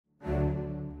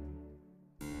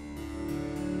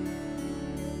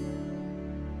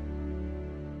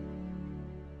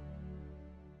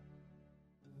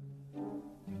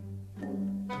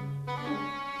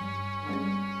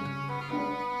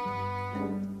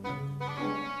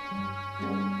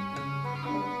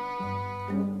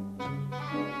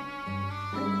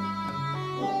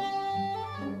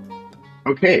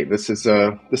Okay, this is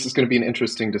going to be an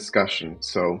interesting discussion.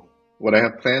 So, what I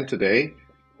have planned today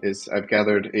is I've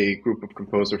gathered a group of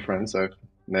composer friends I've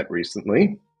met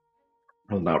recently.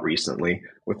 Well, not recently,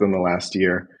 within the last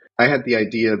year. I had the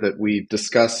idea that we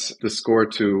discuss the score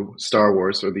to Star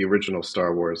Wars, or the original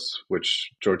Star Wars,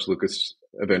 which George Lucas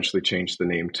eventually changed the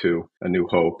name to A New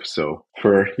Hope. So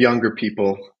for younger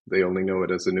people, they only know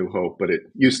it as A New Hope, but it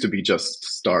used to be just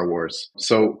Star Wars.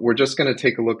 So we're just going to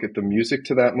take a look at the music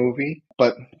to that movie.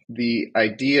 But the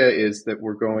idea is that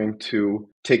we're going to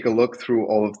take a look through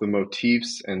all of the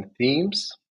motifs and themes,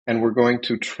 and we're going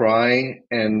to try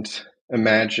and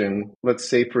imagine, let's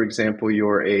say, for example,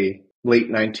 you're a late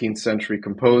 19th century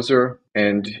composer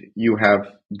and you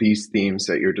have these themes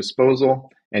at your disposal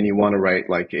and you want to write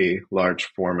like a large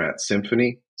format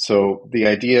symphony. So the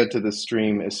idea to the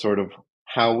stream is sort of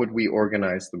how would we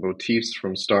organize the motifs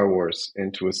from Star Wars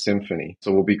into a symphony?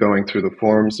 So we'll be going through the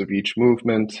forms of each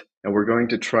movement, and we're going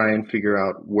to try and figure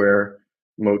out where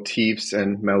motifs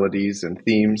and melodies and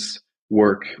themes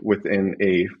work within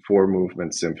a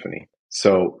four-movement symphony.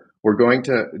 So we're going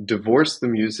to divorce the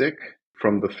music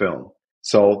from the film.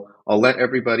 So I'll let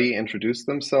everybody introduce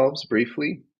themselves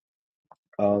briefly.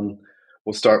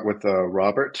 We'll start with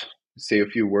Robert. Say a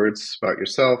few words about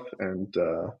yourself, and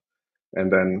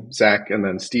then Zach, and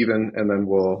then Stephen, and then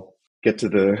we'll get to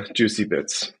the juicy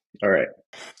bits. All right.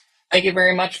 Thank you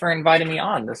very much for inviting me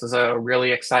on. This is a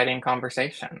really exciting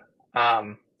conversation.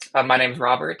 My name is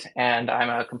Robert, and I'm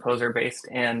a composer based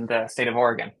in the state of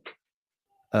Oregon.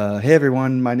 Hey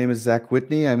everyone, my name is Zach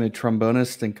Whitney. I'm a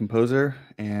trombonist and composer,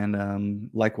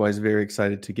 and likewise very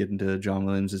excited to get into John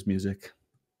Williams' music.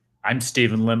 I'm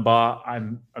Stephen Limbaugh.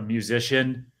 I'm a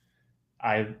musician.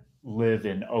 I live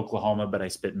in Oklahoma, but I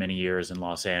spent many years in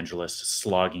Los Angeles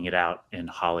slogging it out in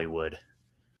Hollywood.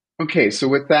 Okay, so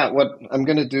with that, what I'm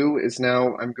going to do is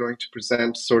now I'm going to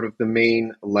present sort of the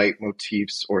main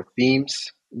leitmotifs or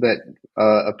themes that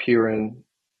appear in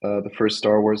the first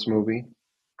Star Wars movie.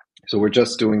 So we're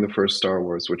just doing the first Star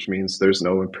Wars, which means there's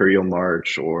no Imperial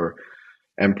March or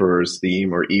Emperor's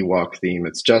theme or Ewok theme.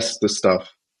 It's just the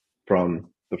stuff from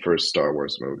the first Star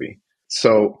Wars movie.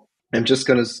 So I'm just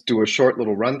going to do a short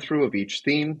little run through of each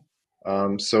theme.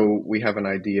 So we have an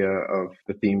idea of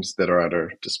the themes that are at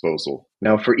our disposal.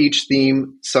 Now, for each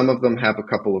theme, some of them have a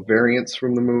couple of variants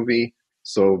from the movie,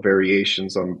 so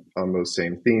variations on those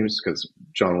same themes, because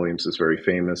John Williams is very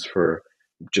famous for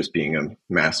just being a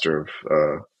master of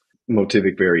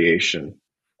motivic variation.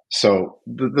 So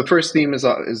the first theme is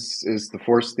the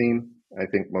Force theme. I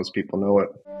think most people know it.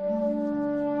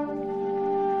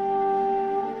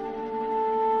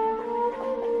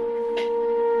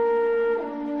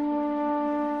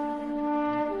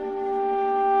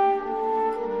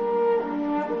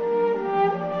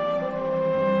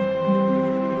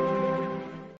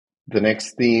 The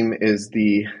next theme is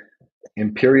the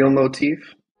Imperial motif.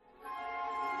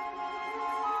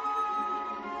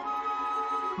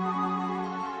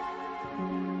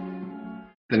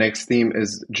 The next theme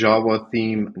is Jawa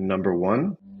theme number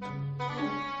 1.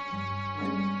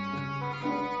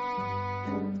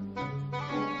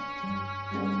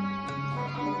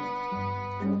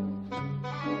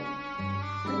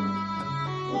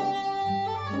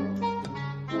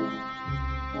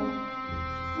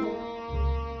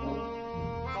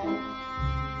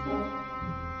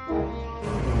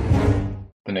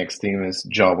 The next theme is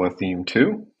Jawa theme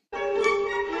 2.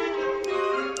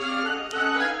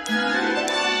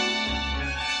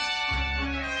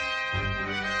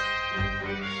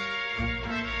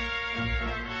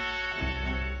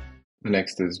 The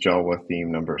next is Jawa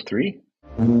theme number 3.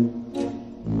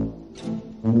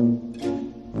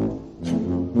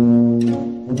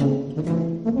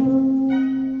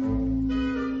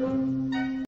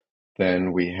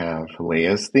 Then we have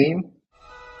Leia's theme.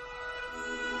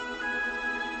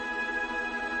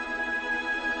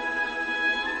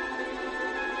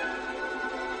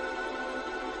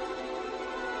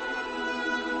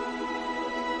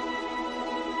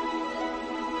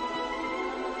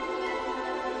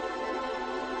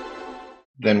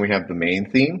 Then we have the main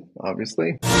theme,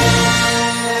 obviously.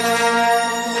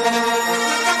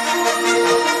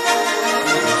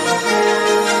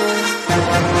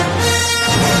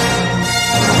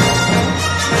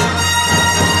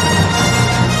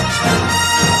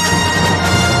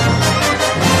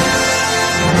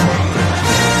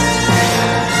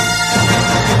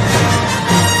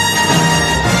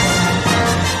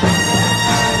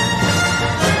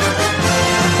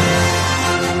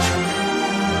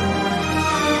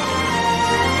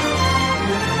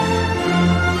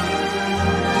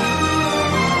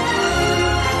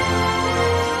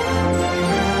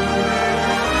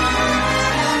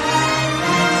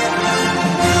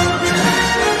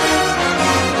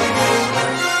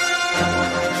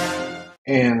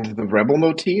 And the rebel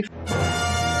motif.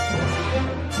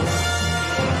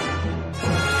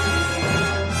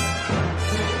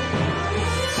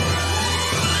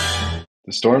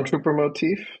 The stormtrooper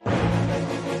motif.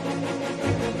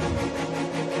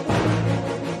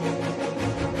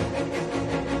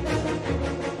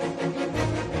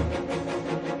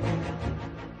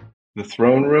 The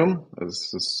throne room.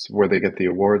 This is where they get the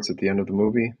awards at the end of the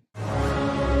movie.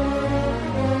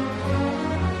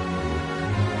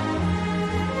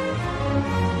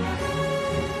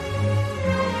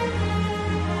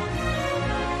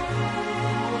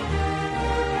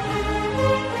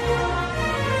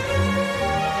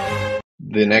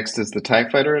 The next is the TIE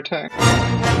fighter attack.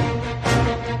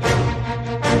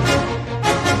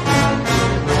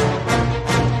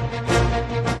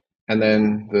 And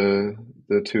then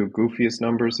the two goofiest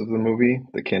numbers of the movie,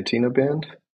 the Cantina Band,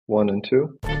 1 and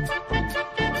 2.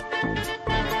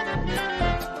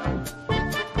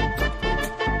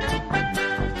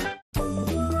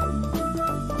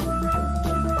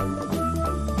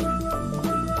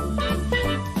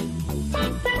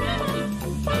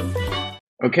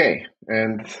 Okay,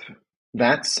 and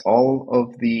that's all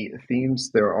of the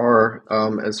themes there are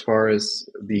as far as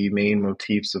the main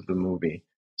motifs of the movie.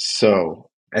 So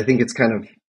I think it's kind of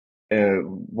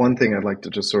one thing I'd like to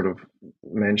just sort of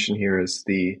mention here is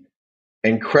the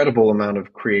incredible amount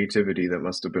of creativity that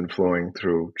must have been flowing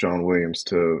through John Williams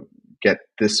to get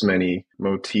this many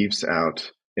motifs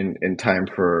out in time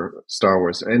for Star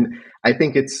Wars. And I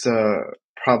think it's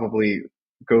probably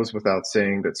goes without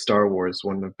saying that Star Wars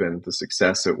wouldn't have been the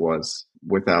success it was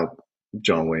without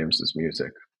John Williams's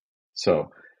music. So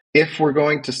if we're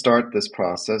going to start this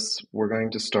process, we're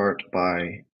going to start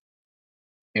by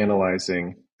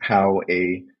analyzing how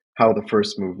the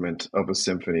first movement of a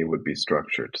symphony would be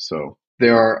structured. So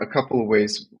there are a couple of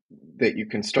ways that you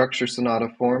can structure sonata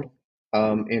form.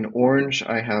 In orange,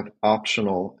 I have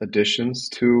optional additions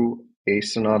to a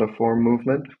sonata form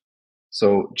movement.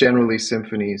 So generally,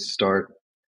 symphonies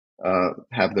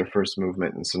have their first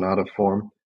movement in sonata form.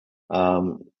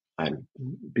 I'd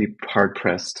be hard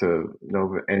pressed to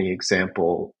know any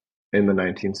example in the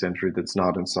 19th century that's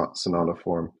not in sonata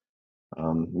form.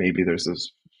 Maybe there's a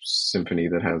symphony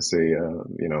that has a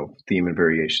theme and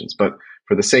variations, but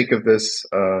for the sake of this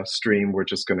stream, we're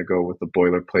just going to go with the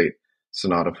boilerplate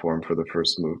sonata form for the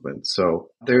first movement. So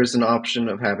there's an option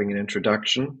of having an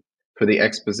introduction. For the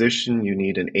exposition, you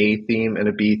need an A theme and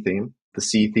a B theme. The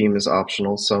C theme is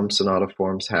optional. Some sonata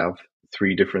forms have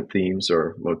 3 different themes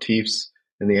or motifs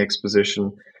in the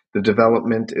exposition. The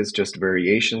development is just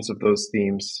variations of those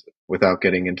themes without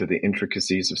getting into the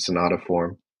intricacies of sonata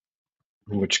form,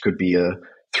 which could be a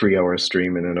 3-hour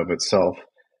stream in and of itself.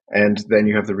 And then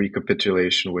you have the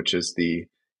recapitulation, which is the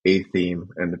A theme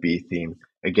and the B theme.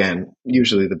 Again,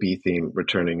 usually the B theme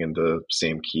returning in the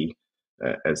same key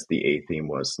as the A theme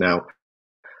was. Now,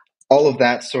 all of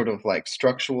that sort of like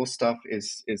structural stuff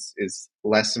is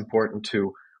less important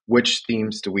to which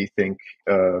themes do we think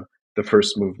the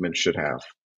first movement should have.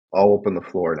 I'll open the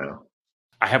floor now.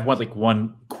 I have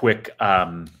one quick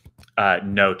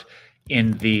note.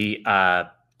 In the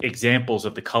examples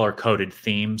of the color-coded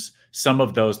themes, some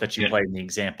of those that you played in the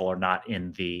example are not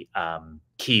in the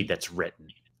key that's written.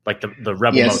 Like the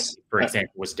Rebel motif, for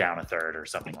example, was down a third or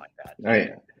something like that.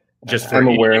 I'm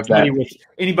aware of that.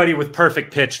 Anybody with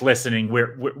perfect pitch listening,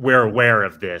 we're aware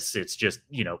of this. It's just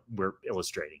we're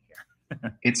illustrating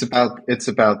here. It's about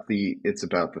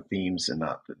the themes and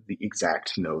not the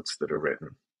exact notes that are written.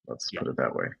 Let's put it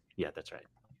that way. Yeah, that's right.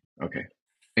 Okay.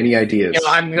 Any ideas?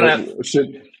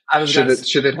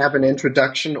 Should it have an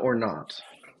introduction or not?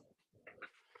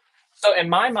 So in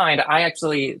my mind, I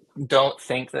actually don't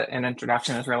think that an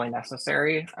introduction is really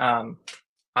necessary.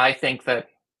 I think that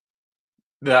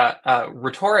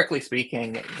rhetorically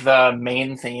speaking, the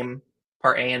main theme,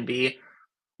 part A and B,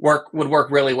 would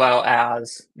work really well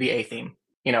as the A theme.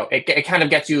 It kind of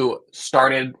gets you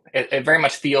started. It very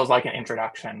much feels like an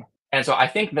introduction. And so I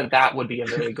think that would be a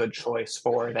very good choice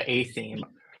for the A theme.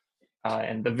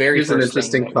 And the very Here's first an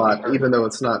interesting thing thought, even though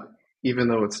it's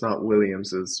not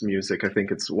Williams's music, I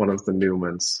think it's one of the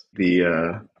Newmans,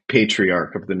 the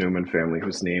patriarch of the Newman family,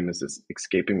 whose name is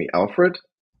escaping me. Alfred.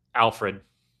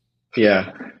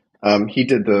 Yeah. He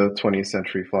did the 20th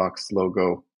Century Fox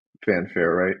logo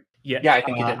fanfare, right? Yeah, I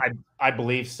think he did. I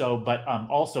believe so, but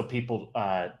also people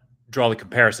draw the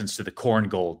comparisons to the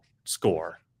Korngold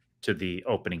score to the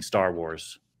opening Star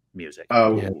Wars music.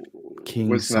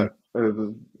 King's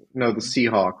no, the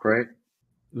Seahawk, right?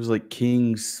 It was like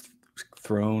King's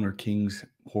Throne or King's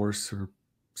Horse or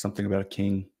something about a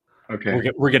king.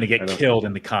 Okay. We're going to get killed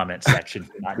in the comment section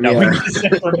for not knowing this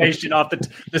information off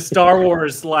the Star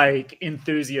Wars like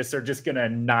enthusiasts are just going to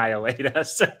annihilate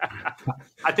us.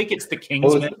 I think it's the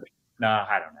Kingsman. No,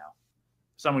 I don't know.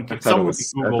 Someone could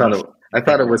Google. I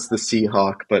thought it was the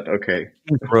Seahawk, but okay.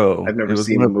 Bro, I've never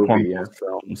seen the movie. Yeah.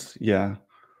 Films. Yeah.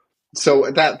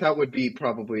 So that would be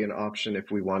probably an option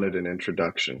if we wanted an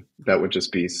introduction. That would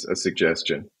just be a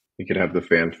suggestion. You could have the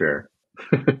fanfare.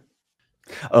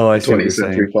 Oh, I see 20th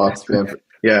Century Fox fanfare.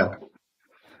 Yeah.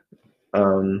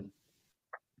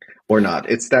 Or not.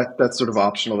 It's that's sort of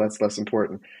optional. That's less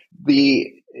important.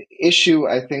 The issue,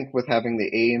 I think, with having the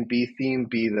A and B theme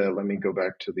be let me go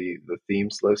back to the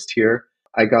themes list here.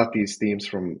 I got these themes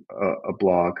from a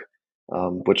blog,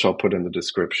 which I'll put in the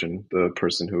description. The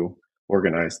person who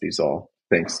organized these all,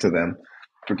 thanks to them,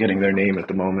 forgetting their name at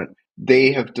the moment.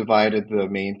 They have divided the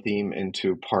main theme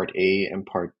into part A and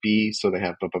part B. So they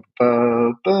have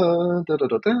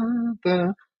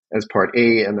as part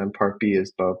A, and then part B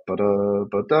is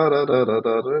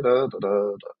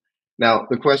Now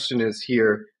the question is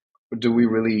here: do we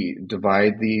really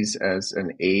divide these as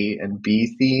an A and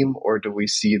B theme, or do we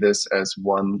see this as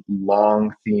one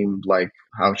long theme, like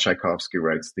how Tchaikovsky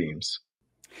writes themes?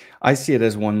 I see it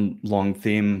as one long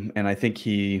theme, and I think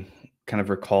he kind of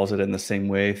recalls it in the same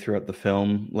way throughout the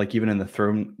film. Like even in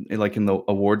the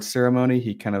awards ceremony,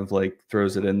 he kind of like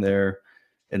throws it in there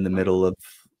in the middle of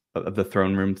the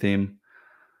throne room theme.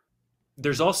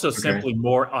 There's also simply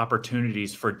more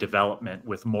opportunities for development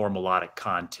with more melodic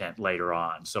content later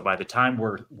on. So by the time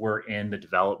we're in the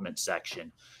development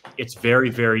section, it's very,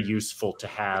 very useful to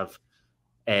have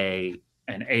an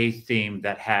A theme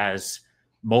that has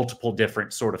multiple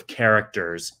different sort of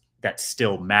characters that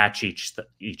still match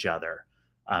each other.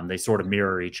 They sort of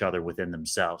mirror each other within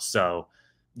themselves. So,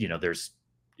 there's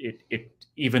it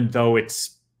even though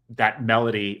it's that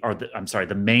melody, or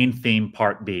the main theme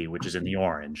part B, which is in the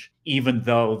orange, even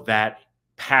though that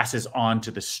passes on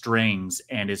to the strings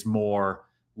and is more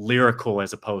lyrical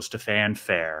as opposed to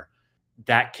fanfare,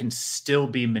 that can still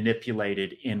be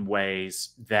manipulated in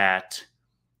ways that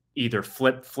either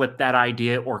flip that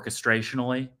idea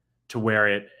orchestrationally to where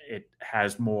it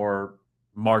has more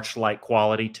march-like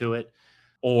quality to it,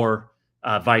 or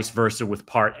vice versa with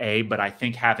part A. But I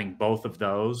think having both of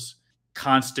those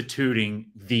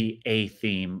constituting the A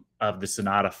theme of the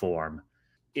sonata form,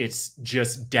 it's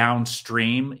just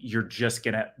downstream. You're just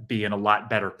going to be in a lot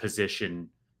better position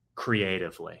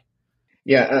creatively.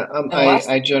 Yeah,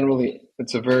 I generally,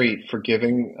 it's a very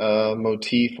forgiving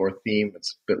motif or theme.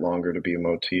 It's a bit longer to be a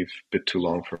motif, a bit too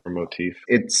long for a motif.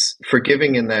 It's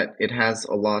forgiving in that it has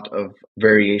a lot of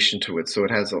variation to it. So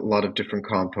it has a lot of different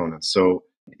components. So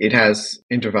it has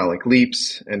intervallic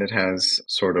leaps, and it has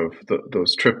sort of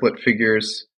those triplet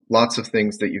figures, lots of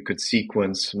things that you could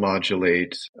sequence,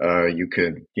 modulate. You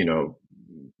could,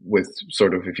 with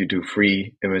sort of, if you do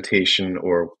free imitation,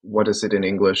 or what is it in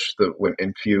English, when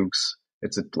in fugues,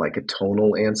 it's like a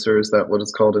tonal answer. Is that what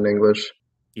it's called in English?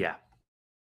 Yeah.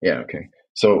 Yeah. Okay.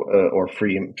 So, or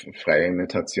freie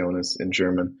Imitationes in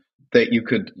German, that you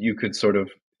could sort of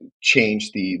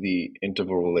change the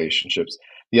interval relationships.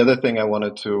 The other thing I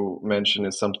wanted to mention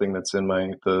is something that's in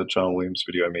the John Williams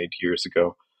video I made years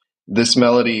ago. This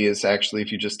melody is actually,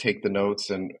 if you just take the notes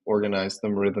and organize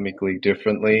them rhythmically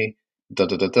differently, da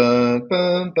da da da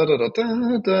da da da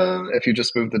da da. If you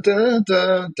just move the da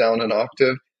da down an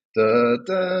octave, da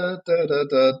da da da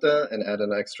da da, and add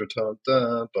an extra tone,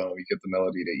 da, boom, you get the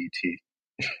melody to E.T.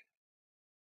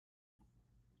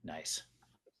 Nice.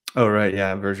 Oh right,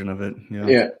 yeah, version of it.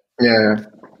 Yeah.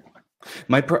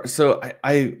 So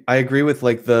I agree with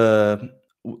like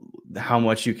how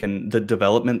much the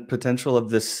development potential of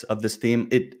this theme.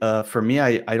 It for me,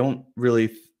 I didn't really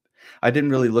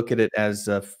look at it as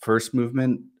a first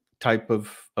movement type of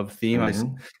theme.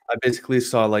 Mm-hmm. I basically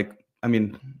saw we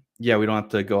don't have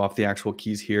to go off the actual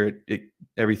keys here.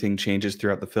 Everything changes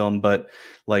throughout the film, but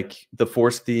like the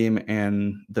fourth theme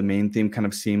and the main theme kind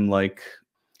of seem like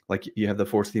you have the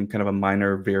fourth theme kind of a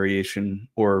minor variation,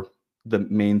 or the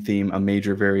main theme a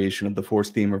major variation of the fourth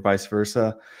theme, or vice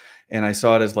versa. And I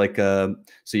saw it as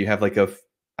so you have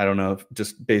I don't know,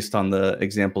 just based on the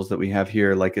examples that we have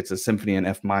here, like it's a symphony in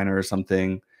F minor or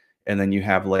something, and then you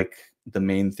have like the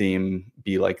main theme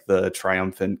be like the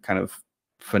triumphant kind of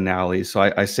finale. So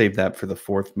I saved that for the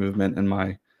fourth movement in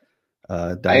my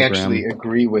diagram. I actually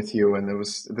agree with you, and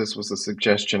this was a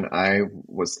suggestion I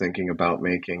was thinking about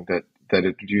making, that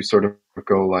you sort of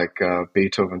go like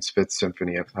Beethoven's Fifth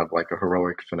Symphony, have like a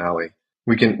heroic finale.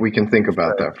 We can think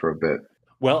about that for a bit.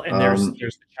 Well, and there's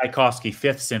the Tchaikovsky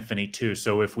Fifth Symphony too.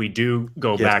 So if we do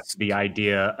go back to the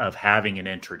idea of having an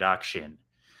introduction,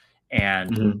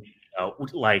 and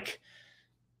like,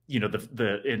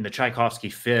 the in the Tchaikovsky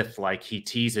Fifth, like he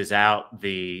teases out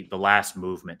the last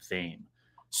movement theme.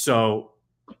 So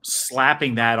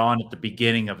slapping that on at the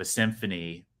beginning of a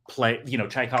symphony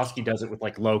Tchaikovsky does it with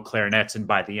like low clarinets, and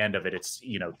by the end of it, it's,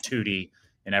 tooty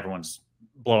and everyone's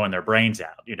blowing their brains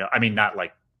out. I mean, not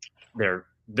like the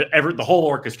whole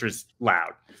orchestra's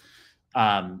loud.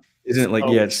 Isn't it like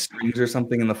it's strings or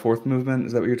something in the fourth movement?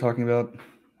 Is that what you're talking about?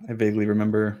 I vaguely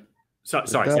remember. Sorry,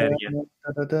 say it again.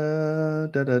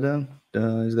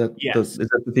 Is that yes. Is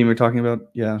that the theme we're talking about?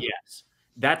 Yeah. Yes,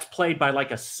 that's played by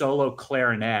like a solo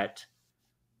clarinet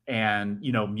and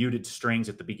muted strings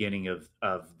at the beginning of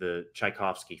the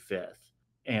Tchaikovsky Fifth.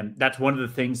 And that's one of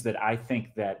the things that I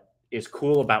think that is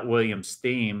cool about Williams'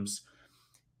 themes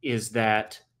is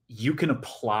that you can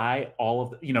apply all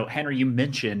of Henry, you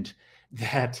mentioned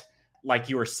that, like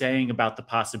you were saying about the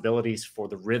possibilities for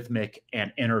the rhythmic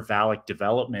and intervallic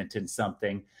development in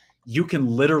something, you can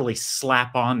literally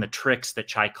slap on the tricks that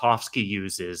Tchaikovsky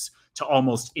uses to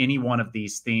almost any one of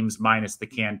these themes, minus the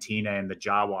cantina and the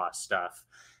Jawa stuff.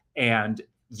 And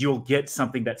you'll get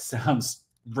something that sounds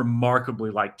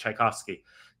remarkably like Tchaikovsky.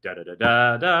 Da da da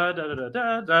da da da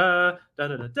da da da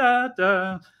da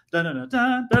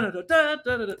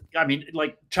da da. I mean,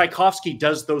 like Tchaikovsky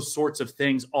does those sorts of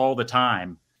things all the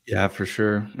time. Yeah, for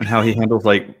sure. And how he handles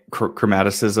like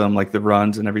chromaticism, like the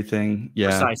runs and everything.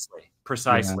 Yeah,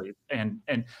 precisely. Yeah.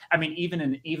 And I mean, even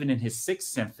in his Sixth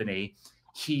Symphony,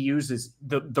 he uses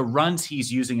the runs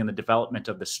he's using in the development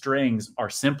of the strings are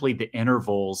simply the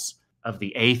intervals of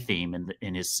the A theme in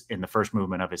the first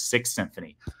movement of his Sixth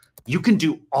Symphony. You can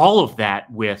do all of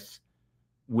that with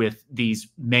these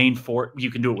main four.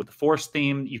 You can do it with the fourth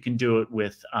theme. You can do it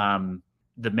with the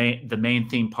main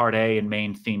theme part A and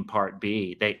main theme part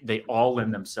B. They all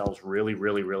lend themselves really,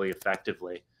 really, really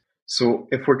effectively. So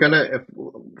if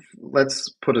let's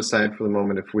put aside for the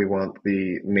moment if we want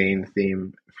the main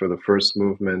theme for the first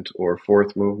movement or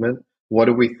fourth movement, what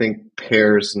do we think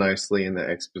pairs nicely in the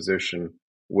exposition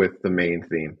with the main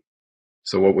theme?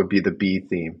 So what would be the B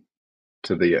theme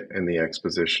in the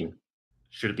exposition?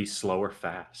 Should it be slow or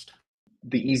fast?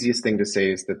 The easiest thing to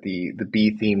say is that the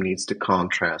B theme needs to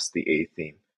contrast the A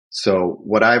theme. So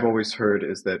what I've always heard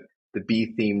is that the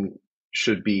B theme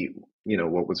should be,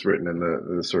 what was written in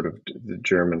the sort of the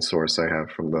German source I have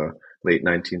from the late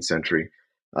 19th century,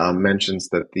 mentions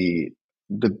that the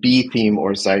B theme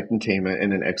or Seitenthema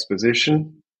in an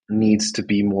exposition needs to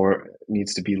be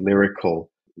lyrical.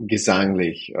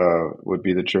 Gesanglich would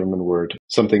be the German word,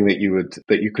 something that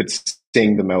you could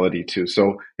sing the melody to.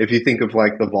 So if you think of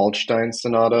like the Waldstein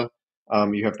Sonata,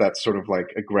 you have that sort of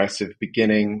like aggressive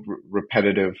beginning,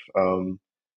 repetitive, and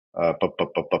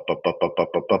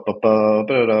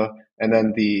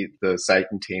then the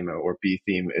Seitenthema or B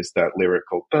theme is that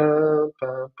lyrical.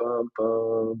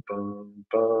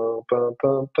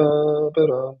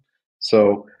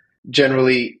 So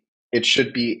generally, it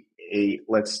should be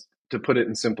to put it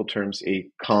in simple terms, a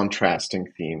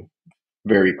contrasting theme,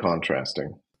 very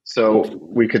contrasting. So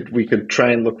we could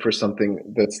try and look for something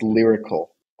that's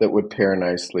lyrical that would pair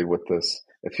nicely with this.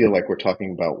 I feel like we're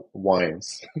talking about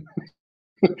wines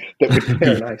that would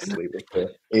pair nicely with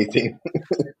the A theme.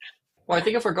 Well, I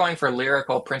think if we're going for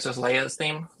lyrical, Princess Leia's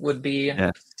theme would be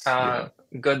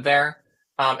good there.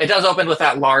 It does open with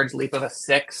that large leap of a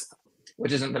sixth,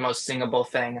 which isn't the most singable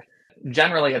thing.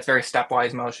 Generally, it's very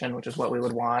stepwise motion, which is what we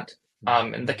would want.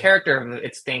 And the character of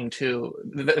its theme too,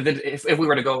 if we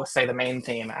were to go with, say, the main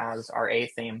theme as our A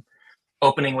theme,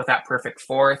 opening with that perfect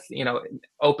fourth,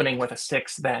 opening with a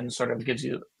sixth then sort of gives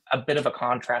you a bit of a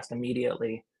contrast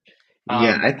immediately.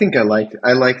 I think I like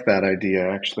that idea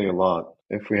actually a lot.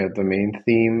 If we had the main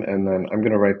theme, and then I'm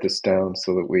going to write this down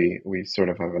so that we sort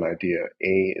of have an idea.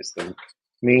 A is the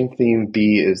main theme,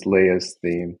 B is Leia's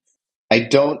theme. I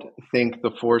don't think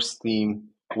the fourth theme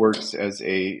works as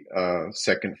a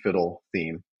second fiddle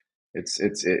theme.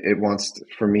 It wants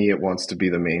to be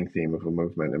the main theme of a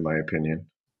movement, in my opinion.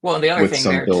 Well, and the other thing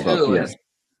there too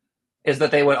is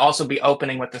that they would also be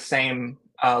opening with the same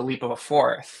leap of a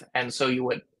fourth, and so you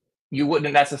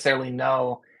wouldn't necessarily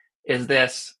know,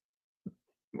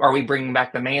 are we bringing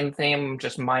back the main theme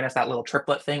just minus that little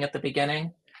triplet thing at the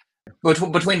beginning?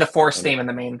 Between the fourth theme and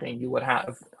the main theme, you would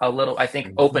have a little, I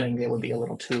think, opening, it would be a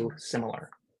little too similar.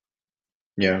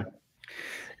 Yeah.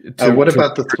 What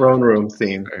about the throne room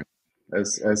theme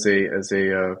as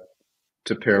a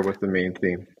to pair with the main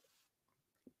theme?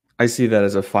 I see that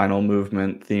as a final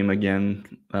movement theme again.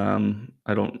 Okay.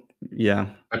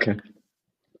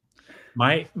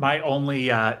 My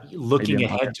only looking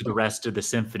ahead to the rest of the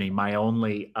symphony, my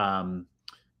only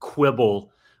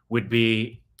quibble would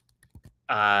be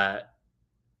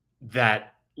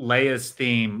that Leia's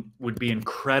theme would be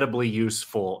incredibly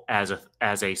useful as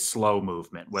a slow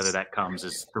movement, whether that comes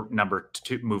as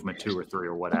movement 2 or 3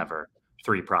 or whatever,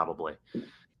 3 probably.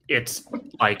 It's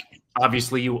like,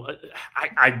 obviously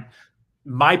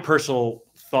my personal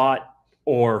thought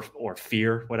or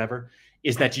fear, whatever,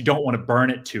 is that you don't want to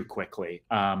burn it too quickly.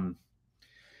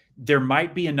 There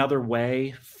might be another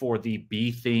way for the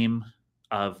B theme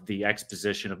of the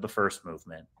exposition of the first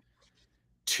movement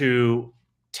to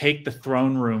take the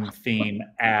throne room theme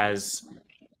as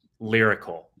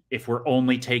lyrical. If we're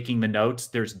only taking the notes,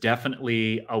 there's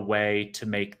definitely a way to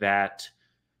make that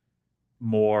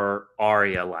more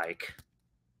aria-like.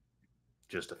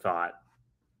 Just a thought.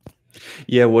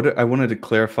 Yeah, what I wanted to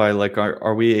clarify, like,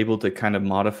 are we able to kind of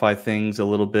modify things a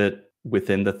little bit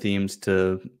within the themes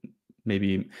to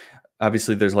maybe,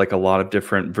 obviously there's like a lot of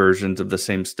different versions of the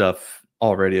same stuff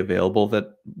already available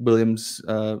that Williams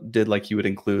did, like you would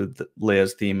include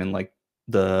Leia's theme in like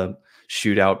the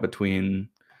shootout between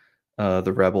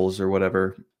the rebels or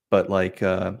whatever, but like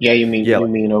yeah, you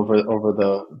mean over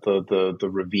the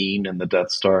ravine and the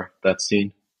Death Star, that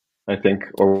scene, I think,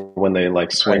 or when they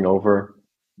like swing over.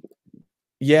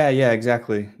 Yeah,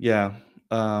 exactly. Yeah.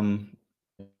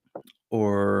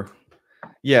 Or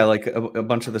yeah, like a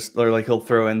bunch of this, or like he'll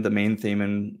throw in the main theme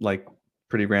and like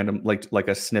pretty random, like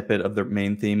a snippet of the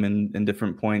main theme in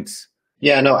different points.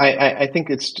 Yeah, no, I think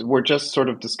we're just sort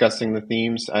of discussing the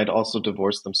themes. I'd also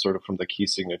divorce them sort of from the key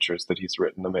signatures that he's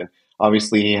written them in.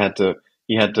 Obviously, he had to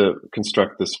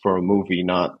construct this for a movie,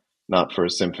 not for a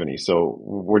symphony. So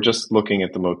we're just looking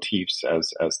at the motifs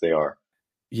as they are.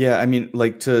 Yeah, I mean,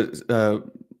 like to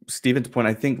Steven's point,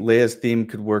 I think Leia's theme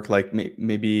could work like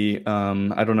maybe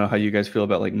I don't know how you guys feel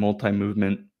about like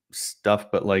multi-movement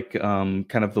stuff, but like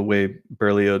kind of the way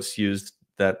Berlioz used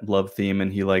that love theme,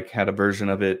 and he like had a version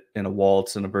of it in a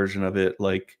waltz and a version of it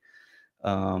like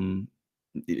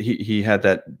he had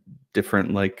that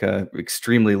different like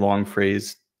extremely long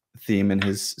phrase theme in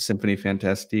his Symphony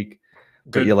Fantastique.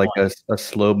 But yeah, like a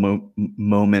slow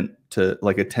moment to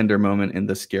like a tender moment in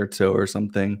the scherzo or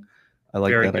something. I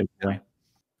like that idea.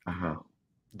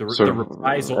 The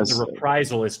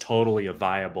reprisal is totally a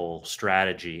viable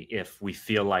strategy if we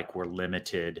feel like we're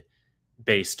limited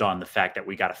based on the fact that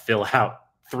we got to fill out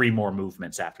 3 more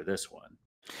movements after this one.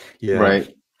 Yeah.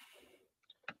 Right.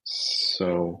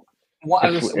 So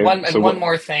one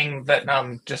more thing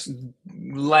that just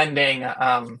lending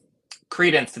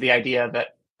credence to the idea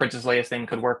that Princess Leia's theme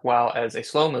could work well as a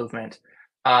slow movement.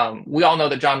 We all know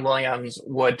that John Williams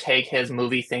would take his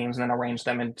movie themes and then arrange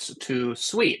them into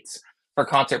suites for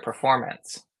concert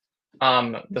performance.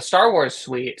 The Star Wars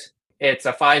suite, it's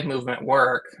a 5-movement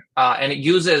work, and it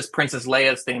uses Princess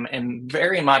Leia's theme in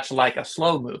very much like a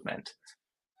slow movement.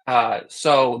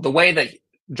 So the way that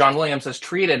John Williams has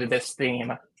treated this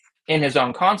theme in his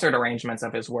own concert arrangements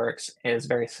of his works is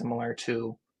very similar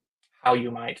to how you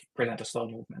might present a slow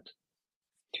movement.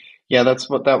 Yeah,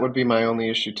 that would be my only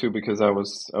issue too, because I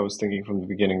was thinking from the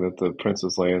beginning that the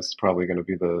Princess Leia is probably going to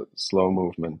be the slow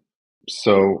movement.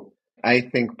 So I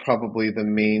think probably the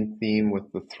main theme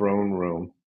with the throne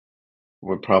room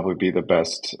would probably be the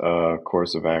best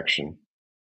course of action.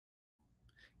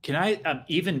 Can I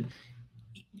even,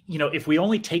 if we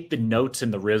only take the notes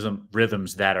and the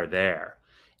rhythms that are there,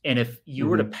 and if you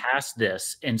were to pass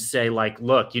this and say like,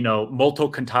 look,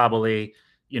 molto cantabile,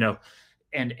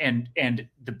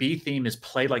 and the B theme is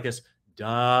played like this,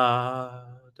 da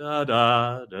da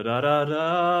da da da da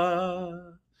da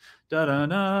da da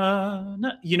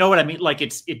da. You know what I mean? Like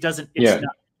it's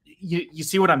not. You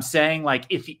see what I'm saying? Like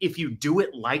if you do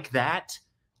it like that,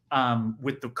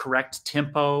 with the correct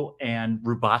tempo and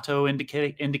rubato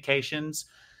indications,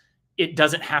 it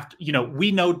doesn't have to.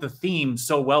 We know the theme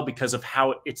so well because of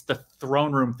how it's the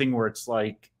throne room thing, where it's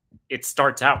like it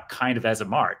starts out kind of as a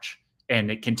march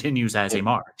and it continues as a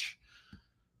march.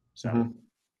 So,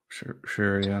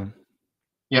 sure, yeah.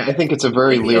 Yeah, I think it's a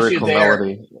very lyrical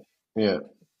melody. Yeah.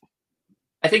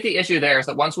 I think the issue there is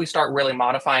that once we start really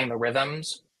modifying the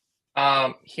rhythms,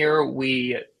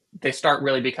 they start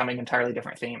really becoming entirely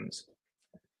different themes.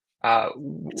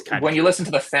 When you listen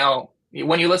to the film,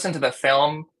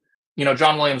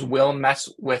 John Williams will mess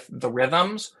with the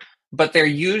rhythms, but they're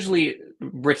usually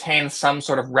retain some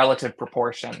sort of relative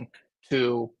proportion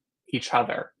to each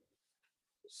other.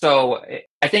 So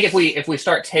I think if we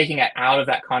start taking it out of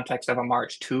that context of a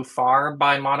march too far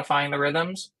by modifying the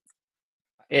rhythms,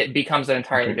 it becomes an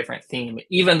entirely different theme,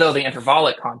 even though the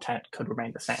intervallic content could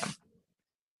remain the same.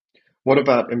 What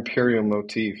about Imperial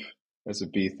Motif as a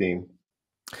B theme?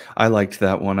 I liked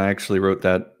that one. I actually wrote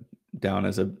that down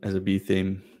as a B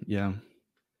theme. Yeah.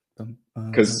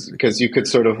 because you could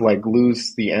sort of like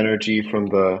lose the energy from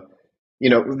the,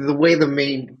 the way the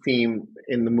main theme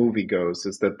in the movie goes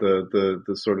is that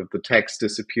the sort of the text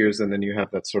disappears and then you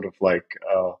have that sort of like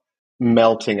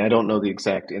melting. I don't know the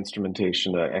exact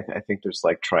instrumentation. I think there's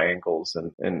like triangles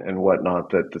and whatnot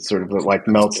that sort of like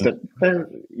melts that,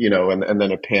 and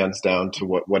then it pans down to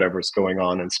whatever's going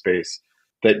on in space.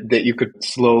 That you could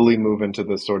slowly move into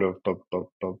the sort of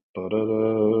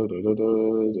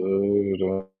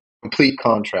complete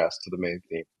contrast to the main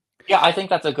theme. Yeah, I think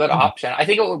that's a good option. I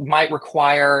think it might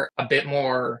require a bit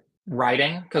more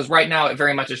writing, because right now it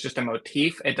very much is just a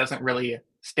motif. It doesn't really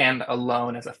stand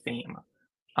alone as a theme.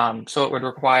 So it would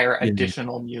require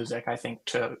additional music, I think,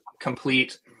 to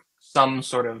complete some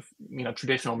sort of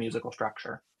traditional musical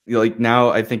structure. Like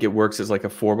now, I think it works as like a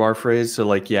 4-bar phrase. So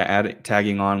like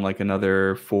tagging on like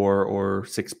another 4 or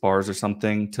 6 bars or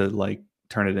something to like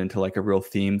turn it into like a real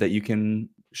theme that you can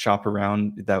shop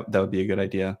around. That would be a good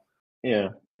idea. Yeah.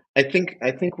 I think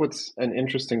what's an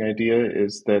interesting idea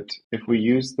is that if we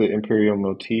use the imperial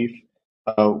motif,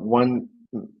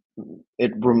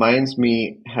 it reminds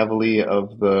me heavily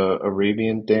of the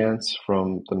Arabian dance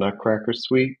from the Nutcracker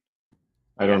Suite.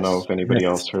 I don't know if anybody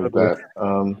else heard that.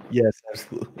 Yes,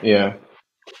 absolutely. Yeah.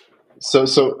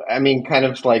 So I mean, kind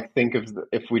of like think of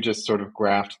if we just sort of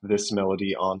graft this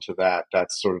melody onto that,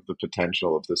 that's sort of the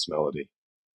potential of this melody,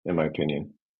 in my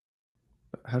opinion.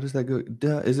 How does that go?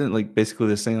 Duh, isn't it like basically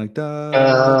the same like da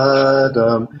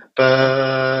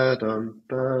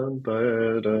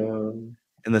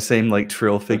in the same like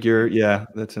trill figure? Yeah,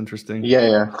 that's interesting.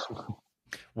 Yeah.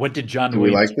 What did John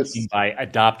Williams mean by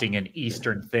adopting an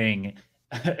Eastern thing,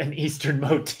 an Eastern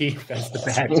motif as the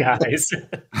bad guys?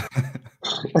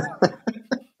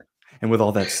 And with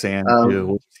all that sand, what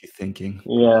was he thinking?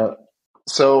 Yeah.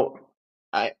 So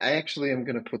I actually am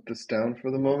going to put this down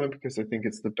for the moment because I think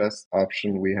it's the best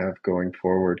option we have going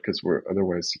forward, because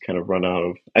otherwise you kind of run out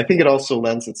of. I think it also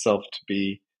lends itself to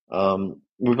be.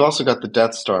 We've also got the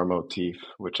Death Star motif,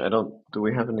 which do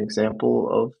we have an example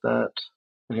of that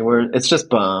anywhere? It's just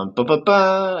bum ba ba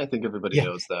ba. I think everybody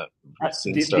knows that.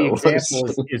 The example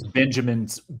is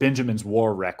Benjamin's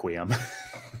War Requiem.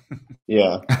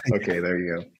 Yeah. Okay. There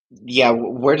you go. Yeah.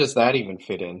 Where does that even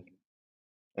fit in?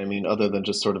 I mean, other than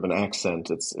just sort of an accent,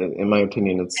 it's, in my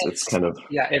opinion, it's kind of.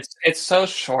 Yeah, it's so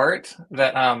short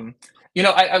that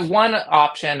one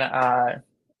option I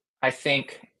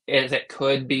think is it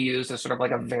could be used as sort of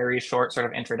like a very short sort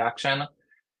of introduction.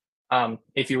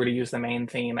 If you were to use the main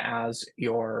theme as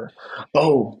your.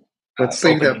 Let's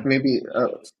save that maybe.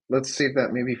 Let's save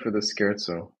that maybe for the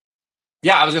scherzo.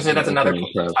 Yeah, I was gonna say that's another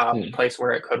place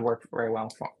where it could work very well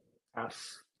for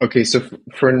us. Okay, so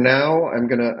for now, I'm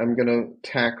gonna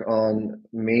tack on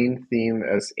main theme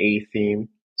as a theme,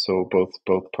 so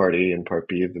both part A and part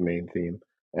B of the main theme,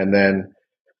 and then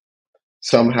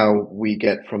somehow we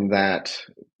get from that,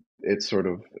 it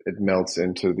melts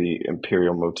into the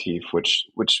imperial motif, which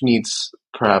needs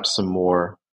perhaps some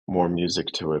more music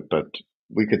to it, but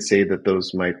we could say that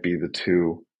those might be the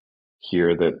two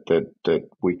here that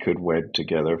we could wed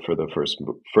together for the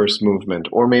first movement,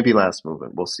 or maybe last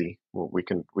movement. We'll see. We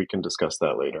can discuss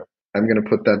that later. I'm going to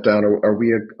put that down. Are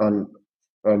we on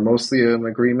mostly an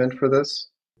agreement for this?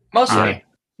 Mostly,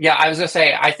 yeah. I was going to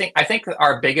say I think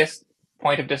our biggest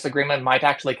point of disagreement might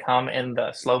actually come in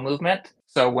the slow movement.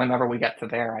 So whenever we get to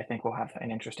there, I think we'll have an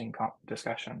interesting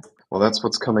discussion. Well, that's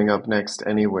what's coming up next,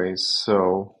 anyways.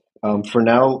 So for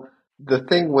now. The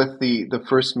thing with the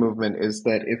first movement is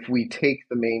that if we take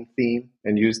the main theme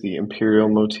and use the imperial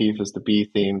motif as the B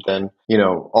theme, then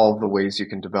all the ways you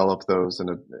can develop those in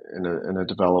a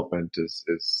development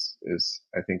is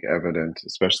I think evident,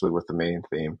 especially with the main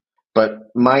theme. But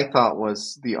my thought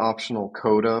was the optional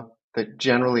coda that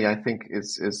generally I think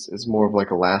is more of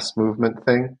like a last movement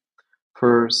thing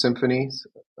for symphonies,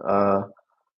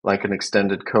 like an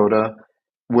extended coda.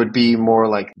 Would be more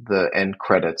like the end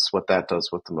credits, what that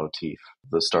does with the motif,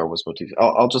 the Star Wars motif.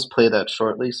 I'll just play that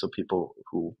shortly so people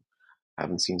who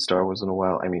haven't seen Star Wars in a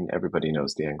while, I mean, everybody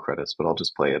knows the end credits, but I'll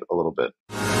just play it a little bit.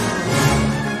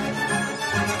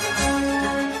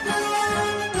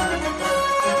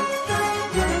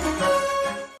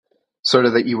 Sort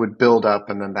of that you would build up,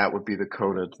 and then that would be the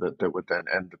coda that would then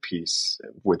end the piece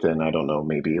within, I don't know,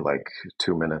 maybe like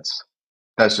 2 minutes.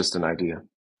 That's just an idea.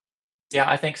 Yeah,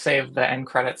 I think save the end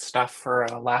credits stuff for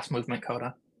a last movement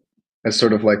coda. As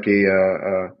sort of like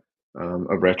a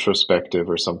retrospective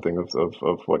or something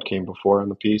of what came before in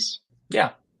the piece.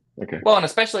 Yeah. Okay. Well, and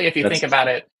especially if you think about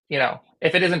it,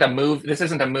 if it isn't a movie, this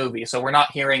isn't a movie, so we're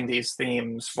not hearing these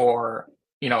themes for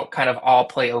kind of all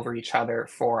play over each other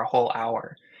for a whole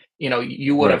hour.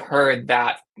 You would have heard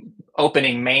that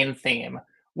opening main theme,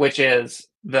 which is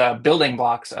the building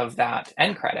blocks of that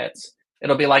end credits,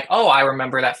 it'll be like, oh, I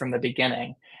remember that from the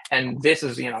beginning. And this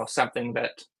is, something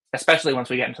that, especially once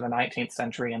we get into the 19th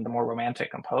century and the more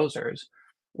romantic composers,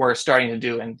 we're starting to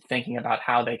do and thinking about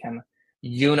how they can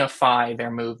unify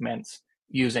their movements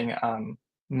using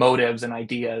motives and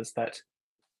ideas that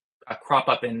crop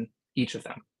up in each of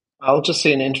them. I'll just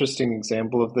say an interesting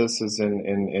example of this is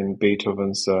in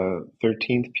Beethoven's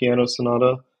 13th Piano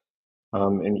Sonata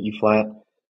in E flat.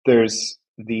 There's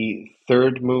the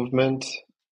third movement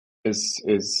is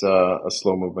a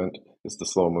slow movement, is the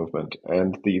slow movement,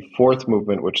 and the fourth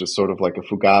movement, which is sort of like a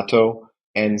fugato,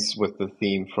 ends with the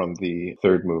theme from the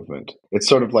third movement. It's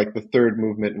sort of like the third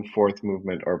movement and fourth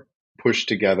movement are pushed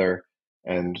together,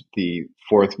 and the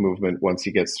fourth movement, once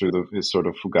he gets through his sort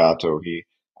of fugato, he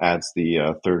adds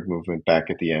the third movement back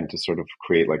at the end to sort of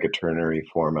create like a ternary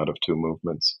form out of two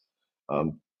movements.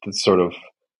 That's sort of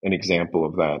an example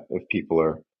of that, if people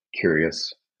are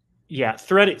curious. Yeah,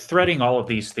 threading all of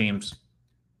these themes,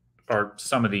 or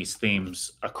some of these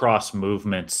themes across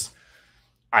movements,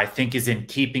 I think is in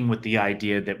keeping with the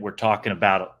idea that we're talking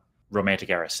about Romantic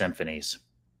era symphonies.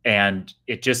 And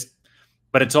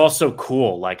but it's also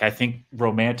cool. Like, I think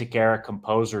Romantic era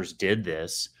composers did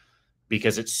this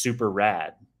because it's super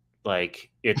rad. Like,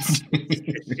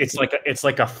 it's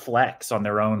like a flex on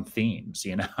their own themes,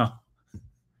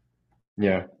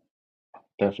 Yeah,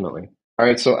 definitely. All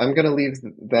right, so I'm going to leave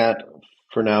that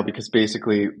for now because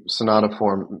basically sonata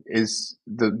form is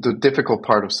the difficult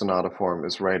part of sonata form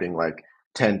is writing like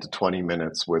 10 to 20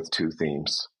 minutes with two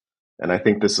themes. And I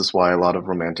think this is why a lot of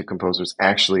romantic composers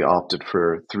actually opted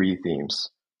for three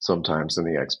themes sometimes in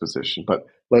the exposition. But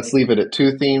let's leave it at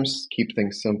two themes, keep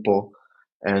things simple,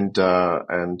 and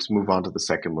move on to the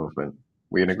second movement.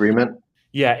 We in agreement?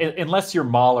 Yeah, unless you're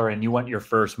Mahler and you want your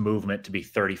first movement to be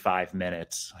 35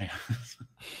 minutes.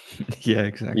 Yeah,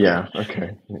 exactly. Yeah,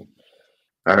 okay.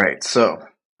 All right, so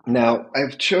now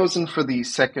I've chosen for the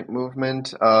second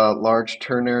movement large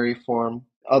ternary form.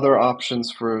 Other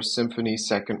options for symphony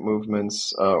second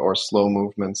movements or slow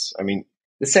movements. I mean,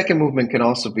 the second movement can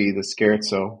also be the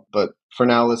scherzo, but for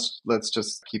now let's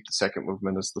just keep the second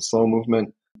movement as the slow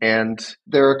movement. And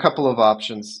there are a couple of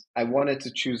options. I wanted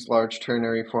to choose large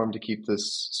ternary form to keep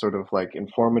this sort of like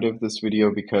informative, this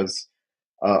video, because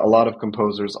a lot of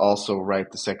composers also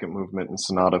write the second movement in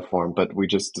sonata form, but we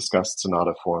just discussed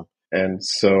sonata form. And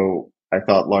so I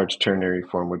thought large ternary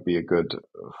form would be a good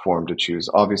form to choose.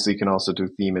 Obviously, you can also do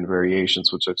theme and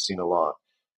variations, which I've seen a lot.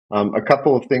 A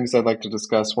couple of things I'd like to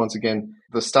discuss. Once again,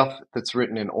 the stuff that's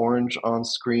written in orange on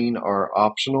screen are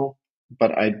optional,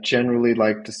 but I generally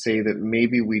like to say that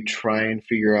maybe we try and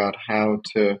figure out how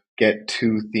to get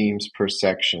two themes per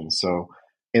section. So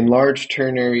in large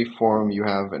ternary form, you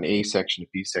have an A section, a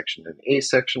B section, and an A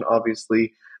section,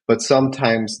 obviously, but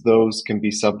sometimes those can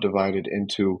be subdivided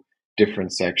into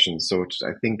different sections. So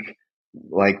I think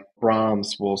like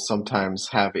Brahms will sometimes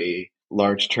have a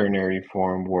large ternary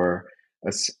form where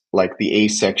like the A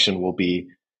section will be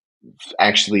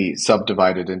actually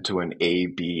subdivided into an A,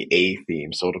 B, A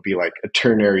theme. So it'll be like a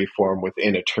ternary form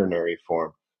within a ternary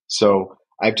form. So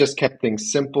I've just kept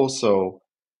things simple. So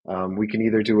we can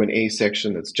either do an A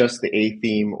section that's just the A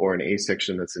theme or an A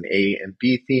section that's an A and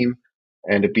B theme,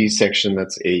 and a B section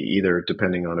that's either,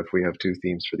 depending on if we have two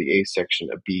themes for the A section,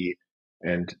 a B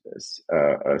and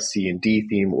a C and D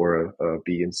theme, or a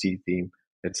B and C theme,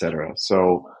 etc.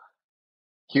 So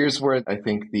here's where I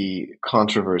think the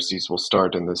controversies will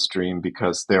start in this stream,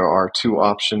 because there are two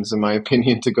options, in my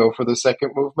opinion, to go for the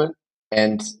second movement.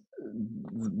 And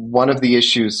one of the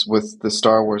issues with the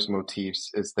Star Wars motifs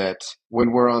is that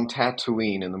when we're on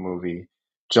Tatooine in the movie,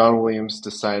 John Williams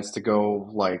decides to go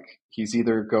like he's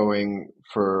either going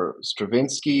for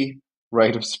Stravinsky,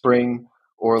 Rite of Spring,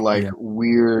 or like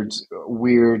weird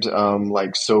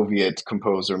like Soviet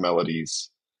composer melodies.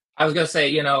 I was going to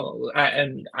say,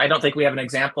 and I don't think we have an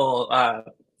example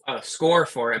score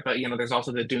for it, but there's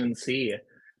also the Dune Sea,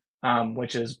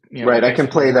 which is right. I can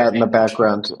play that in the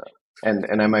background,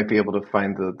 and I might be able to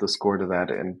find the score to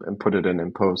that and put it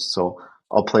in post. So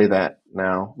I'll play that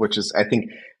now, which is, I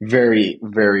think, very,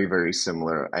 very, very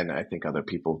similar. And I think other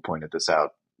people have pointed this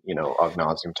out, ad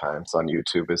nauseum times on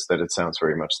YouTube, is that it sounds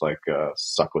very much like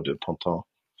Sacco del Ponton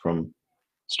from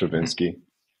Stravinsky.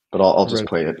 But I'll just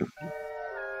play it.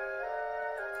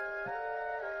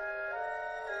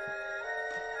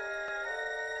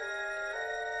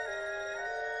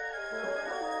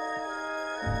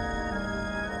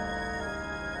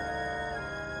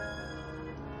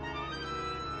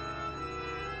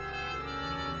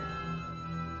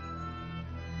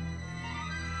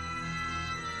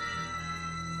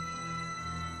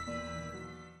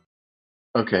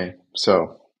 Okay,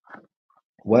 so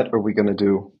what are we going to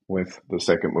do with the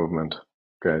second movement,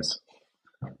 guys?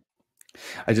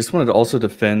 I just wanted to also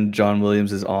defend John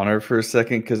Williams's honor for a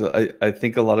second, because I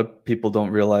think a lot of people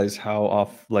don't realize how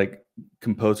off like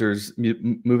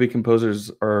movie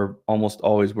composers are almost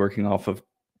always working off of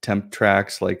temp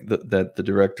tracks like that the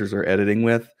directors are editing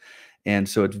with, and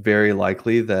so it's very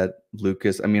likely that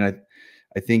Lucas. I mean,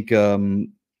 I think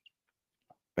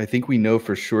I think we know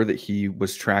for sure that he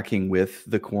was tracking with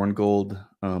the Korngold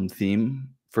theme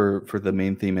for the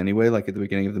main theme anyway. Like at the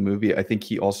beginning of the movie, I think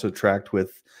he also tracked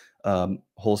with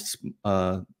Holst's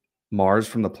Mars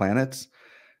from the Planets.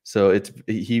 So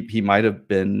he might have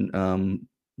been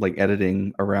like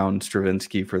editing around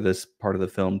Stravinsky for this part of the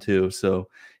film too. So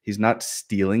he's not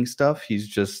stealing stuff. He's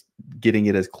just getting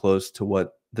it as close to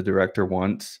what the director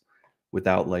wants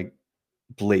without like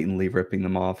blatantly ripping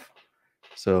them off.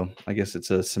 So I guess it's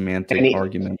a semantic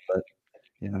argument, but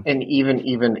yeah. And even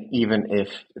if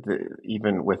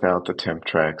even without the temp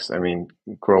tracks, I mean,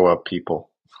 grow up, people.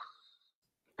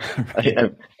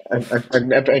 Right. I've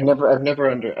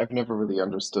never really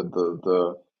understood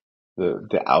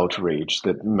the outrage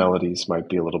that melodies might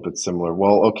be a little bit similar.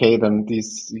 Well, okay, then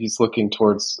he's looking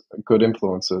towards good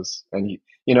influences, and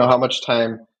you know how much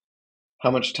time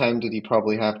did he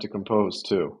probably have to compose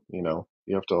too? You know,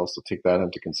 you have to also take that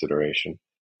into consideration.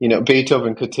 You know,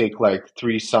 Beethoven could take like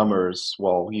 3 summers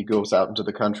while he goes out into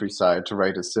the countryside to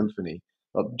write his symphony.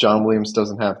 Well, John Williams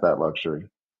doesn't have that luxury.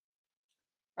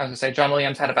 I was going to say, John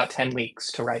Williams had about 10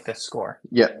 weeks to write this score.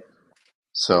 Yeah.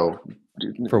 So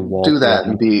For do that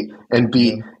Waltz,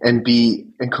 and be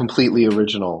completely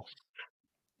original.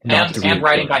 And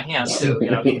writing by hand too.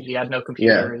 You know, he had no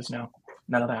computers,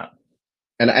 none of that.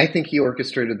 And I think he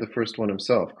orchestrated the first one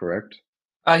himself, correct?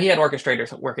 He had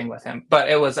orchestrators working with him, but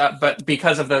it was but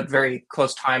because of the very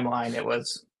close timeline, it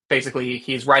was basically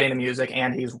he's writing the music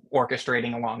and he's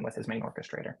orchestrating along with his main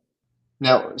orchestrator.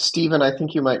 Now, Stephen, I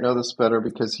think you might know this better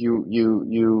because you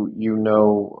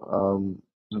know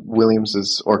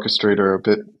Williams's orchestrator a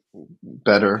bit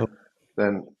better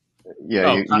than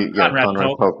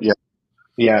Conrad Pope.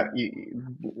 Yeah.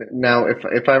 Now,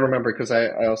 if I remember, because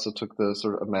I also took the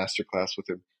sort of a master class with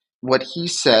him. What he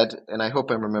said, and I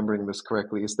hope I'm remembering this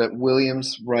correctly, is that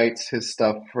Williams writes his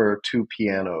stuff for 2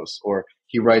 pianos, or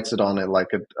he writes it on a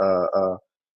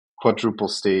quadruple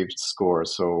staged score,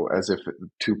 so as if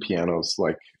 2 pianos,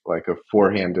 like a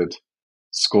four-handed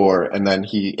score, and then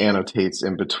he annotates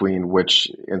in between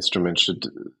which instrument should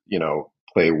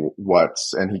play what,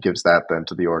 and he gives that then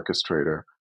to the orchestrator.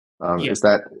 Am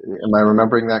I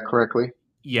remembering that correctly?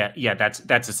 Yeah,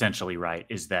 that's essentially right.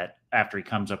 Is that after he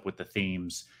comes up with the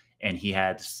themes, and he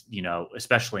had,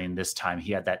 especially in this time,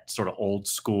 he had that sort of old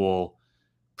school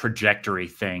trajectory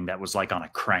thing that was like on a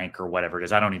crank or whatever it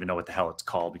is. I don't even know what the hell it's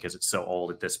called because it's so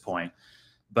old at this point.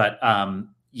 But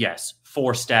yes,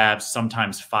 4 stabs,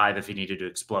 sometimes 5 if he needed to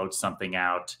explode something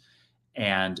out.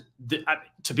 And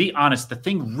to be honest, the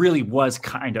thing really was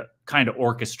kind of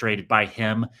orchestrated by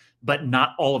him, but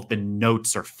not all of the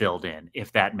notes are filled in,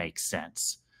 if that makes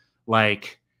sense.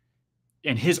 Like,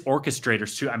 and his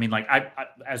orchestrators too. I mean, like I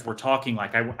as we're talking,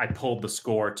 like I pulled the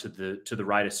score to the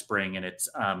Rite of Spring, and it's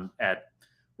at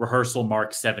rehearsal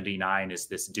mark 79 is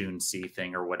this Dune C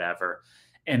thing or whatever.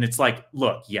 And it's like,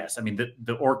 look, yes, I mean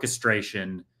the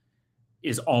orchestration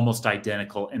is almost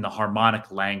identical and the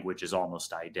harmonic language is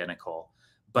almost identical.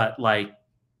 But like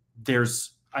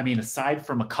aside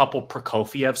from a couple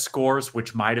Prokofiev scores,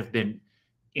 which might have been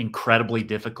incredibly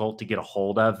difficult to get a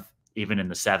hold of even in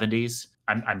the 70s,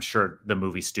 I'm sure the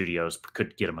movie studios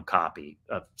could get him a copy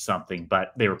of something,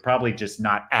 but they were probably just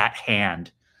not at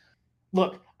hand.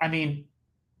 Look, I mean,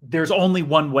 there's only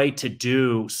one way to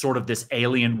do sort of this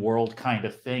alien world kind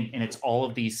of thing, and it's all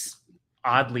of these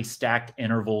oddly stacked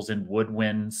intervals and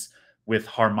woodwinds with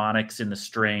harmonics in the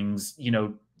strings,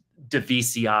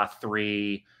 Divisia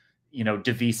 3,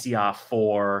 Divisia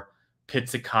 4,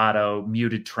 pizzicato,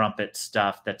 muted trumpet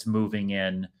stuff that's moving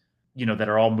in, that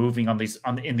are all moving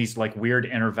in these like weird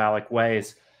intervallic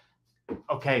ways.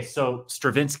 Okay, so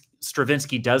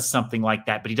Stravinsky does something like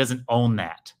that, but he doesn't own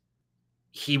that.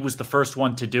 He was the first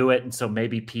one to do it, and so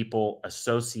maybe people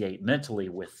associate mentally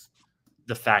with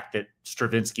the fact that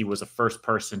Stravinsky was the first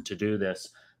person to do this,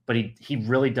 but he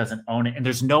really doesn't own it. And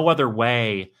there's no other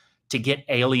way to get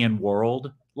Alien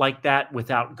World like that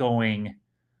without going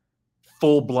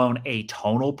full-blown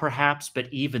atonal, perhaps. But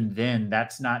even then,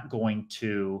 that's not going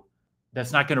to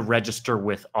register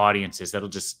with audiences.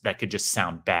 That could just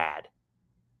sound bad.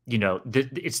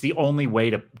 It's the only way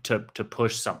to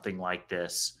push something like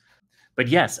this. But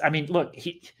yes, I mean, look,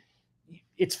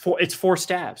 it's four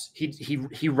stabs.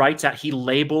 He writes out, he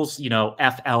labels,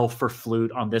 FL for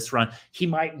flute on this run. He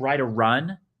might write a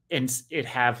run and it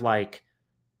have like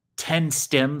 10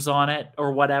 stems on it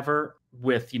or whatever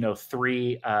with,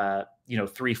 three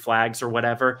flags or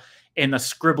whatever, and a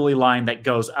scribbly line that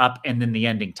goes up and then the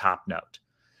ending top note.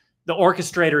 The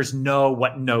orchestrators know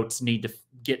what notes need to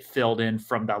get filled in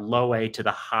from the low A to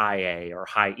the high A or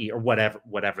high E or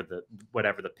whatever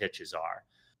the pitches are.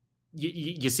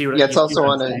 You see what? Yeah, it's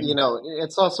also saying?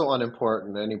 it's also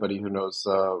unimportant. Anybody who knows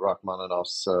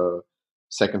Rachmaninoff's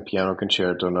second piano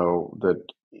concerto know that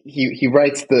he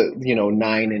writes the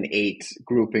 9 and 8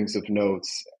 groupings of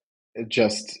notes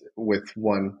just with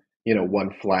one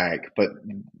flag, but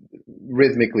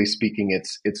rhythmically speaking,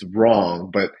 it's wrong.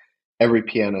 But every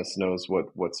pianist knows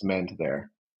what's meant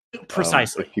there.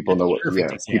 Precisely. If people know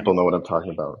people know what I'm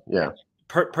talking about. Yeah.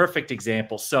 Perfect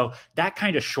example. So that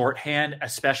kind of shorthand,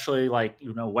 especially like,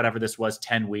 whatever this was,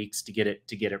 10 weeks to get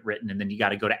it written. And then you got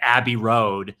to go to Abbey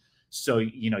Road. So,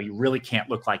 you really can't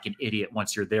look like an idiot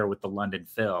once you're there with the London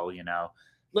Phil,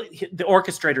 the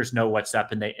orchestrators know what's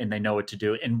up and they know what to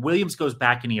do. And Williams goes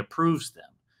back and he approves them.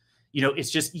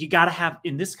 It's just, you got to have,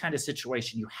 in this kind of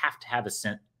situation, you have to have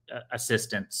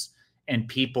assistants and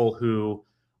people who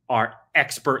are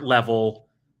expert level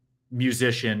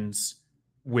musicians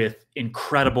with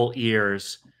incredible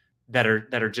ears that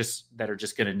are just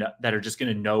going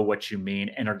to know what you mean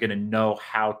and are going to know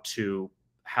how to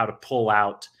pull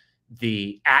out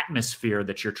the atmosphere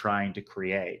that you're trying to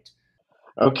create.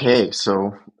 Okay,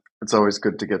 so it's always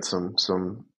good to get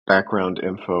some background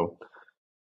info.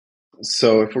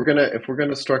 So if we're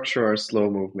gonna structure our slow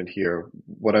movement here,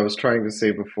 what I was trying to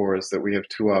say before is that we have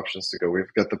two options to go.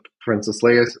 We've got the Princess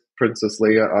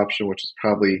Leia option, which is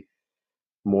probably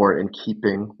more in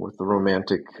keeping with the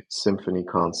romantic symphony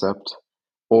concept,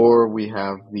 or we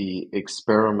have the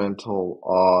experimental,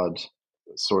 odd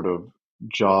sort of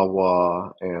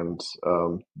Jawa and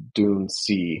Dune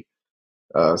C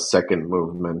second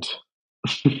movement.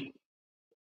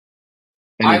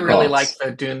 I really like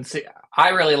the Dune C. I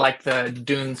really like the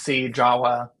Dune C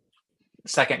Jawa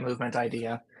second movement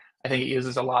idea. I think it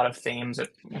uses a lot of themes that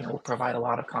will provide a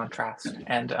lot of contrast,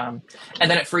 and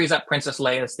then it frees up Princess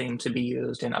Leia's theme to be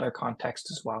used in other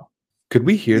contexts as well. Could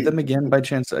we hear them again by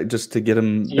chance, just to get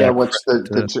them? Yeah, what's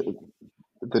the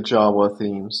Jawa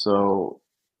theme? So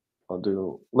I'll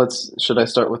do. Should I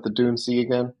start with the Dune C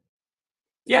again?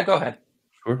 Yeah, go ahead.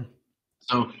 Sure.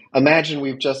 So imagine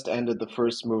we've just ended the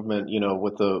first movement,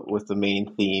 with the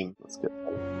main theme. Let's get.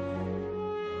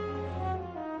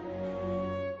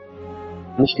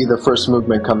 Maybe the first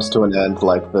movement comes to an end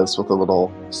like this with a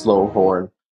little slow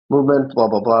horn movement, blah,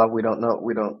 blah, blah. We don't know.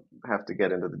 We don't have to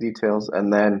get into the details.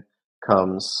 And then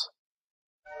comes.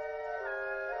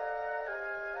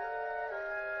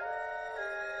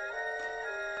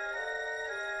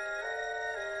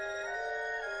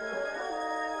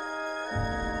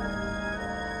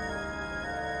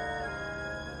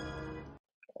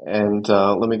 And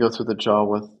let me go through the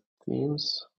Jawa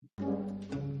themes.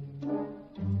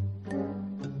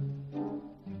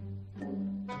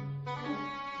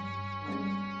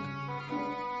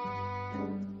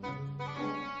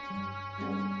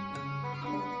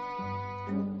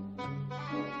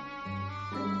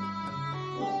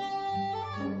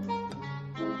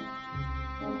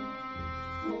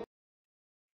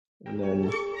 And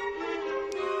then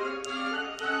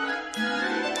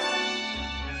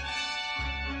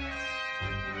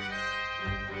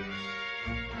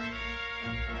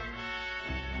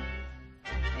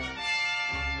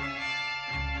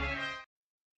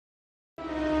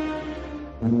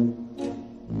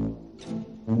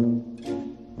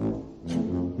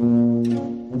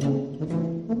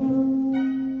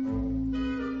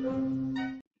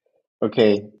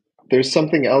okay, there's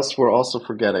something else we're also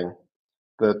forgetting.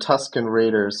 The Tuscan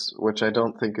Raiders, which I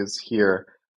don't think is here,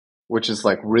 which is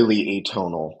like really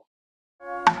atonal.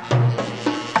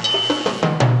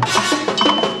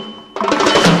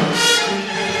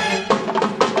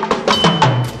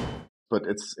 But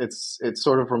it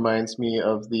sort of reminds me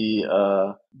of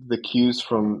the cues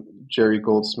from Jerry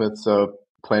Goldsmith's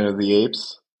Planet of the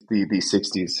Apes, the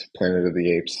 60s Planet of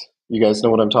the Apes. You guys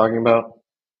know what I'm talking about?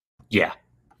 Yeah.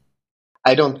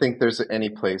 I don't think there's any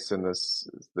place in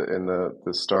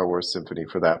the Star Wars symphony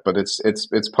for that, but it's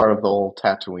part of the whole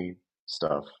Tatooine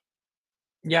stuff.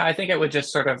 Yeah, I think it would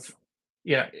just sort of,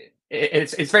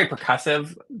 it's very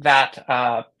percussive, that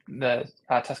the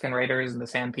Tuscan Raiders and the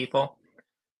Sand People,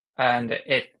 and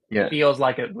it feels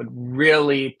like it would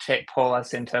really pull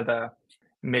us into the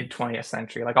mid 20th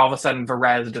century. Like all of a sudden,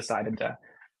 Varese decided to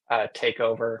take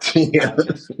over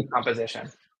this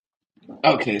composition.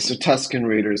 Okay, so Tuscan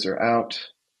Raiders are out.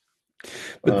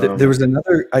 But there was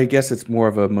another, I guess it's more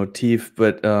of a motif,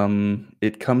 but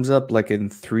it comes up like in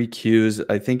three cues.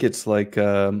 I think it's like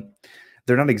they're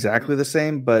not exactly the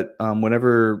same, but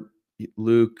whenever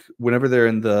they're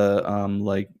in the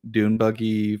like dune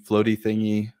buggy floaty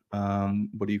thingy,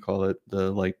 what do you call it? The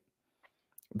like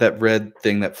that red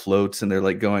thing that floats, and they're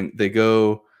like they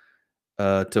go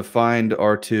to find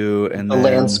R2, and the then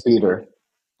land speeder.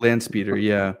 land speeder,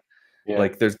 yeah. Yeah.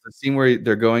 Like there's the scene where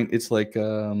they're going, it's like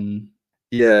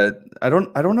yeah, I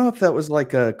don't know if that was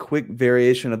like a quick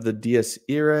variation of the Dies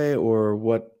Irae or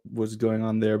what was going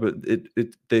on there, but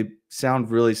they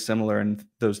sound really similar in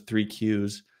those three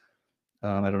cues.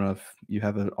 I don't know if you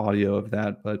have an audio of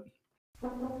that, but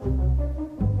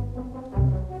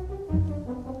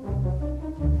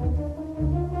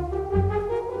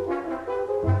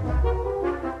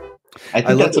I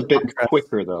think that's a bit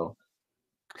quicker though.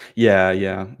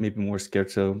 Yeah, maybe more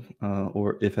scherzo,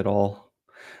 or if at all.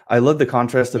 I love the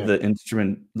contrast of the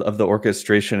instrument, of the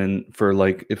orchestration, and for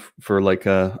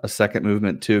a second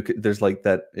movement too. There's like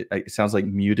that. It sounds like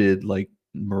muted, like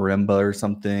marimba or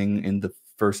something in the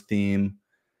first theme,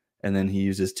 and then he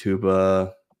uses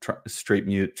tuba, straight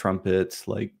mute trumpets.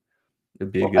 Like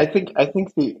it'd be a good. I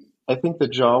think the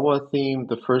Jawa theme,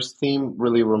 the first theme,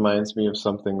 really reminds me of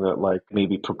something that like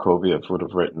maybe Prokofiev would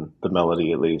have written, the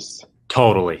melody at least.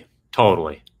 Totally.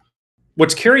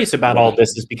 What's curious about all this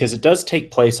is because it does take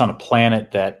place on a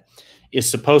planet that is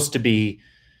supposed to be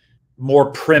more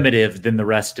primitive than the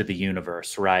rest of the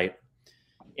universe, right?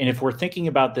 And if we're thinking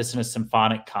about this in a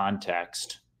symphonic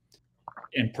context,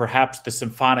 and perhaps the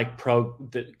symphonic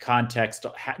context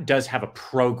does have a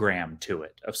program to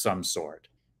it of some sort.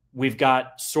 We've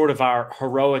got sort of our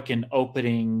heroic and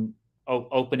opening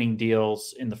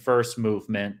deals in the first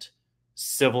movement,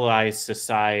 civilized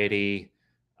society,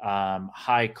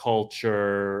 high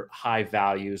culture, high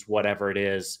values, whatever it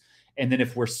is. And then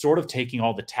if we're sort of taking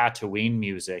all the Tatooine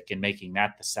music and making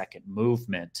that the second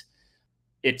movement,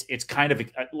 it's kind of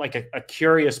like a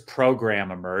curious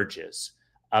program emerges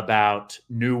about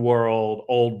New World,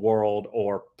 Old World,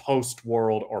 or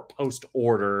post-world or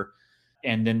post-order.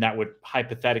 And then that would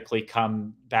hypothetically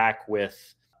come back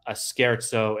with a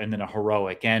scherzo and then a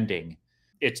heroic ending.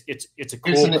 It's a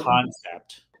cool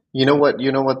concept. You know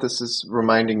what this is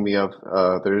reminding me of?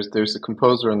 There's a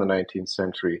composer in the 19th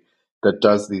century that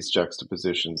does these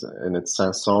juxtapositions, and it's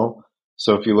Saint-Saëns.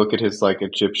 So if you look at his like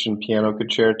Egyptian piano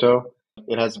concerto,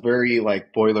 it has very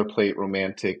like boilerplate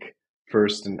romantic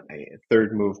first and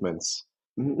third movements.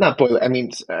 Not boiler. I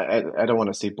mean, I don't want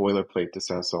to say boilerplate to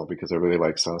Saint-Saëns because I really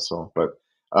like Saint-Saëns, but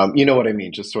you know what I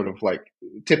mean. Just sort of like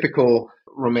typical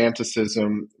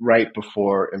romanticism right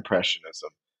before impressionism,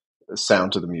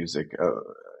 sound to the music.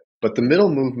 But the middle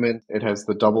movement, it has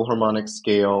the double harmonic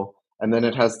scale, and then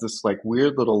it has this like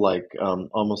weird little like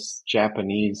almost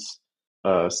Japanese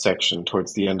section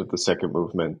towards the end of the second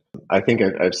movement. I think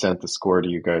I've sent the score to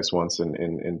you guys once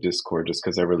in Discord just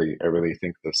because I really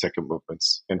think the second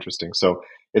movement's interesting. So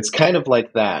it's kind of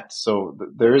like that. So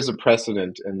there is a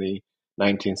precedent in the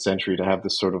 19th century to have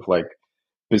this sort of like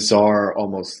bizarre,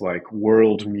 almost like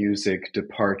world music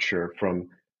departure from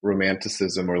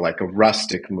romanticism or like a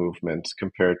rustic movement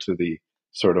compared to the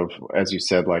sort of, as you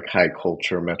said, like high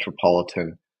culture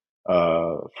metropolitan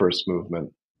first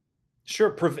movement.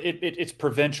 Sure, it's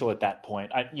provincial at that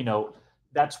point.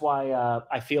 That's why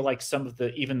I feel like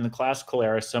even in the classical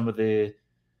era, some of the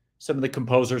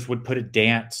composers would put a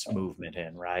dance movement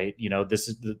in, right? This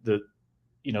is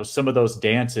some of those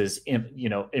dances,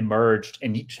 emerged,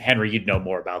 and Henry, you'd know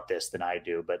more about this than I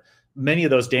do, but many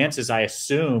of those dances, I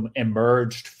assume,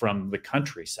 emerged from the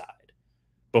countryside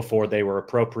before they were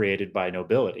appropriated by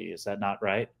nobility. Is that not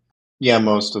right? Yeah,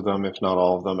 most of them, if not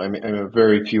all of them. I mean,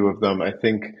 very few of them. I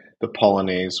think the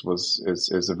Polonaise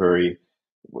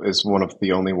is one of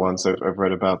the only ones I've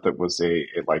read about that was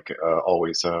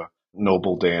always a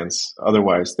noble dance.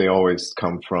 Otherwise, they always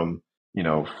come from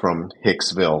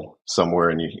Hicksville somewhere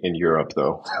in Europe,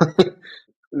 though.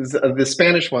 The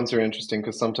Spanish ones are interesting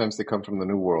because sometimes they come from the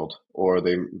New World, or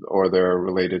they're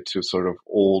related to sort of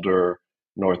older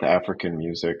North African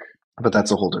music. But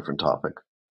that's a whole different topic.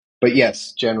 But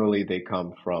yes, generally they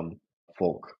come from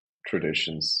folk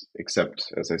traditions,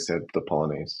 except, as I said, the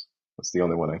Polonaise. That's the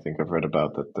only one I think I've read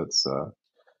about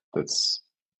that's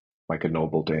like a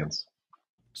noble dance.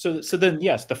 So then,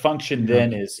 yes, the function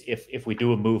then is if we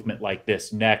do a movement like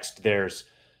this next, there's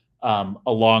a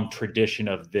long tradition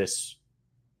of this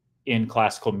in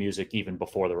classical music even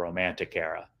before the Romantic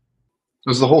era. It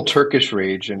was the whole Turkish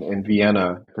rage in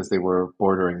Vienna because they were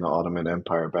bordering the Ottoman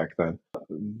Empire back then.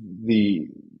 The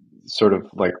sort of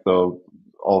like the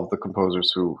all of the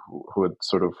composers who had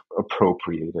sort of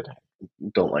appropriated,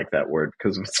 don't like that word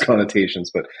because of its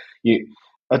connotations, but you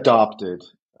adopted,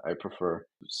 I prefer,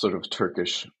 sort of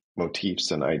Turkish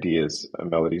motifs and ideas and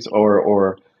melodies,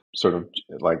 or sort of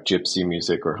like gypsy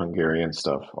music or Hungarian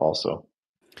stuff also.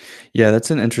 Yeah,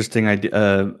 that's an interesting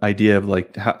idea of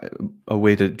like a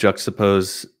way to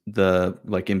juxtapose the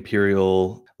like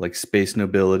imperial like space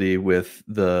nobility with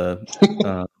the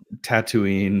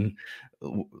Tatooine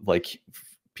like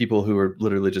people who are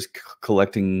literally just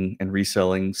collecting and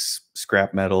reselling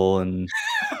scrap metal and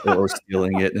or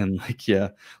stealing it, and like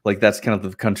like that's kind of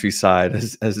the countryside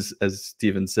as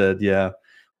Steven said. Yeah.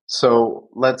 So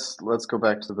let's go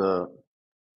back to the.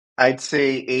 I'd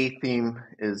say A theme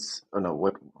is, oh no,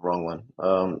 what, wrong one.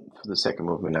 For the second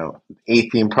movement now. A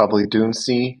theme, probably Dune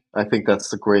C. I think that's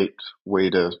the great way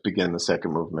to begin the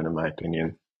second movement, in my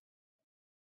opinion.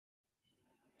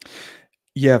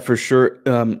 Yeah, for sure.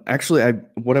 Actually,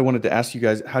 what I wanted to ask you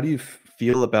guys, how do you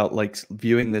feel about like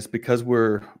viewing this, because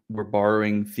we're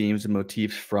borrowing themes and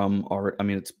motifs from our, I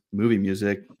mean, it's movie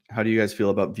music. How do you guys feel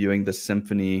about viewing the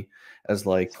symphony as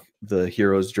like the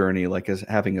hero's journey, like as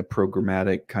having a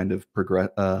programmatic kind of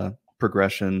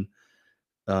progression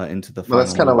into the Well,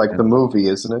 that's final kind of like the movement? movie,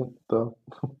 isn't it, though?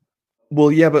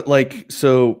 Well, yeah, but like,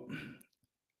 so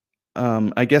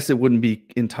I guess it wouldn't be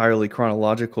entirely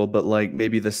chronological, but like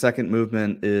maybe the second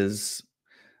movement is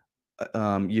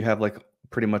you have like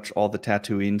pretty much all the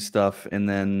Tatooine stuff, and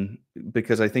then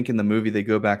because I think in the movie they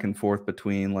go back and forth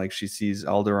between like she sees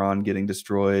Alderaan getting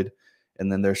destroyed,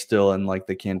 and then they're still in like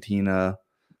the cantina,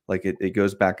 like it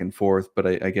goes back and forth.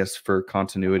 But I guess for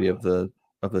continuity of the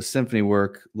symphony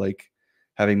work, like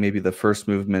having maybe the first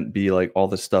movement be like all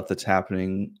the stuff that's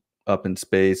happening up in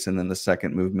space, and then the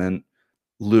second movement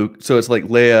Luke. So it's like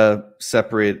Leia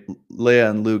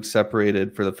and Luke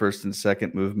separated for the first and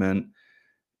second movement,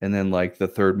 and then like the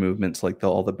third movement's like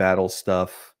all the battle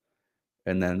stuff,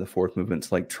 and then the fourth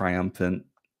movement's like triumphant.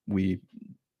 We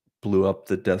blew up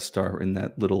the Death Star in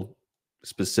that little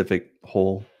specific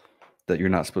hole that you're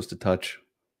not supposed to touch,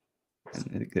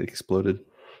 and it exploded.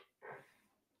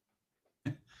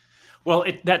 Well,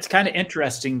 that's kind of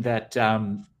interesting that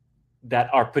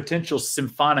that our potential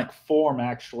symphonic form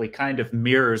actually kind of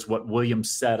mirrors what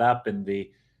Williams set up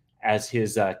as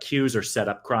his cues are set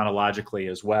up chronologically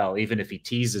as well. Even if he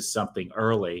teases something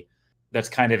early, that's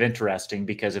kind of interesting,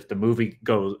 because if the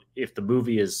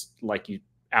movie is like you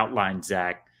outlined,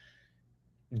 Zach,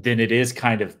 then it is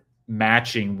kind of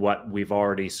matching what we've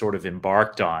already sort of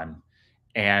embarked on.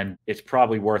 And it's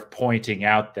probably worth pointing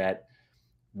out that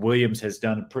Williams has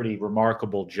done a pretty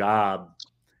remarkable job.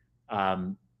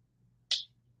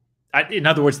 In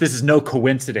other words, this is no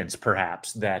coincidence,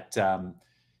 perhaps, that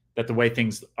that the way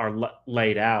things are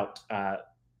laid out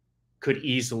could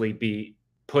easily be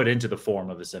put into the form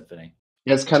of a symphony.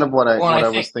 Yeah, it's kind of what I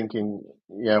Well, was thinking.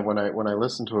 Yeah, when I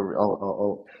listened to it,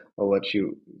 I'll let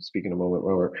you speak in a moment,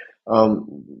 Robert.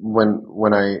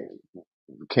 When I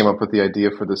came up with the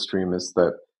idea for the stream is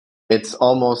that it's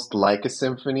almost like a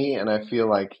symphony, and I feel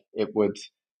like it would,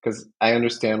 because I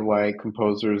understand why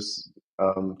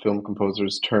film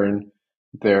composers turn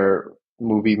their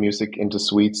movie music into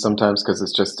suites sometimes, because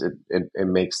it's just it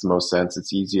makes the most sense.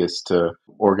 It's easiest to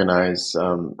organize.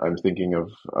 I'm thinking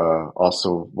of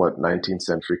also what 19th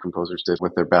century composers did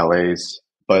with their ballets,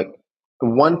 but the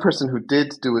one person who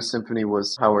did do a symphony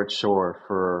was Howard Shore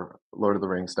for Lord of the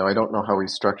Rings. Now, I don't know how he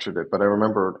structured it, but I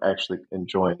remember actually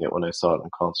enjoying it when I saw it in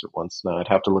concert once. Now, I'd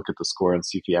have to look at the score and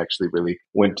see if he actually really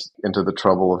went into the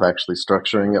trouble of actually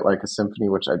structuring it like a symphony,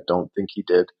 which I don't think he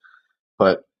did.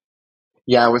 But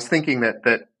yeah, I was thinking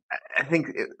that I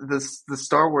think the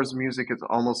Star Wars music is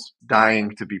almost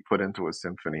dying to be put into a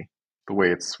symphony, the way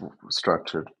it's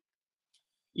structured.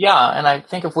 yeah, and I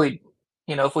think if we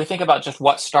think about just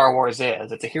what Star Wars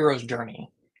is, it's a hero's journey.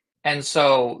 And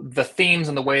so the themes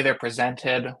and the way they're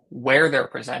presented, where they're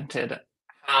presented,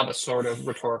 have a sort of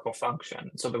rhetorical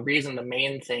function. So the reason the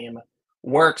main theme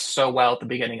works so well at the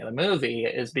beginning of the movie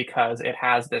is because it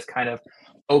has this kind of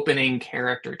opening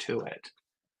character to it.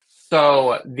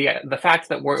 So the fact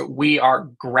that we are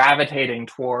gravitating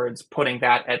towards putting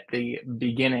that at the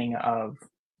beginning of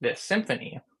this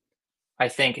symphony, I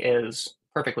think, is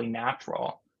perfectly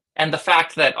natural. And the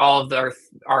fact that all of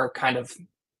our kind of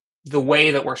the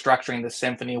way that we're structuring the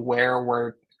symphony, where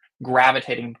we're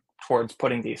gravitating towards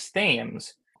putting these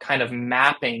themes, kind of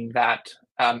mapping that,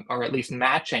 or at least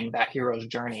matching that hero's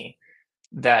journey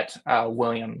that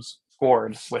Williams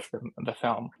scored with the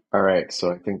film. All right, so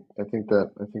I think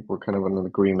we're kind of in an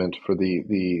agreement for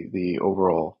the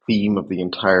overall theme of the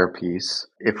entire piece.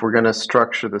 If we're going to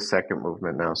structure the second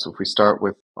movement now, so if we start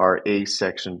with our A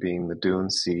section being the Dune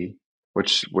C,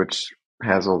 which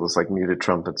has all those like muted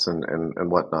trumpets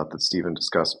and whatnot that Stephen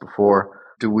discussed before,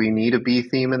 do we need a B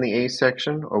theme in the A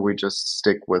section, or we just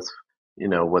stick with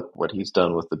what he's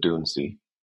done with the Dune C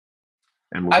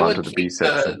and move I on to would the B keep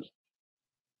section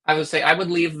I would say I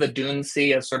would leave the Dune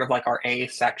Sea as sort of like our A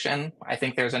section. I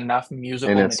think there's enough in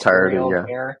musical its entirety? material Yeah,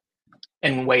 there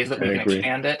in ways that I we can agree.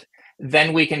 expand it.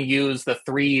 Then we can use the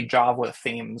three Java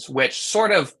themes, which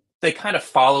sort of they kind of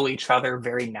follow each other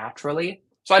very naturally.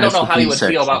 So I don't As know the how you B would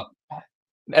feel section. about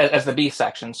as the B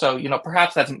section. So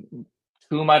perhaps that's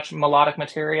too much melodic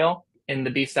material in the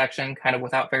B section, kind of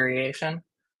without variation.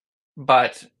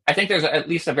 But I think there's at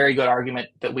least a very good argument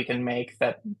that we can make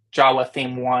that Java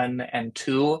theme 1 and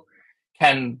 2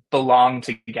 can belong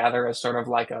together as sort of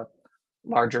like a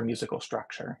larger musical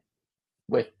structure,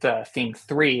 with theme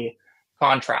 3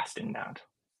 contrasting that.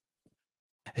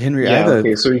 Henry, I Yeah, have a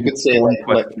okay, so you could say one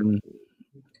like question.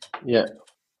 yeah.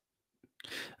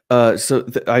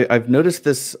 I've noticed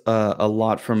this a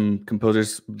lot from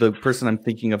composers. The person I'm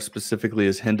thinking of specifically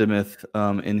is Hindemith.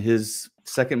 In his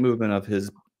second movement of his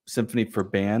symphony for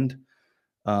band,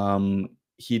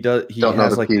 he Don't know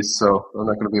has the like piece, so I'm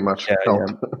not going to be much yeah, help.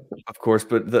 of course,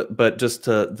 but just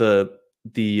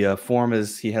the form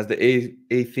is he has the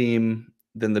A theme,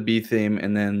 then the B theme,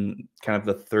 and then kind of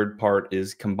the third part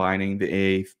is combining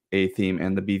the A theme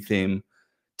and the B theme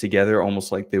together,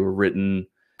 almost like they were written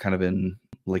kind of in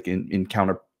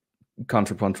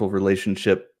contrapuntal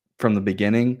relationship from the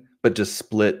beginning, but just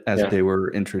split as Yeah. they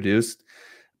were introduced.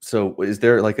 So is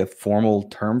there like a formal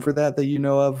term for that you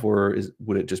know of, or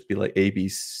would it just be like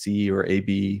ABC or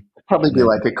AB? Probably and be then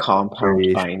like a compound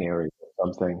variation, binary or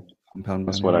something. compound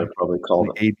That's what binary, I'd probably call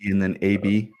like it. AB and then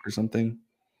AB or something?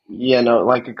 Yeah, no,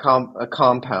 like a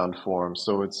compound form.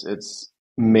 So it's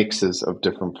mixes of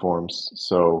different forms.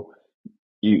 So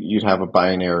you'd have a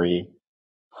binary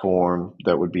form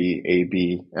that would be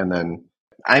AB, and then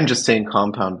I'm just saying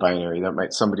compound binary. That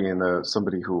might somebody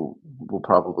who will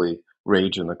probably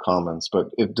rage in the comments. But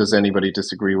does anybody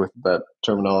disagree with that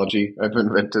terminology I've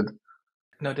invented?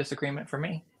 No disagreement for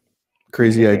me.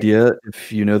 Crazy idea.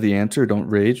 If you know the answer, don't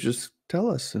rage. Just tell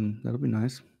us, and that'll be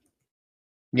nice.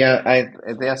 Yeah, I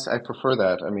prefer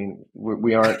that. I mean,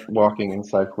 we aren't walking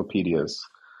encyclopedias.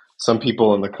 Some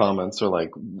people in the comments are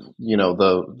like,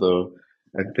 the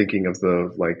I'm thinking of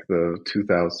the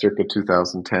 2000 circa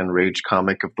 2010 rage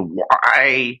comic of the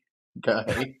Why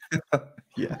guy.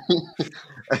 Yeah.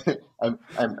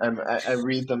 I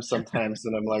read them sometimes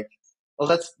and I'm like, well,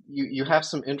 that's you have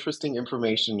some interesting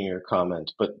information in your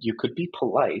comment, but you could be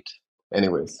polite.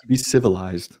 Anyways, Be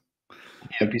civilized.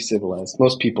 yeah, be civilized.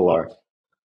 Most people are.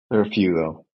 There are a few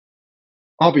though.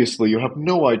 Obviously, you have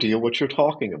no idea what you're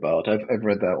talking about. I've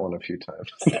read that one a few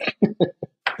times.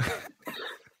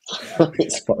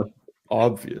 It's fun.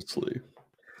 Obviously.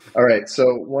 All right,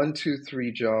 so 1, 2,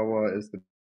 3 Jawa is the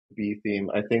B theme.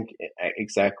 I think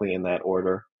exactly in that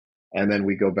order, and then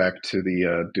we go back to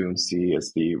the Dune C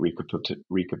as the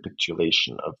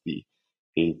recapitulation of the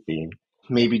A theme.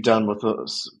 Maybe done with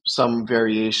some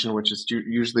variation, which is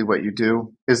usually what you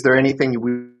do. Is there anything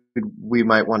we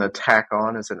might want to tack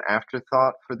on as an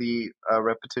afterthought for the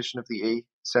repetition of the A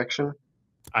section?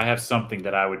 I have something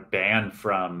that I would ban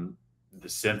from the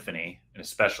symphony, and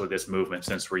especially this movement,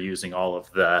 since we're using all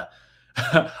of the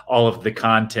all of the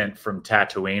content from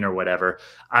Tatooine or whatever.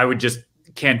 I would just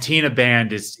Cantina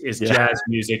Band is jazz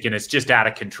music, and it's just out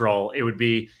of control. It would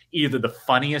be either the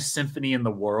funniest symphony in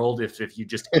the world if you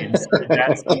just inserted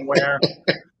that somewhere,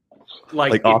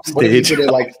 like off stage,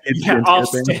 off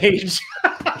stage.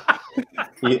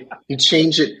 You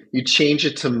change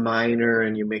it to minor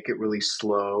and you make it really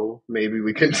slow. Maybe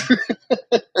we can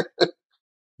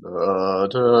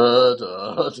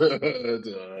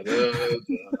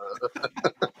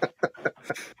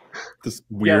this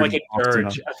weird, like a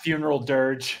dirge, a funeral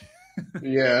dirge.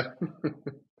 Yeah.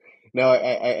 No,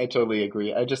 I totally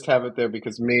agree. I just have it there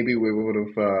because maybe we would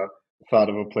have thought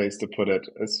of a place to put it.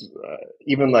 It's,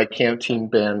 even like Cantina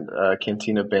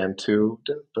Band 2.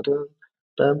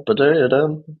 No,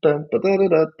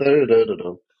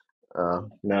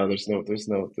 there's no place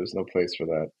for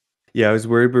that. Yeah, I was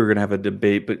worried we were gonna have a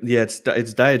debate, but yeah, it's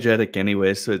diegetic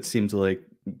anyway, so it seems like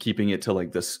keeping it to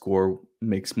like the score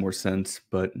makes more sense.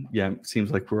 But yeah, it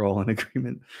seems like we're all in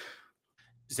agreement.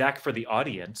 Zach, for the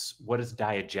audience, what does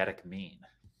diegetic mean?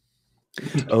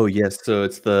 Oh yes, so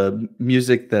it's the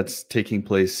music that's taking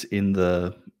place in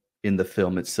the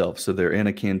film itself. So they're in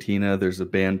a cantina. There's a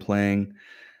band playing,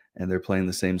 and they're playing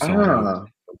the same song over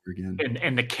again.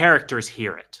 And the characters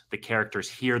hear it. The characters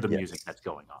hear the music that's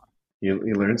going on.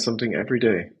 You learn something every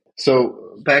day.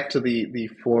 So back to the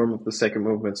form of the second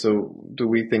movement. So do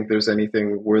we think there's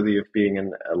anything worthy of being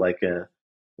in like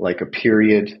a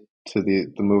period to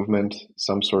the movement,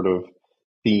 some sort of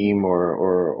theme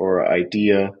or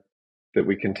idea that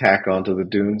we can tack onto the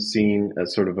Dune scene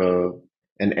as sort of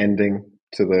an ending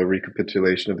to the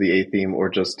recapitulation of the A theme, or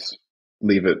just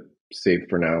leave it safe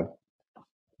for now?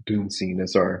 Dune scene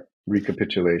is our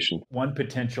recapitulation. One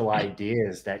potential idea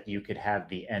is that you could have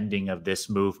the ending of this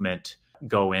movement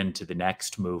go into the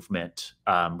next movement,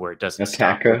 where it doesn't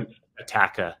stop.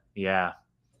 Attacca, yeah.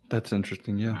 That's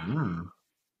interesting, yeah.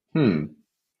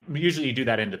 Usually you do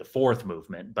that into the fourth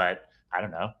movement, but I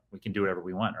don't know. We can do whatever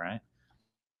we want, right?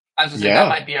 I was going to say that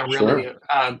might be a really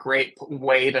great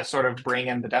way to sort of bring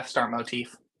in the Death Star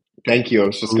motif. Thank you. I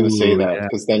was just going to say that,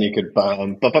 because then you could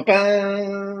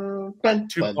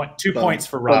 2 points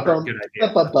for Robert. Good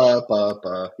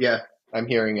idea. Yeah, I'm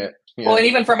hearing it. Yeah. Well, and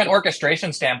even from an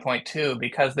orchestration standpoint too,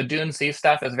 because the Dune Sea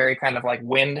stuff is very kind of like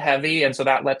wind heavy, and so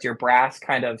that lets your brass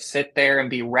kind of sit there and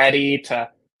be ready to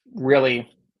really,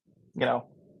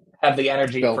 have the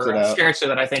energy for a scherzo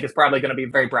that I think is probably going to be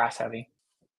very brass heavy.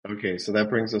 Okay, so that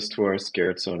brings us to our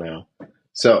scherzo now.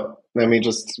 So let me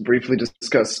just briefly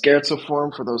discuss scherzo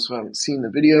form for those who haven't seen the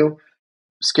video.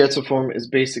 Scherzo form is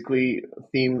basically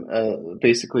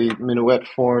basically minuet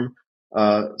form,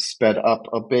 sped up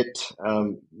a bit.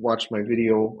 Watch my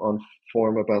video on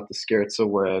form about the scherzo,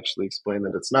 where I actually explain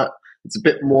that it's a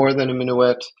bit more than a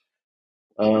minuet,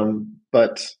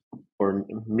 or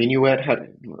minuet.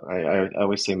 I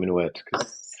always say minuet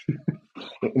because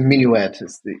minuet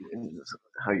is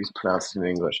how you pronounce it in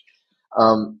English.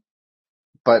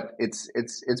 But it's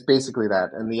basically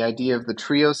that, and the idea of the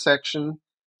trio section.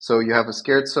 So you have a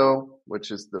scherzo, which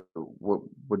is what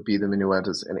would be the minuet,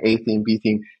 is an A theme, B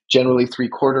theme, generally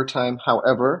 3/4 time.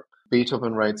 However,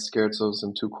 Beethoven writes scherzos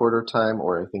in 2/4 time,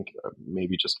 or I think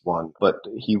maybe just one, but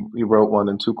he wrote one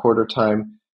in 2/4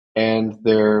 time. And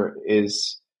there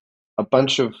is a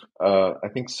bunch of I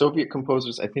think Soviet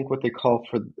composers, I think what they call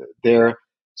for their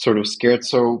sort of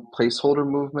scherzo placeholder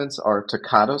movements are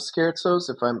toccato scherzos,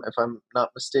 if I'm not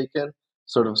mistaken.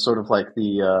 Sort of like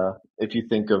the if you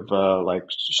think of like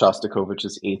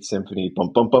Shostakovich's Eighth Symphony,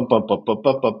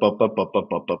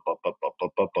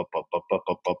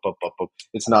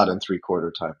 it's not in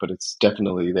 3/4 time, but it's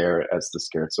definitely there as the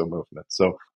scherzo movement.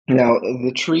 So now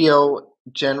the trio,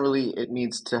 generally it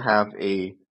needs to have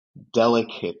a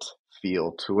delicate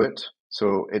feel to it.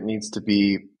 So it needs to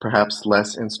be perhaps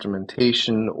less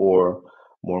instrumentation or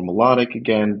more melodic.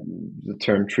 Again, the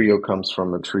term trio comes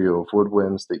from a trio of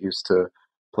woodwinds that used to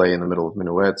play in the middle of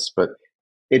minuets, but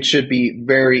it should be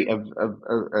very a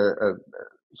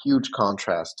huge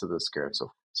contrast to the scherzo.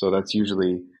 So that's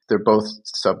usually, they're both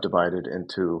subdivided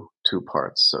into two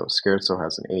parts. So scherzo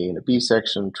has an A and a B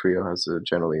section, trio has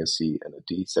generally a C and a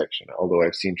D section, although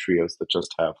I've seen trios that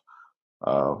just have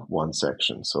one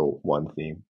section, so one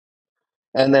theme.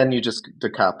 And then you just da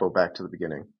capo back to the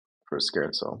beginning for a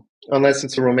scherzo. Unless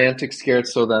it's a romantic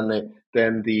scherzo,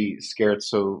 then the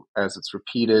scherzo, as it's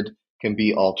repeated, can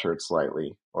be altered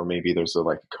slightly, or maybe there's a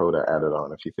coda added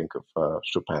on if you think of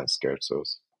Chopin's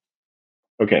scherzos.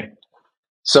 Okay,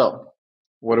 so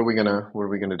what are we gonna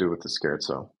do with the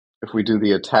scherzo? If we do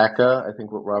the attacca, I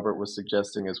think what Robert was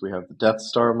suggesting is we have the Death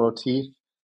Star motif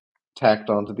tacked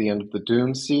onto the end of the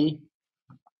Dune Sea.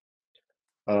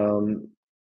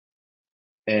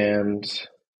 And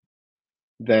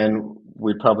then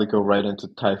we'd probably go right into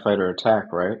TIE Fighter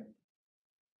Attack, right?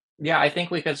 Yeah, I think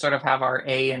we could sort of have our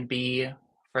A and B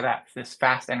for this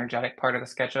fast, energetic part of the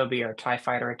sketch be our TIE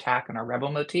Fighter Attack and our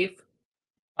Rebel motif.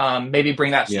 Maybe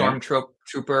bring that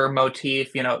Stormtrooper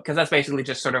motif, because that's basically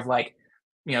just sort of like,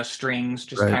 strings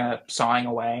just kind of sawing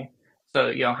away.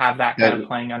 So, have that kind of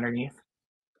playing underneath.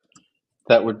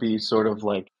 That would be sort of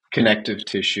like connective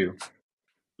tissue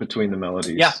between the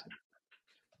melodies.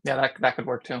 Yeah, that could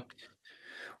work too.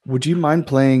 Would you mind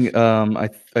playing? I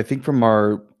think from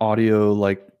our audio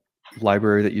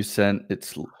library that you sent,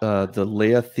 it's the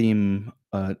Leia theme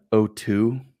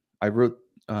 02. I wrote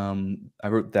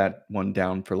that one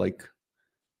down for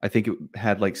I think it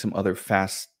had some other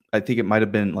fast. I think it might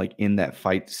have been in that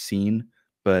fight scene,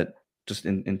 but just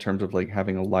in terms of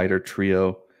having a lighter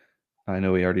trio. I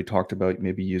know we already talked about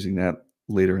maybe using that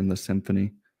later in the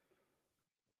symphony.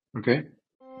 Okay.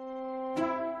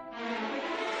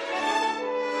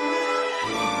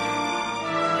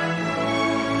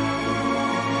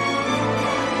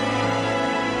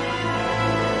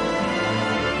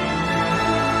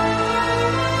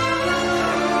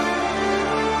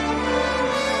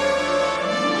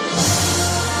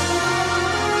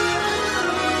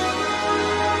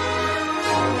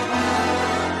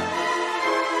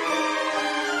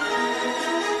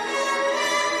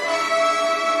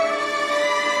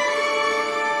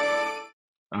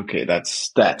 Okay,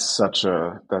 that's such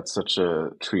a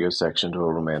trio section to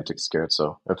a romantic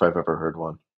scherzo, if I've ever heard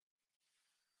one.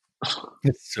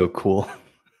 It's so cool.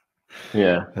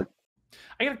 Yeah,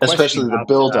 I got a question especially the about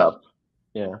build up.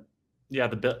 Yeah. yeah,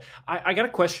 the bill. I got a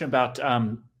question about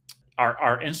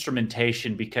our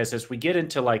instrumentation, because as we get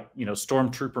into like, you know,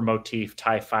 stormtrooper motif,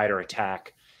 TIE fighter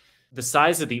attack, the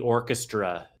size of the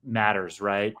orchestra matters,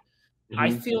 right? I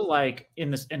Mhm. feel like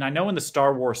in this, and I know in the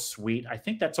Star Wars suite, I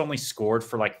think that's only scored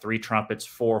for like 3 trumpets,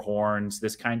 4 horns,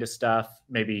 this kind of stuff,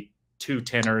 maybe 2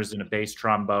 tenors and a bass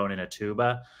trombone and a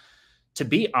tuba. To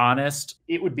be honest,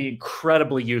 it would be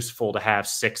incredibly useful to have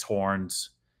 6 horns,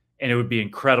 and it would be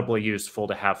incredibly useful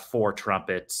to have 4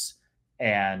 trumpets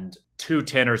and 2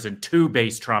 tenors and 2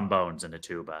 bass trombones and a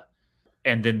tuba.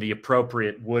 And then the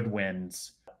appropriate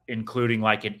woodwinds, including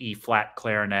like an E flat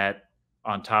clarinet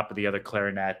on top of the other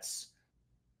clarinets,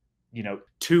 you know,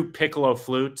 2 piccolo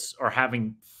flutes, or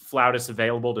having flautists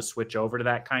available to switch over to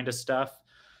that kind of stuff.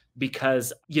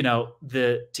 Because, you know,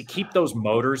 to keep those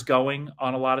motors going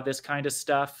on a lot of this kind of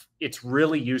stuff, it's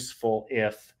really useful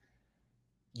if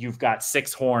you've got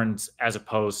 6 horns as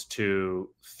opposed to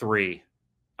 3,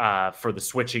 for the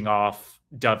switching off,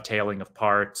 dovetailing of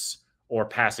parts, or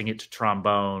passing it to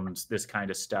trombones, this kind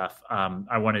of stuff.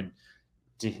 I wanted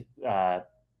to,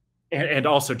 and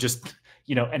also just,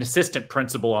 you know, an assistant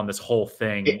principal on this whole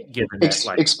thing, given that,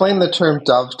 like, Explain the term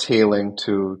dovetailing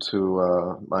to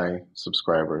my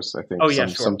subscribers. I think oh yeah,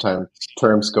 sure. sometimes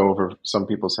terms go over some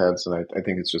people's heads, and I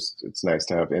think it's nice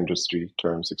to have industry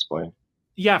terms explained.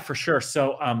 Yeah, for sure.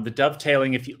 So the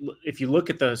dovetailing, if you look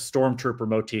at the stormtrooper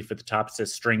motif at the top, it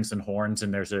says strings and horns,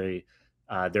 and there's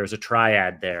a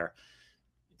triad there.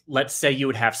 Let's say you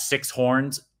would have 6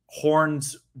 horns.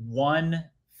 Horns 1,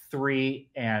 3,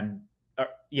 and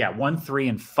 1, 3,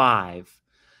 and 5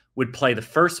 would play the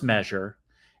first measure,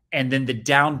 and then the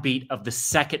downbeat of the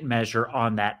second measure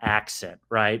on that accent,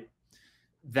 right?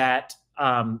 That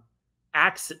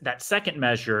that second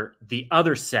measure, the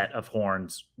other set of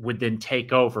horns would then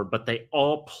take over, but they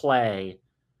all play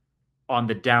on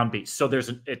the downbeat. So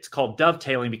it's called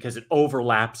dovetailing because it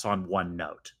overlaps on one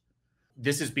note.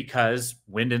 This is because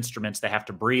wind instruments, they have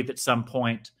to breathe at some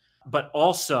point, but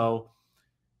also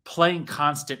playing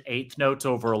constant eighth notes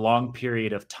over a long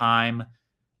period of time.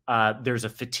 There's a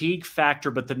fatigue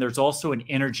factor, but then there's also an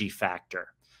energy factor.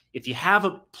 If you have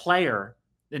a player,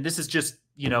 and this is just,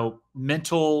 you know,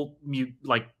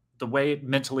 like the way it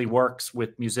mentally works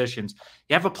with musicians,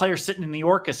 you have a player sitting in the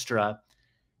orchestra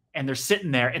and they're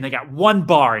sitting there and they got 1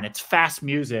 bar and it's fast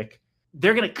music.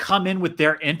 They're going to come in with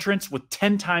their entrance with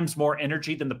 10 times more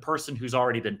energy than the person who's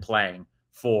already been playing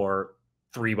for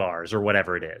 3 bars or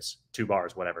whatever it is, 2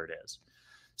 bars, whatever it is.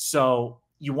 So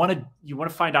you want to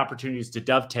find opportunities to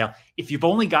dovetail. If you've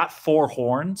only got 4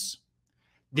 horns,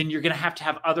 then you're going to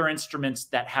have other instruments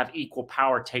that have equal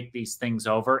power take these things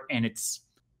over, and it's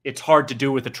hard to do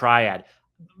with a triad.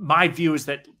 My view is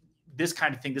that this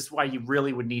kind of thing, this is why you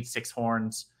really would need 6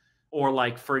 horns. Or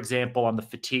like, for example, on the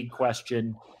fatigue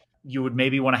question, you would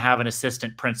maybe want to have an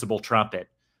assistant principal trumpet.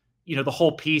 You know, the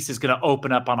whole piece is going to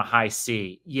open up on a high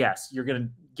C. Yes, you're going to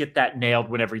get that nailed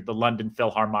whenever the London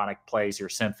Philharmonic plays your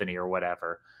symphony or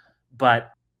whatever.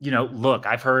 But, you know, look,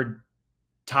 I've heard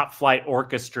top flight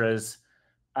orchestras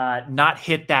not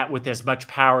hit that with as much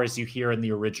power as you hear in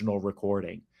the original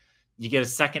recording. You get a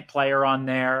second player on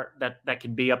there that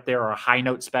can be up there, or a high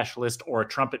note specialist, or a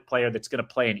trumpet player that's going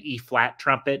to play an E flat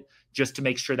trumpet just to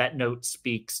make sure that note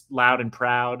speaks loud and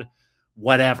proud.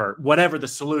 Whatever the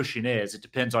solution is, it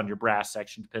depends on your brass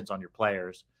section, depends on your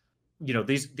players. You know,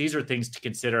 these are things to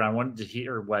consider. I wanted to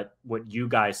hear what you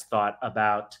guys thought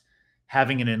about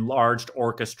having an enlarged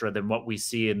orchestra than what we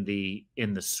see in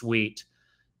the suite.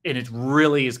 And it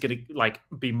really is going to like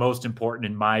be most important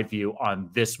in my view on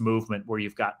this movement where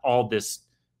you've got all this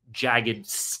jagged,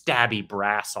 stabby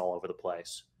brass all over the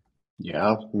place.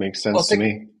 Yeah, makes sense to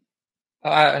me.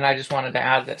 And I just wanted to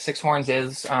add that 6 horns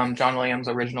is John Williams'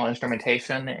 original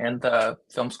instrumentation in the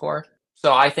film score.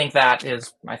 So I think that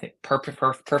is,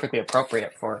 perfectly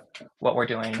appropriate for what we're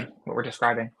doing, what we're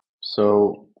describing.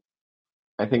 So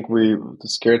I think the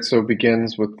scherzo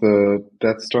begins with the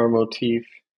Death Star motif.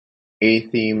 A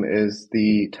theme is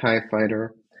the TIE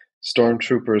fighter.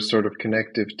 Stormtrooper is sort of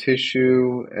connective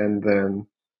tissue, and then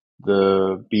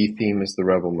the B theme is the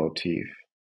rebel motif.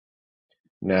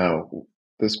 Now,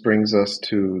 this brings us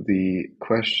to the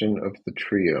question of the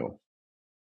trio.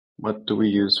 What do we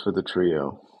use for the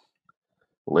trio?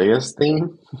 Leia's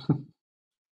theme?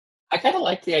 I kind of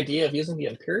like the idea of using the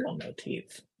Imperial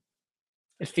motif.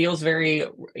 It feels very,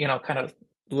 you know, kind of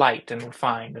light and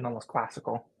refined and almost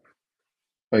classical.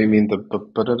 Oh, you mean the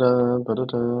ba-da-da,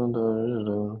 ba-da-da,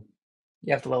 da-da-da.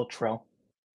 You have the little trill.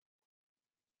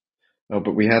 Oh,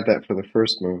 but we had that for the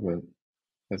first movement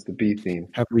as the B theme.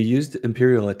 Have we used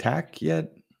Imperial Attack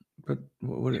yet? But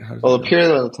how does Well, it go?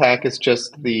 Imperial Attack is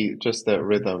just that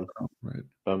rhythm. Oh, right.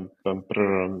 Bum bum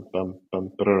brum, bum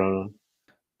bum brum.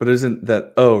 But isn't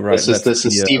that? Oh, right. This That's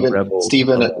is the Rebel.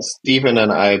 Stephen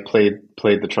and I played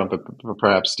the trumpet.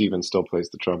 Perhaps Stephen still plays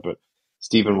the trumpet.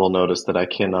 Stephen will notice that I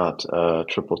cannot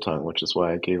triple tongue, which is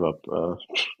why I gave up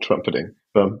trumpeting.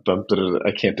 Bum bum.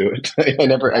 I can't do it. I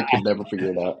could never figure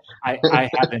it out. I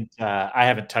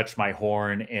haven't touched my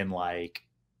horn in like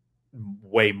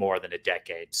way more than a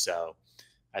decade. So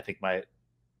I think my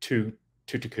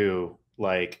tutuku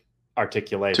like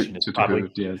articulation is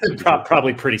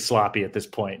probably pretty sloppy at this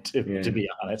point, to be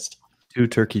honest. 2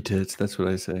 turkey tits. That's what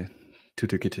I say. 2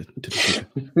 turkey tits.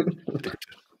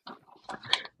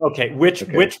 Okay, which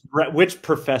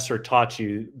professor taught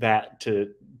you that,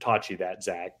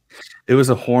 Zach? It was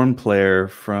a horn player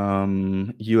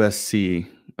from USC,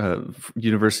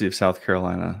 University of South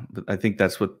Carolina. But I think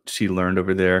that's what she learned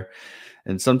over there.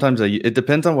 And sometimes it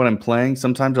depends on what I'm playing.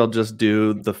 Sometimes I'll just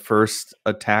do the first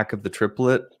attack of the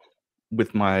triplet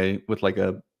with like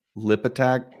a lip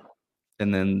attack,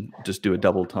 and then just do a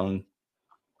double tongue.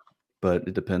 But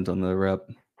it depends on the rep.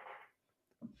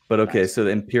 But okay, so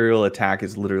the Imperial Attack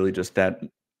is literally just that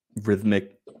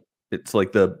rhythmic. It's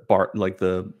like the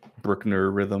Bruckner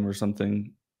rhythm or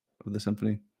something of the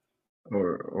symphony,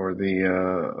 or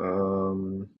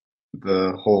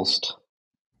the Holst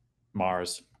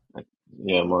Mars.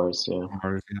 Yeah, Mars. Yeah,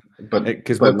 Mars, yeah. But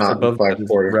not above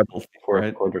 5/4 Rebel,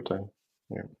 right? Quarter time.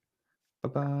 Yeah.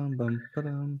 Okay.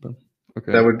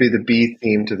 That would be the B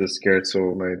theme to the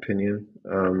scherzo, in my opinion.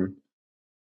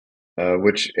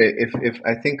 Which, if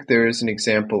I think there is an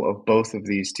example of both of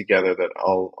these together that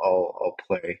I'll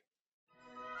play.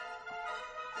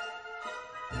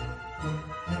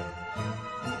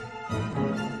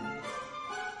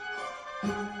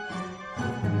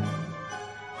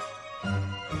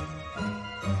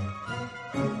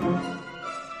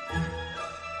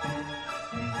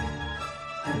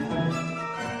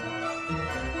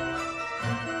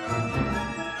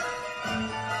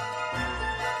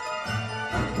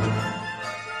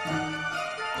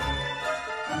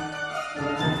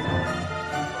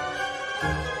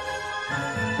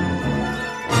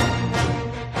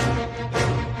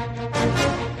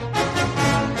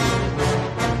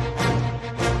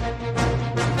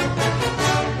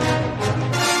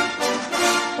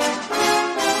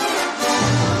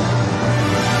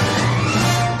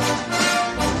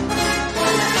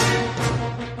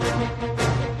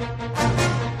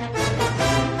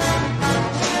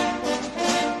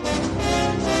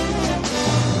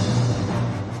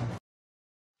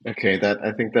 Okay,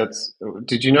 I think that's.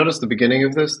 Did you notice the beginning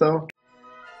of this though?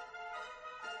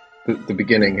 The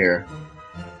beginning here.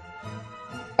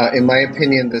 In my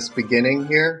opinion, this beginning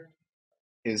here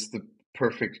is the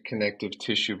perfect connective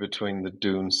tissue between the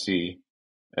Dune C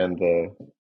and the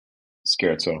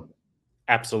scherzo.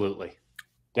 Absolutely,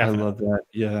 definitely. I love that.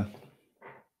 Yeah.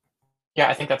 Yeah,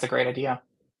 I think that's a great idea.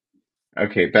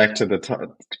 Okay, back to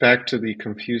the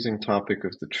confusing topic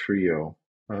of the trio.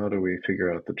 How do we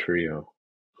figure out the trio?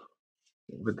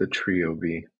 Would the trio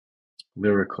be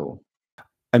lyrical?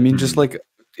 I mean, just like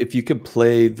if you could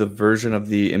play the version of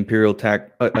the Imperial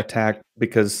attack,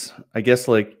 because I guess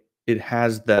like it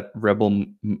has that rebel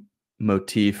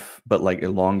motif, but like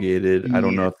elongated. Yeah. I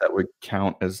don't know if that would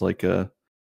count as like a.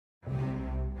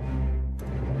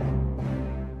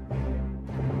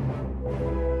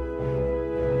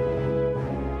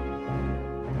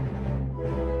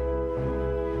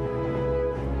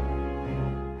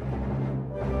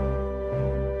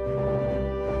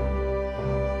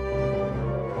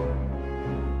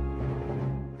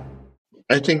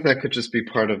 I think that could just be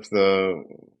part of the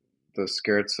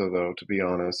scherzo, though. To be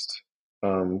honest,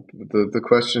 the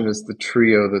question is the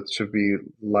trio that should be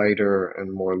lighter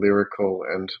and more lyrical,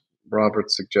 and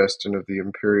Robert's suggestion of the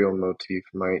imperial motif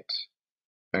might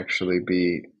actually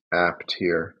be apt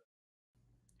here.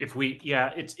 If we,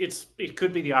 it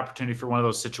could be the opportunity for one of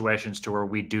those situations to where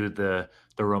we do the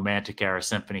Romantic era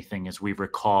symphony thing, as we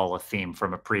recall a theme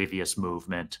from a previous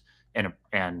movement and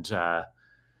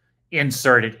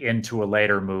insert it into a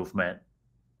later movement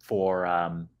for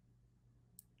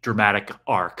dramatic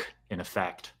arc in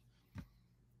effect.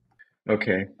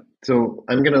 Okay, so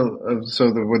I'm gonna.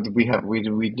 We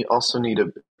also need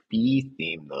a B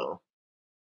theme though.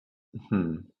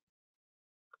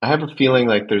 I have a feeling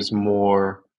like there's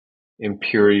more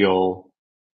imperial,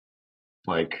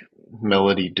 like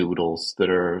melody doodles that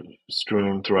are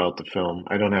strewn throughout the film.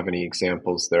 I don't have any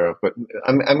examples thereof, but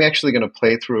I'm actually going to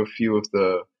play through a few of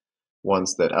the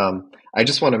ones that I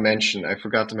just want to mention. I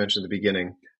forgot to mention at the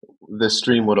beginning. This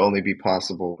stream would only be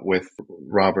possible with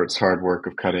Robert's hard work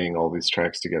of cutting all these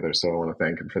tracks together, so I want to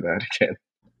thank him for that again.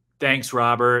 Thanks,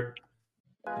 Robert.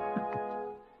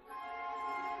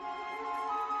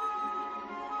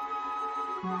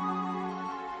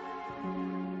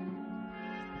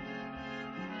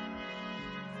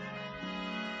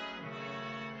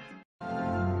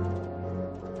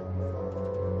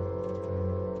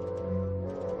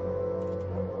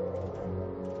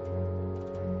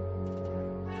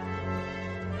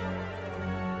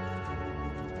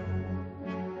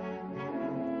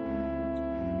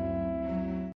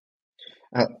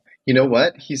 You know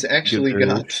what? He's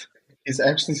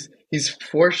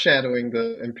foreshadowing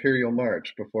the Imperial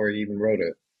March before he even wrote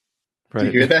it. Right. Do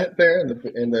you hear that there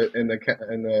in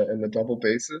the double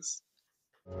basses?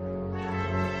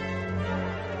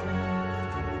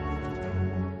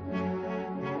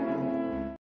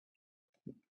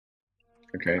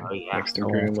 Okay, Oh, yeah. next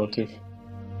Imperial motif.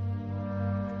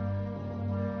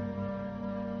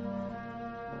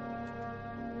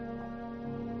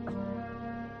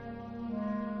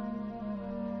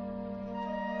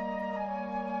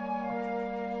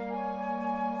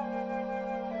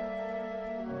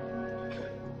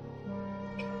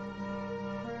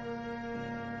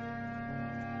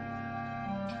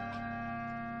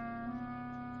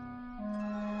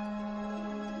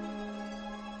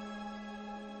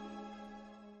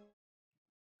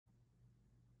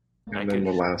 And then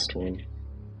the last one.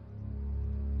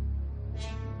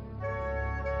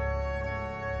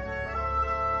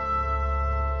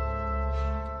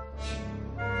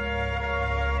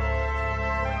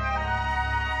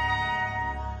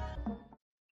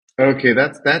 Okay,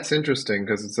 that's interesting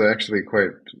because it's actually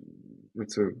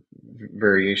it's a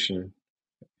variation,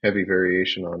 heavy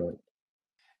variation on it.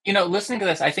 You know, listening to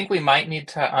this, I think we might need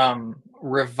to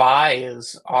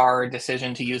revise our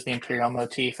decision to use the Imperial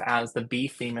motif as the B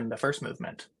theme in the first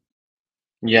movement.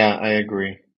 Yeah, I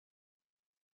agree.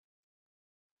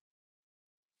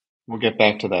 We'll get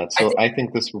back to that. So I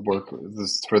think this would work.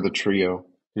 This is for the trio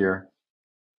here.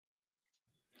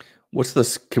 What's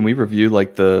this? Can we review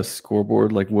like the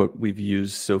scoreboard, like what we've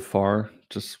used so far,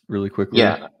 just really quickly?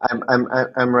 Yeah,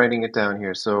 I'm writing it down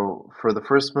here. So for the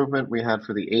first movement, we had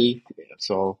for the eighth.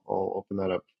 So I'll open that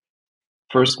up.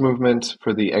 First movement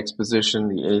for the exposition,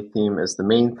 the A theme is the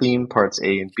main theme, parts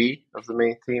A and B of the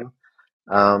main theme.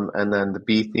 And then the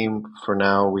B theme, for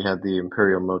now, we had the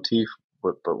Imperial motif,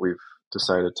 but we've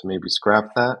decided to maybe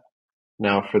scrap that.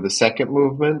 Now for the second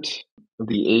movement,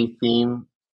 the A theme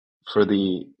for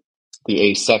the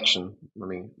A section, let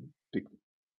me be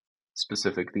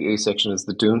specific. The A section is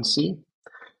the Dune C.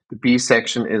 The B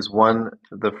section is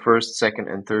the first, second,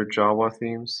 and third Jawa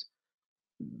themes.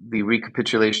 The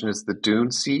recapitulation is the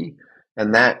Dune C,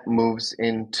 and that moves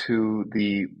into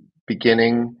the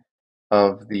beginning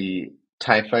of the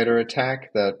TIE fighter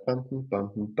attack, that bum bum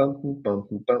bum bum bum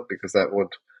bum, because that would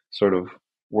sort of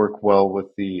work well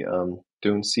with the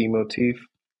Dune C motif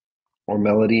or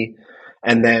melody,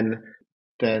 and then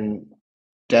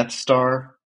Death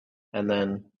Star, and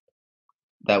then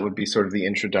that would be sort of the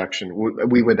introduction.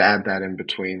 We would add that in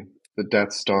between the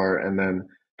Death Star and then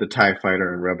the TIE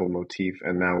fighter and Rebel motif,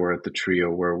 and now we're at the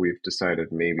trio where we've decided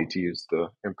maybe to use the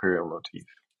Imperial motif.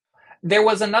 There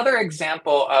was another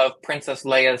example of Princess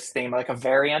Leia's theme, like a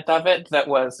variant of it, that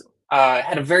was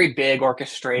had a very big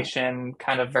orchestration,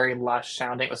 kind of very lush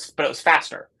sounding, but it was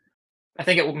faster. I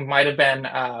think it might have been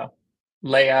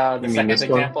Leia, the second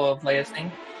example of Leia's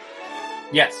theme.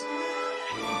 Yes.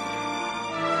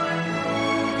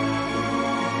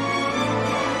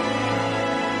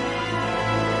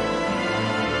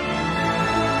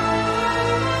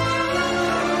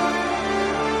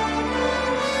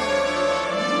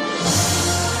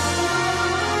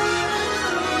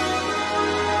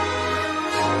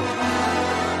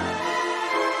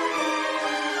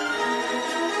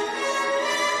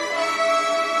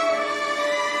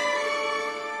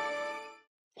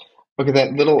 Okay,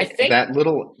 that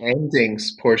little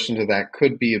endings portion to that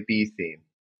could be a B theme.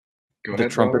 Go ahead,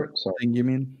 trumpet Robert. thing, you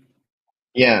mean?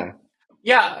 Yeah.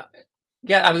 I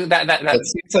mean, that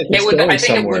seems like I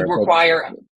think it would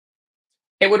require.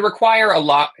 It would require a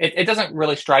lot. It doesn't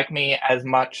really strike me as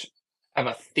much of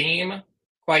a theme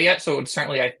quite yet. So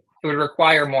it would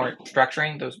require more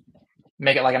structuring to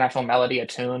make it like an actual melody, a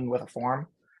tune with a form,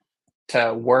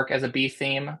 to work as a B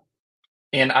theme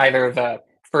in either the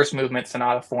first movement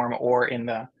sonata form or in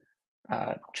the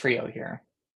trio here.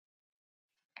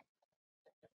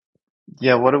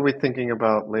 Yeah, what are we thinking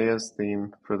about Leia's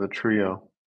theme for the trio?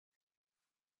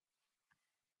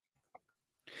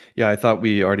 Yeah, I thought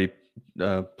we already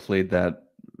played that.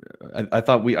 I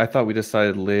thought we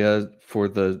decided Leia for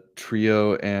the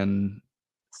trio, and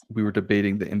we were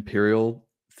debating the Imperial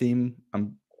theme.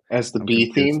 As the I'm B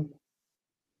confused. theme?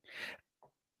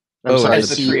 I'm Oh, sorry, and As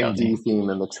the the C trio and D theme. theme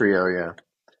in the trio, yeah.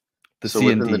 the So C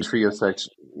and within the D. trio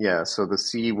section, yeah, so the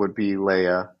C would be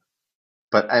Leia.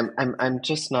 But I'm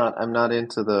just not, I'm not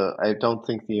into the, I don't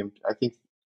think the,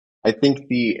 I think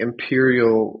the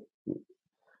Imperial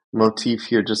motif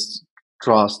here just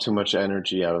draws too much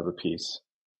energy out of the piece,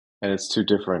 and it's too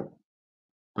different.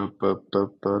 It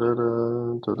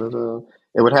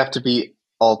would have to be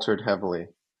altered heavily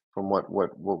from what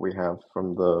we have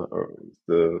from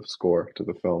the score to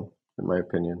the film, in my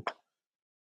opinion.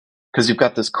 Because you've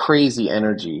got this crazy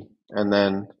energy, and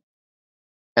then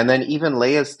even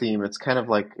Leia's theme. It's kind of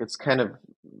like it's kind of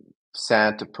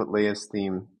sad to put Leia's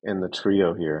theme in the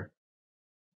trio here.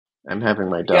 I'm having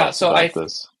my Yeah, doubts so about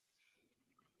this.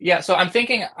 so I'm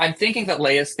thinking that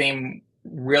Leia's theme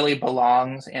really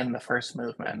belongs in the first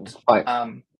movement. Fine.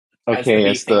 As the Okay,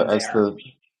 B theme as there. the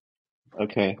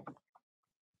okay.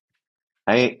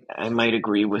 I might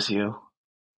agree with you.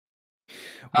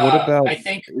 What about, I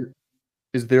think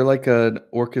is there like an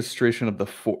orchestration of the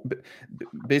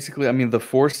basically, I mean, the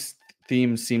Force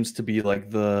theme seems to be like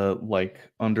the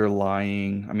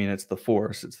underlying, I mean, it's the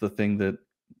Force, it's the thing that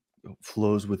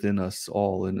flows within us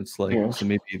all, and it's like, Yeah. so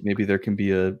maybe there can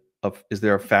be is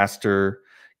there a faster,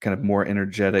 kind of more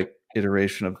energetic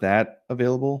iteration of that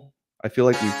available? I feel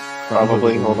like we've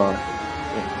Probably. probably. Hold on.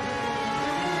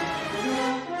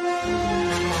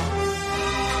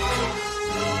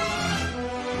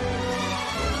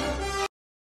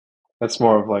 That's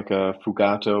more of like a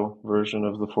fugato version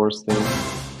of the Force theme.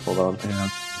 Hold on. Yeah.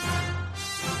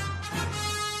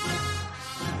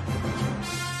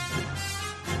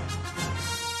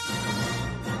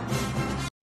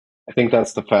 I think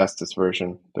that's the fastest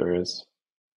version there is.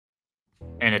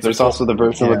 And it's There's also the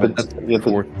version Yeah, with that's the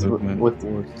fourth movement.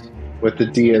 with the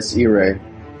DS E-Ray.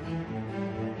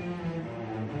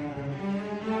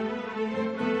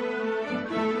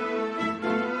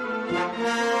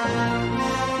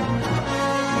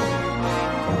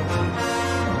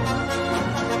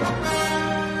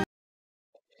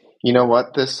 You know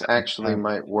what? This actually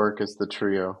might work as the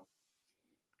trio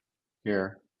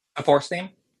here. the Force theme.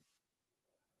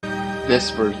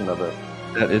 This version of it.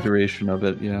 That iteration of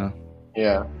it, yeah.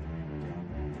 Yeah.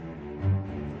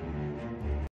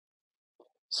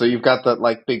 So you've got that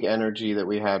like big energy that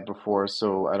we had before.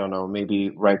 So I don't know, maybe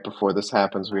right before this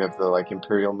happens, we have the like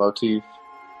Imperial motif.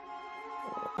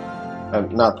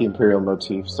 Not the Imperial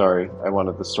motif. Sorry, I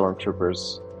wanted the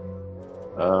Stormtroopers.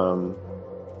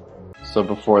 So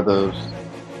before those.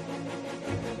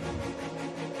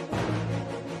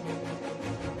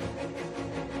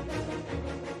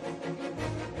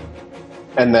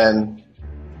 And then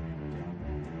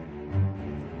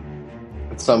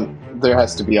there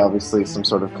has to be obviously some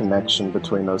sort of connection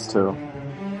between those two.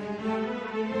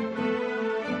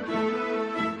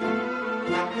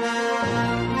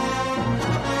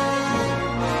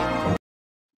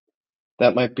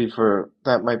 That might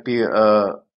be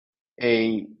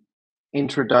a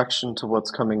introduction to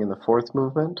what's coming in the fourth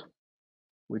movement.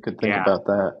 We could think Yeah. about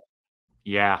that.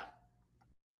 Yeah.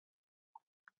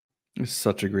 It's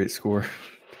such a great score.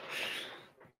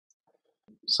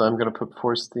 So I'm going to put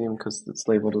Force theme because it's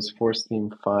labeled as Force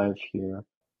theme 5 here.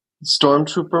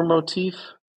 Stormtrooper motif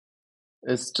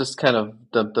is just kind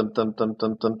of dum dum dum dum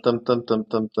dum dum dum dum dum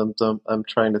dum dum dum. I'm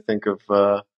trying to think of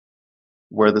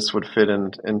where this would fit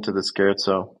into the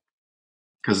scherzo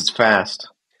because it's fast.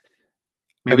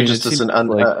 Maybe I mean, just it as seems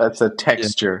like, it's a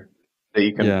texture that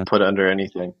you can yeah. put under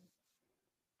anything.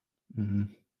 Mm-hmm.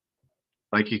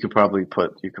 Like you could probably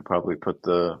put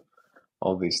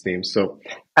all these themes. So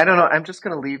I don't know. I'm just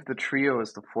gonna leave the trio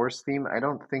as the Force theme. I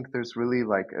don't think there's really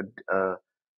like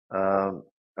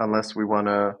unless we want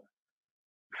to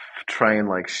try and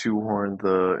like shoehorn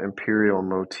the Imperial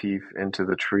motif into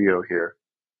the trio here.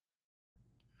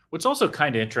 What's also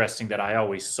kind of interesting that I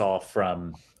always saw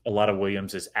from a lot of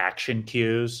Williams's action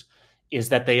cues is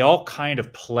that they all kind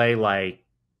of play like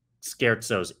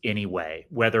scherzos anyway,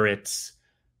 whether it's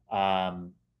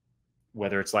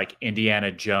like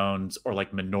Indiana Jones or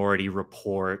like Minority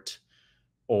Report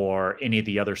or any of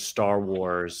the other Star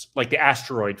Wars, like the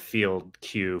asteroid field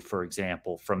cue, for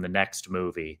example, from the next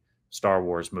movie, Star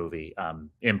Wars movie,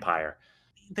 Empire.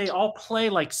 They all play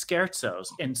like scherzos.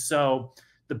 And so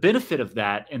the benefit of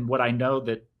that, and what I know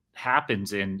that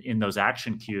happens in those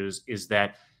action cues, is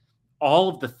that all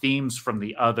of the themes from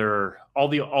the other, all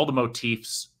the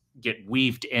motifs get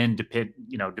weaved in,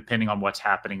 depending on what's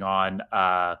happening on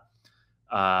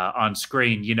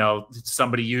screen.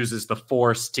 Somebody uses the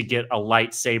Force to get a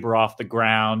lightsaber off the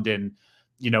ground, and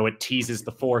it teases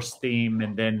the Force theme,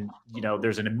 and then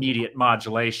there's an immediate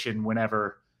modulation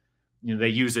whenever they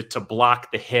use it to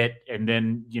block the hit, and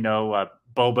then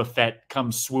Boba Fett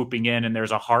comes swooping in, and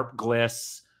there's a harp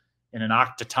gliss and an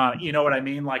octatonic. You know what I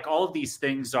mean? Like, all of these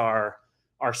things are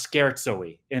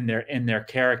scherzo-y in their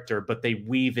character, but they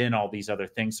weave in all these other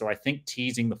things. So I think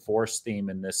teasing the Force theme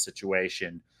in this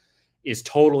situation is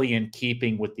totally in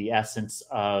keeping with the essence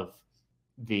of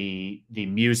the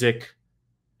music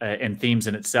and themes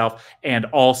in itself, and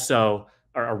also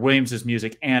or Williams's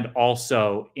music, and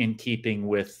also in keeping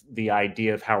with the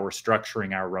idea of how we're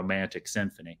structuring our romantic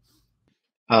symphony.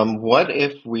 What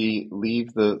if we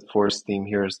leave the Force theme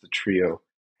here as the trio,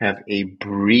 have a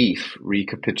brief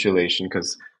recapitulation?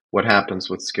 Because what happens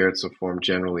with scherzo form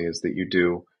generally is that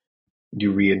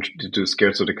you reintroduce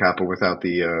scherzo da capo without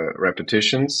the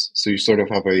repetitions. So you sort of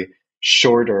have a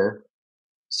shorter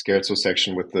scherzo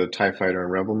section with the TIE Fighter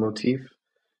and Rebel motif.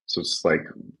 So it's like,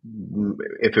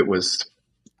 if it was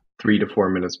 3 to 4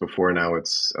 minutes before, now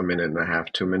it's a minute and a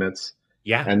half, 2 minutes.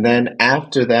 Yeah. And then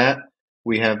after that,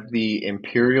 we have the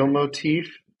Imperial motif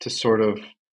to sort of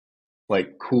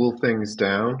like cool things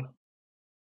down.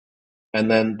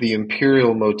 And then the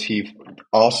Imperial motif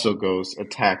also goes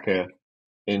attacca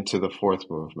into the fourth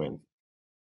movement.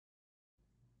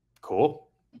 Cool.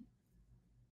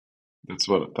 That's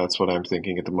what I'm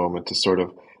thinking at the moment, to sort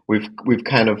of we've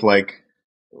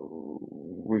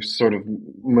sort of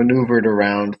maneuvered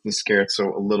around the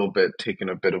scherzo a little bit, taken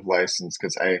a bit of license,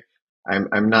 because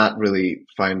I'm not really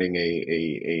finding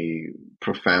a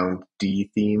profound D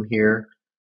theme here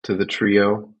to the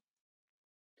trio.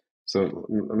 So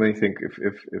let me think,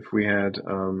 if we had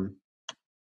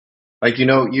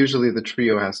usually the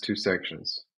trio has 2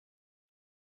 sections.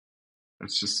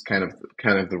 It's just kind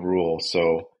of the rule.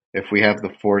 So if we have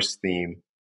the Force theme,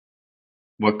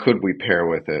 what could we pair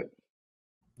with it?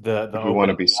 If we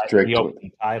want to be strict the with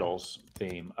opening titles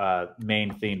theme,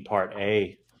 main theme part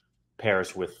A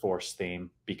pairs with Force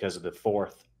theme because of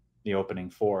the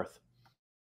opening fourth.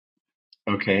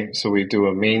 Okay, so we do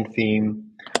a main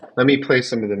theme. Let me play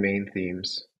some of the main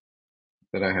themes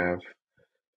that I have,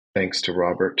 thanks to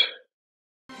Robert.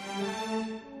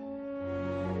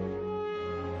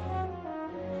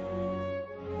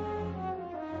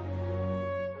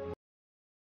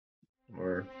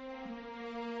 Or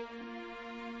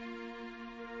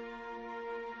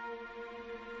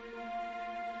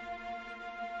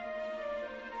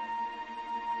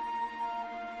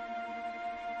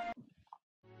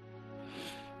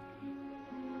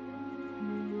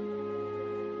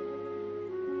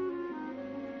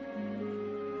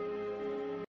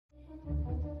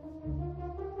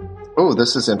oh,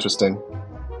 this is interesting.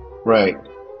 Right.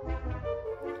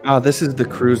 Oh, this is the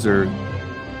cruiser.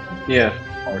 Yeah.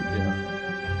 Part, yeah.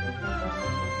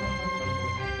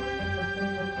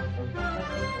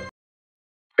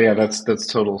 Yeah, that's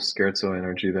total scherzo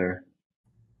energy there.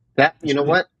 That, you know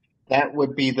what? That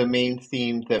would be the main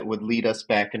theme that would lead us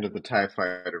back into the TIE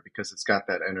Fighter, because it's got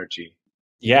that energy.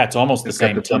 Yeah, it's almost the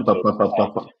same tempo.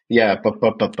 Yeah,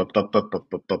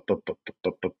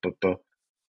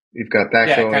 you've got that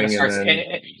Yeah, it going, kind of starts. and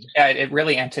then It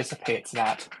really anticipates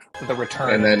that, the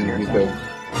return. and then you go.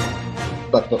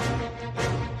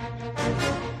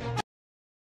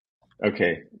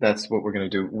 Okay, that's what we're gonna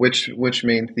do. Which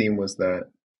main theme was that?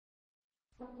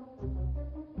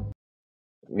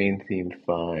 Main theme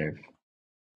 5.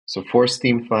 So Force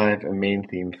theme 5 and main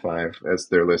theme 5, as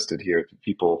they're listed here.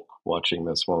 People watching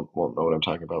this won't know what I'm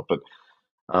talking about, but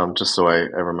just so I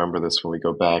remember this when we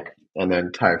go back. And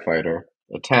then TIE Fighter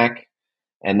attack,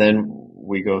 and then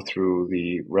we go through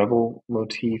the Rebel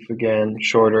motif again,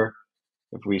 shorter,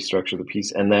 if we structure the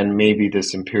piece, and then maybe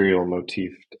this Imperial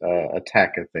motif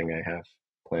attacka thing I have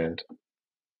planned.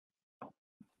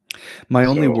 My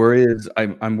only worry is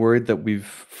I'm worried that we've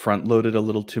front loaded a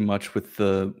little too much with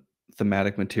the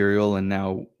thematic material, and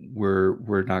now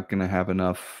we're not going to have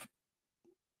enough.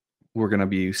 We're going to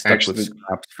be stuck with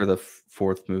scraps for the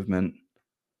fourth movement.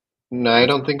 No, I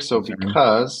don't think so,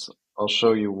 because I'll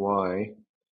show you why.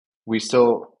 We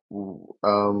still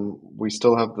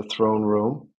have the throne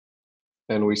room,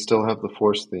 and we still have the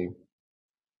Force theme.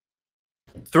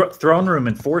 Throne room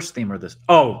and Force theme are this.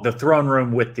 Oh, the throne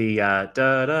room with the da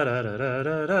da da da da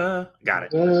da da. Got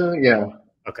it. Yeah.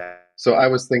 Okay. So I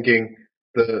was thinking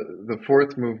the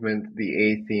fourth movement,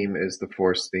 the A theme is the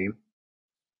Force theme,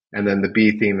 and then the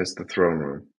B theme is the throne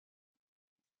room.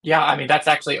 Yeah, I mean, that's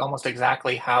actually almost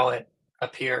exactly how it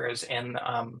appears in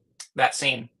that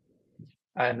scene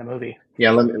in the movie.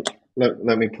 Yeah,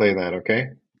 let me play that, okay?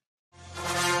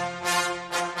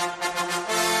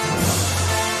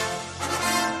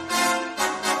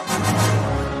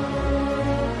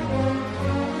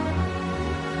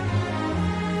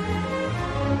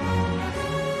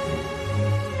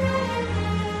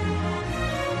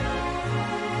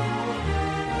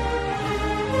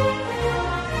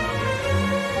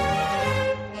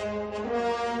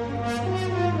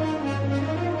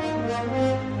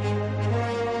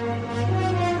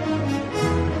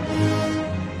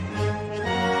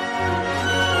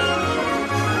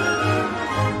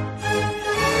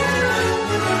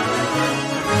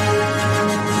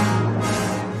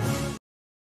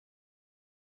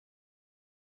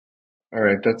 All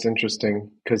right, that's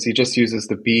interesting because he just uses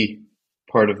the B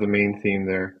part of the main theme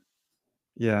there.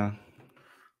 Yeah.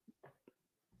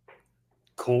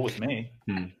 Cool with me.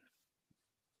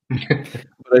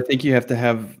 But I think you have to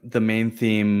have the main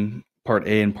theme part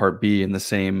A and part B in the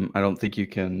same. I don't think you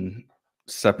can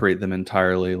separate them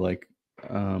entirely. Like,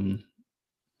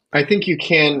 I think you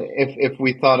can if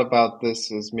we thought about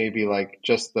this as maybe like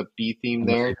just the B theme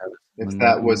unless there. you have If one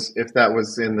that movement.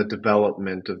 was in the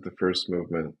development of the first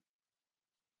movement,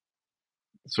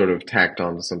 sort of tacked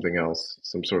onto something else,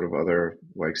 some sort of other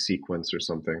like sequence or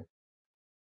something.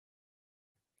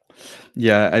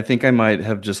 Yeah, I think I might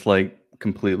have just like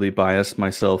completely biased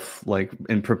myself like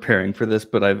in preparing for this,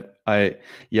 but I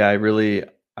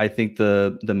think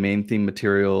the main theme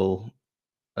material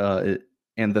and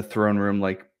the throne room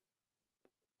like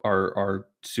are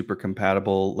super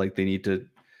compatible. Like they need to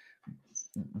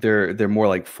they're more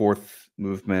like fourth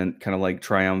movement, kind of like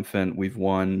triumphant, we've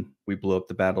won, we blew up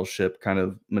the battleship kind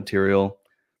of material.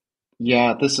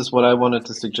 Yeah, this is what I wanted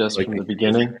to suggest Like from the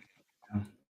beginning.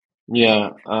 Yeah,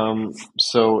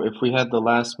 so if we had the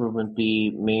last movement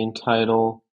be main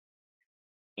title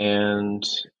and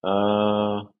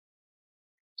so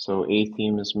A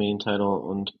theme is main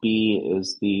title and B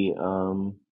is the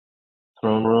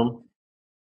throne room,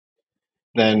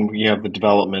 then you have the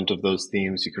development of those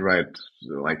themes. You could write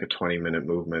like a 20-minute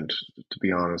movement, to be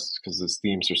honest, because those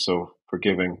themes are so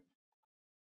forgiving.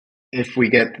 If we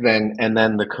get and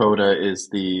then the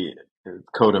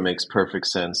coda makes perfect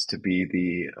sense to be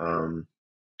the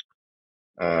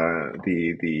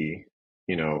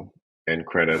you know, end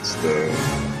credits,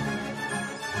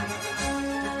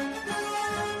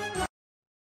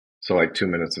 so like 2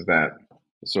 minutes of that,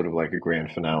 sort of like a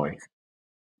grand finale.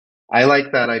 I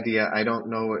like that idea. I don't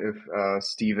know if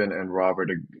Stephen and Robert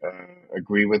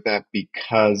agree with that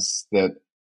because that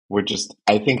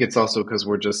I think it's also because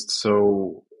we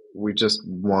just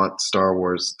want Star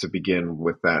Wars to begin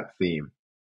with that theme.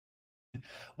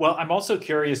 Well, I'm also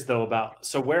curious though about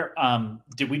where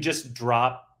did we just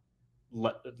drop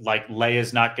like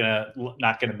Leia's not gonna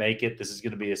make it? This is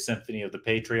gonna be a symphony of the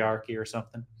patriarchy or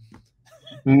something?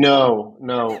 No,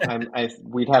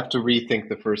 we'd have to rethink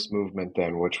the first movement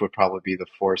then, which would probably be the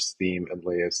Force theme and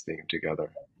Leia's theme together.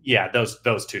 Yeah, those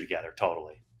two together,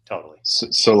 totally.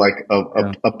 So like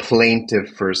Yeah. a plaintive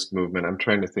first movement. I'm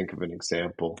trying to think of an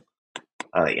example.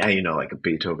 You know, like a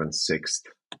Beethoven Sixth,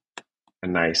 a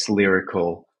nice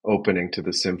lyrical opening to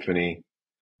the symphony.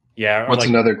 Yeah, or What's like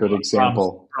another good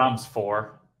example? Brahms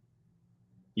 4.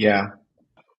 Yeah.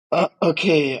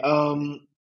 Okay. All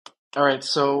right.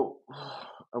 So,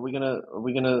 are we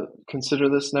gonna consider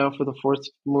this now for the fourth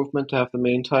movement to have the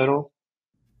main title?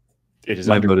 It is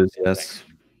My vote is yes.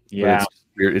 Yeah.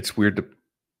 But it's weird to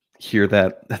hear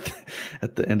that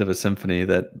at the end of a symphony,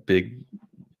 that big.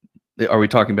 Are we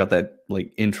talking about that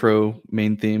like intro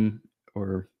main theme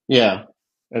or? Yeah,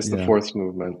 as the Yeah. fourth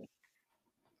movement.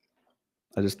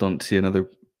 I just don't see another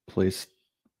place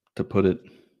to put it.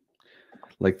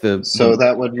 Like So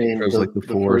that would mean like the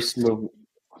Force.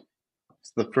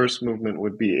 The first movement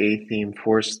would be A theme,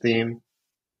 Force theme,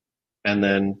 and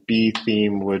then B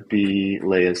theme would be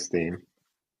Leia's theme,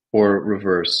 or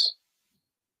reverse.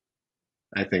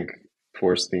 I think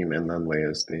Force theme and then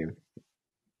Leia's theme.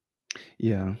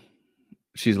 Yeah,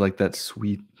 she's like that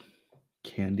sweet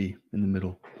candy in the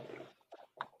middle.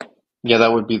 Yeah,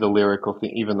 that would be the lyrical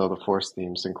theme, even though the Force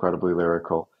theme is incredibly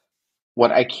lyrical.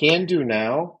 What I can do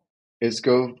now is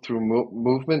go through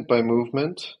movement by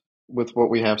movement with what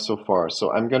we have so far.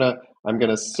 So I'm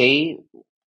gonna say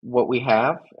what we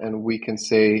have, and we can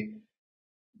say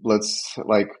let's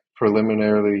like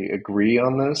preliminarily agree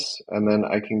on this, and then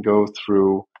I can go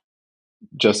through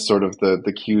just sort of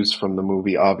the cues from the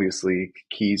movie. Obviously,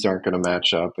 keys aren't going to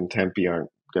match up, and tempi aren't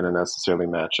going to necessarily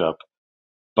match up,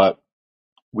 but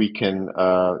we can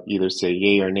either say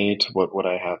yay or nay to what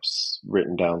I have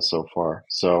written down so far.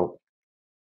 So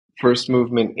First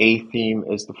movement A theme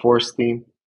is the force theme.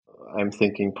 I'm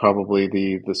thinking probably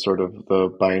the sort of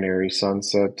the binary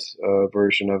sunset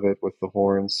version of it with the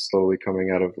horns slowly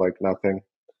coming out of like nothing.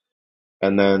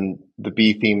 And then the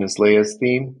B theme is Leia's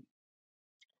theme.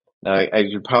 Now,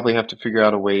 you'd probably have to figure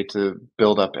out a way to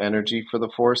build up energy for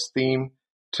the force theme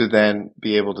to then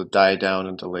be able to die down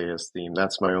into Leia's theme.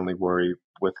 That's my only worry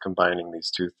with combining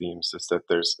these two themes, is that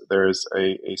there is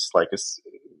a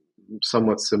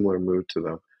somewhat similar mood to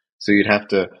them. So you'd have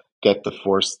to get the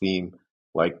force theme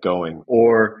like going,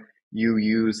 or you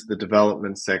use the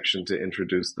development section to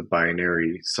introduce the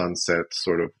binary sunset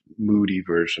sort of moody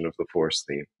version of the force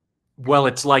theme. Well,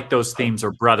 it's like those themes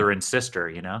are brother and sister,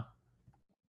 you know?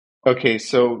 Okay,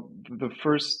 so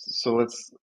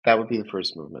that would be the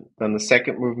first movement. Then the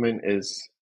second movement is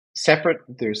separate.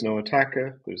 There's no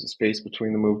attacca. There's a space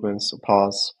between the movements. A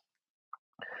pause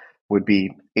would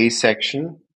be A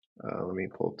section. Let me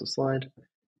pull up the slide.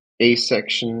 A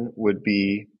section would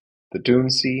be the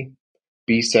Dunsi.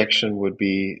 B section would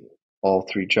be all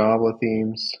three Jawa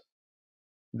themes.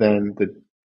 Then the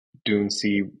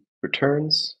Dunsi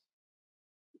returns.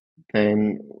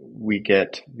 Then we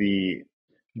get the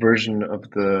version of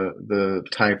the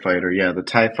TIE Fighter. Yeah, the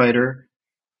TIE Fighter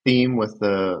theme with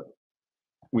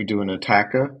we do an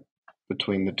attacca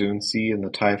between the Dunsi and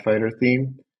the TIE Fighter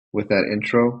theme with that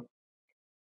intro.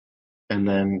 And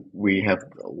then we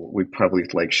probably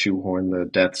like shoehorn the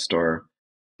Death Star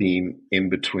theme in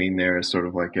between there as sort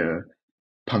of like a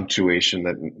punctuation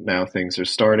that now things are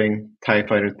starting. TIE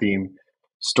Fighter theme,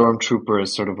 Stormtrooper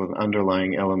is sort of an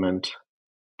underlying element.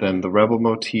 Then the Rebel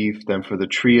motif. Then for the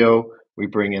trio, we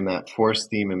bring in that Force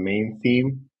theme and main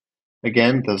theme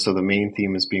again. So the main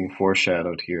theme is being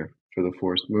foreshadowed here for the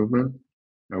Force movement.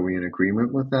 Are we in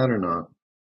agreement with that or not?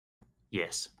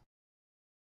 Yes.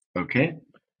 Okay.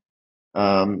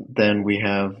 Then we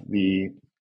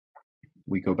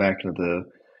go back to the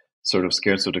sort of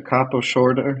Scherzo da Capo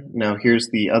shorter. Now here's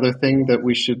the other thing that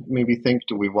we should maybe think.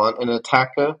 Do we want an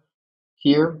attacca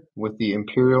here with the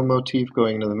Imperial motif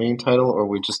going into the main title, or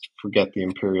we just forget the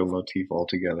Imperial motif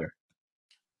altogether?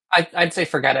 I'd say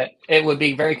forget it. It would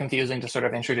be very confusing to sort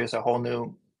of introduce a whole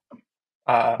new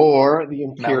or the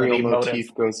Imperial motif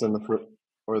motif goes in the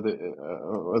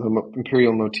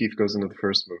Imperial motif goes into the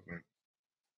first movement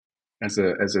as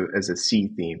a C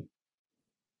theme.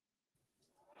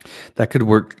 That could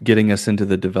work, getting us into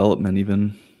the development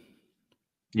even.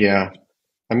 Yeah,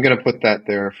 I'm gonna put that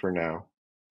there for now,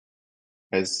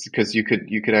 because you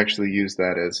could actually use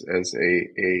that as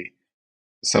a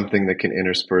something that can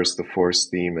intersperse the Force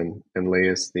theme and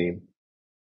Leia's theme.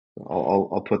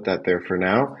 I'll put that there for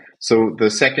now. So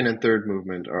the second and third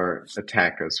movement are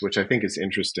attackas, which I think is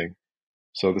interesting.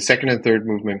 So the second and third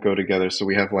movement go together, so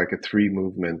we have like a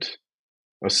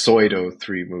pseudo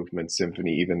three movement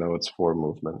symphony, even though it's four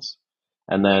movements.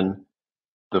 And then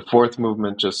the fourth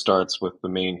movement just starts with the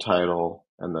main title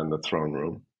and then the throne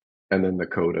room. And then the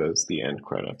coda is the end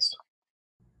credits.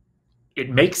 It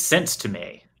makes sense to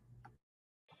me.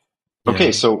 Okay,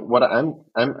 Yeah. so what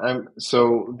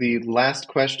so the last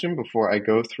question before I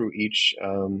go through each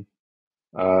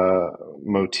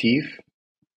motif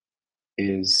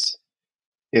is,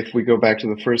 if we go back to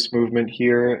the first movement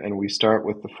here and we start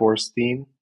with the Force theme,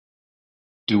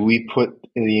 do we put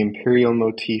the Imperial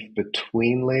motif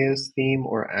between Leia's theme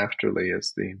or after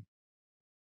Leia's theme?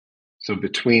 So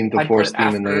between the Force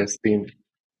theme and Leia's theme.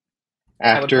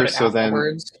 After, so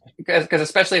afterwards, because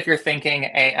especially if you're thinking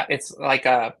it's like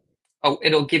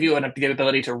it'll give you the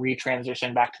ability to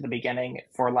retransition back to the beginning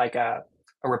for like a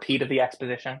repeat of the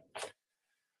exposition.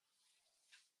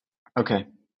 Okay.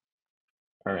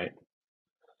 All right.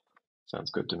 Sounds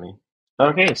good to me.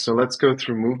 Okay, so let's go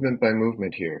through movement by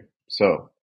movement here. So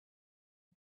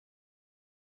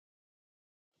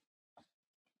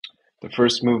the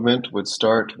first movement would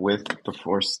start with the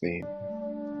Force theme.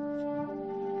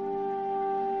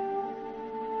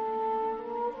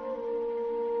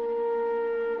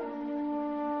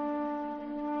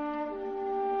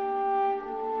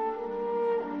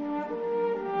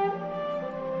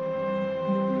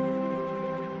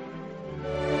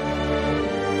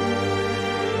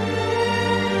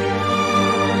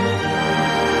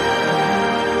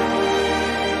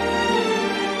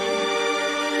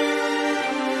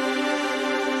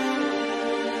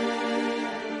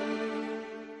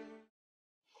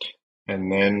 And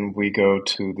then we go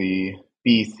to the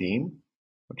B theme,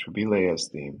 which would be Leia's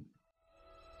theme.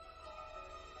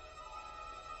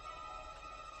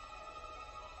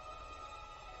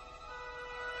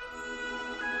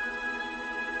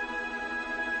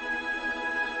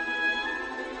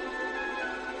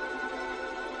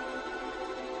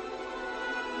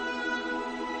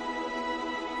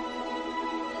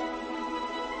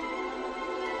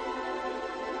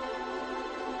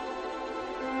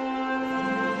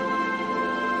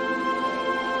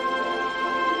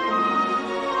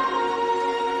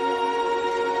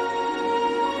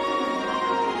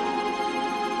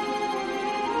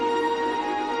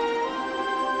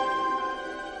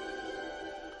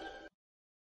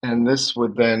 this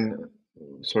would then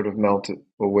sort of melt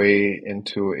away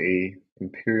into a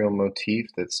imperial motif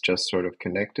that's just sort of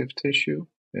connective tissue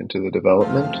into the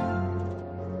development.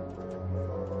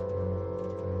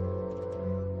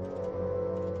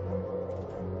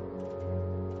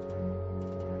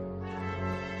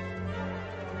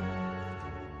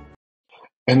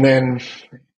 And then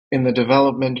in the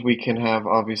development, we can have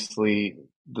obviously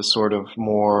the sort of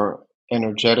more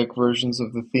energetic versions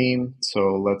of the theme.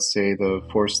 So let's say the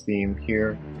force theme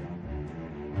here,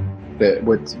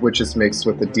 which is mixed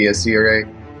with the dies irae.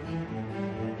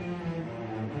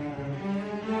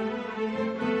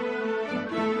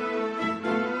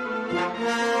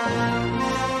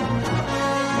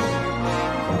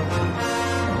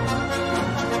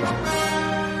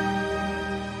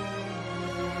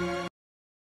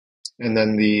 And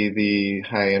then the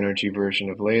high energy version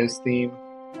of Leia's theme.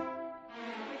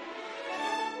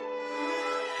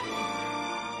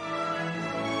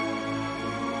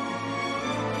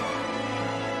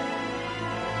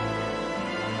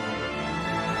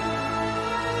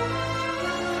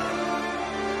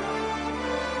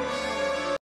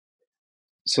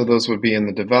 So those would be in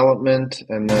the development,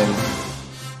 and then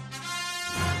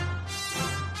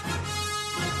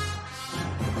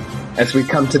as we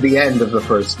come to the end of the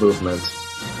first movement,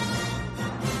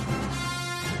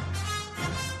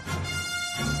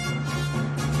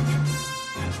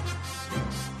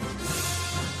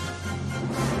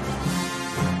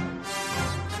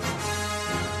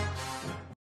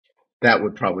 that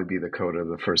would probably be the coda of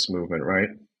the first movement, right?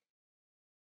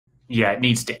 Yeah, it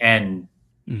needs to end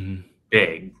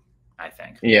big, I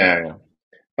think. Yeah.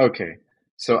 Okay.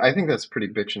 So I think that's pretty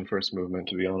bitchin' first movement,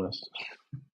 to be honest.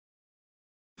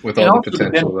 With all the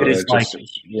potential that I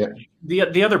just, yeah.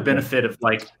 The other benefit of,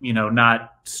 like, you know, not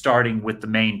starting with the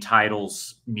main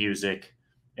title's music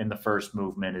in the first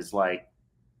movement is, like,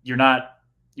 you're not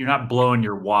blowing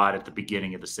your wad at the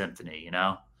beginning of the symphony, you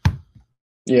know?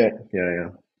 Yeah.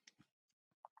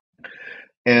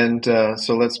 And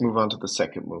so let's move on to the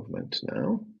second movement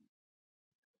now.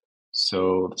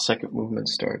 So the second movement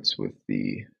starts with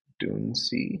the Dune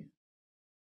C.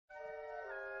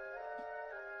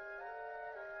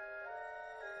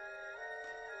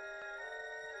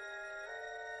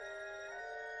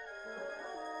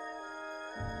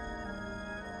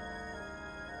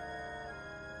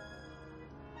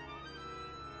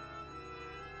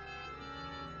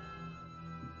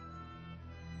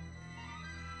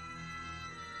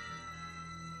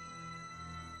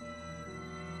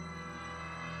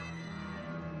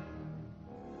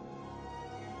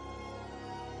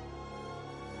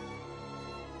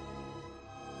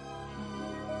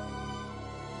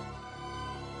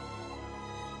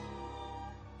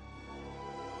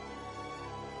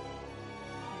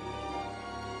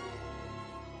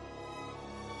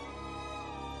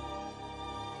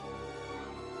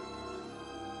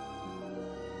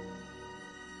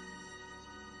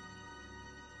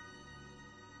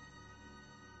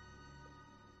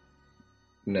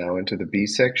 Now into the B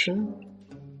section.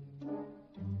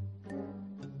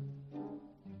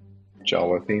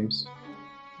 Jawa themes.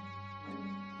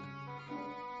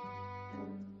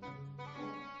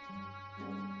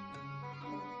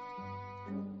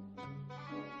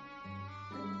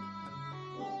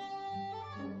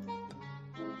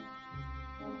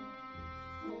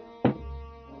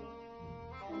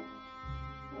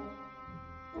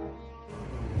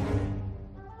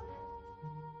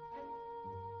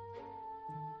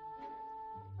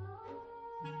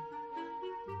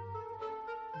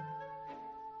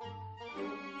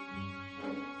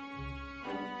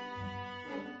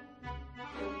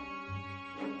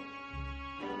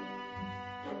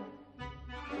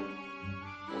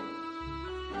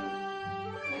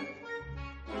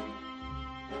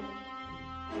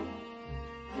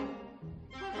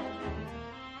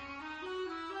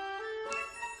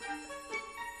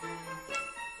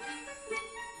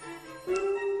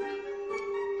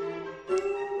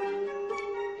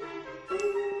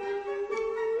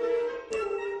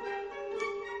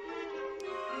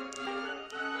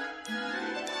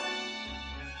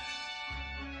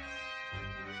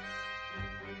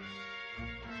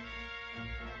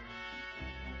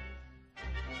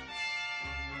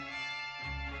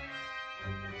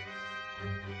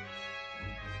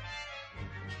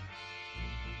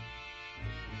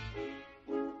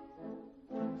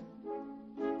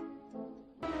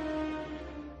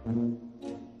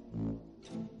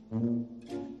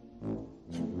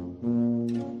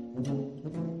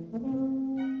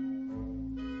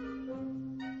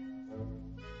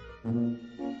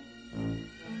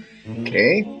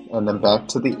 Okay, and then back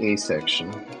to the A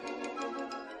section.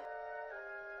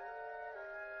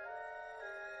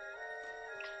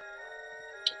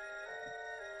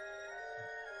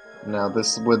 Now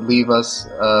this would lead us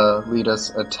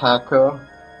attacco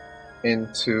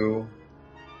into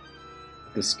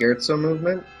the scherzo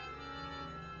movement.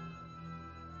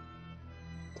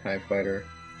 TIE fighter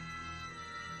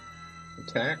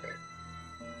attack.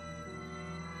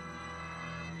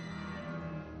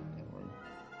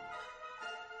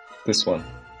 This one.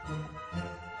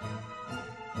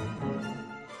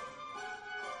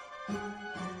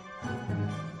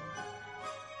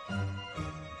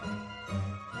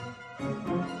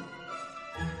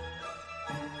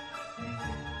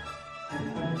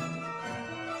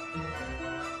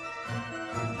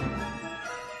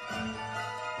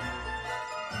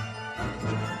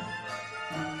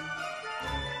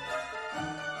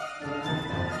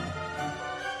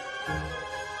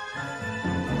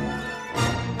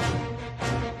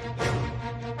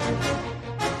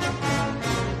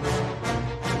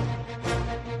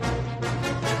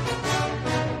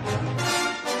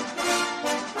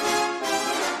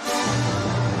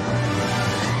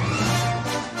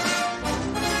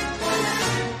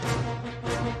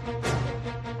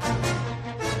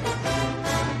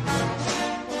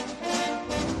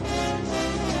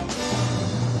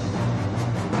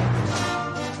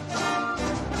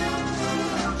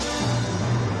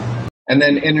 And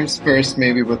then interspersed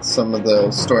maybe with some of the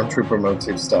Stormtrooper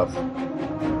motif stuff.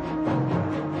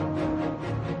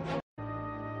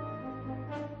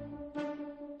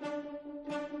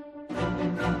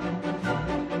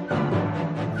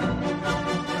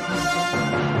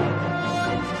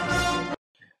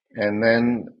 And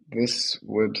then this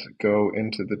would go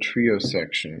into the trio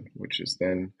section, which is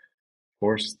then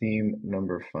force theme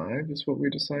number 5 is what we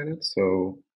decided.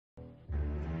 So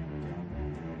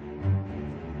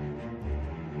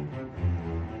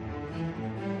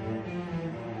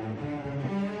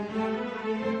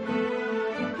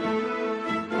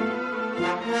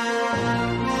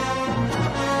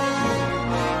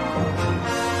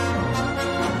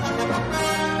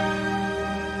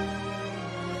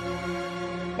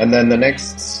and then the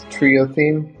next trio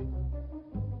theme.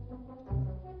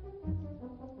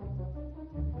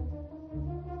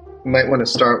 You might want to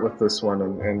start with this one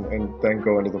and then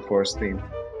go into the force theme.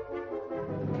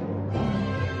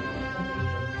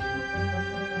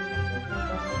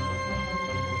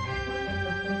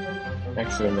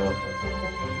 Actually, no.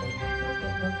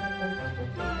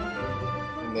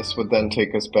 And this would then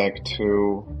take us back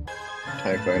to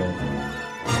TIE Fighter.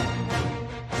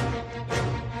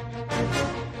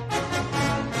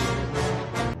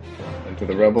 To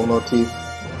the rebel motif.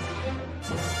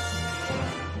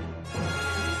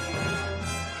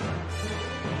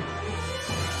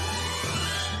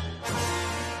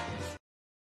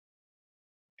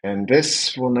 And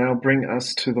this will now bring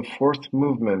us to the 4th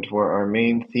movement, where our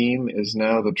main theme is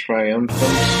now the triumphant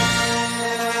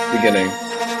beginning.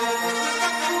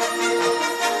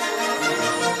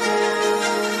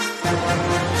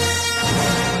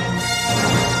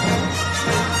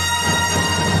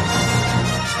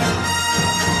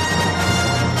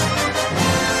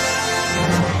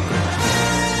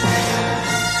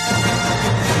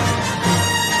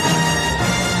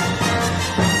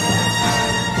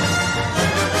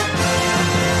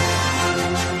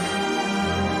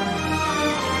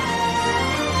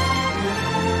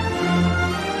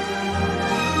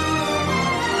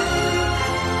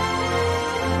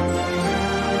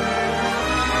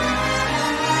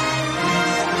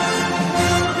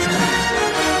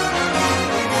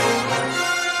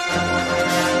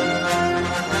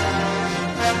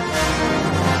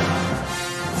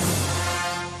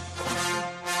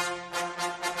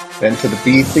 Then to the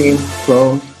B theme,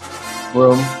 throne,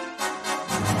 room.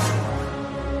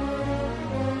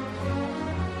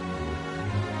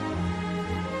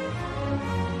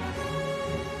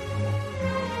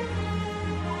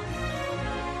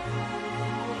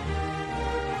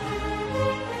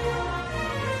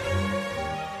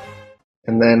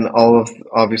 And then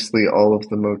obviously all of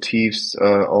the motifs,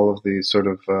 all of the sort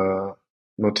of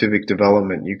motivic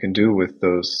development you can do with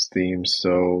those themes.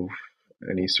 So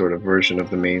any sort of version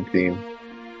of the main theme.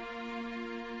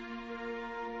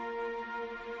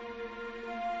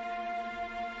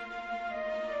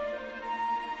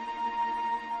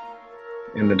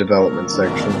 In the development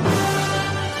section.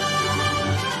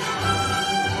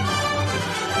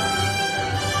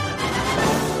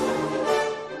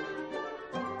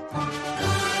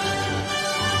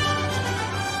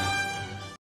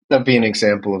 That'd be an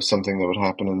example of something that would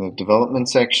happen in the development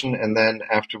section, and then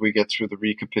after we get through the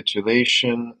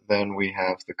recapitulation, then we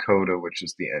have the coda, which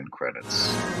is the end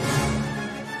credits.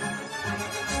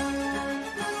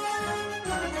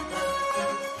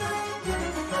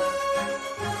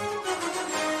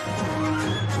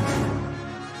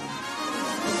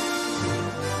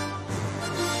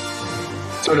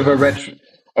 sort of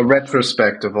a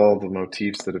retrospect of all the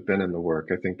motifs that have been in the work.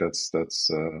 I think that's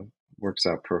works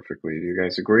out perfectly. Do you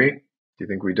guys agree? Do you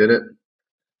think we did it?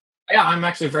 Yeah, I'm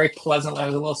actually very pleasantly. I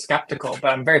was a little skeptical,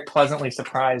 but I'm very pleasantly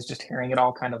surprised just hearing it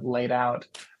all kind of laid out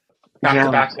back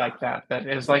to back like that. That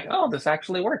is like, oh, this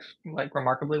actually works like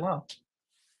remarkably well.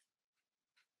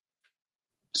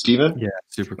 Stephen? Yeah,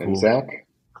 super cool. And Zach?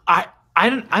 I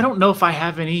don't know if I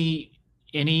have any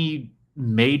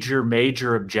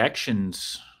major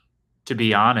objections, to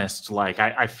be honest. Like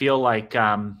I feel like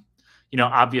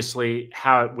obviously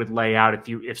how it would lay out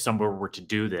if someone were to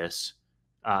do this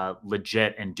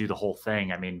legit and do the whole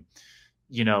thing. I mean,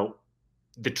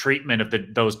 the treatment of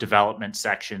those development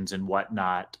sections and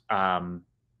whatnot, so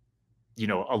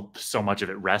much of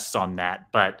it rests on that.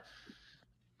 But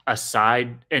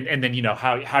aside, and then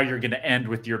how you're going to end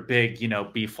with your big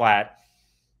B flat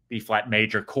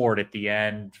major chord at the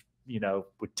end,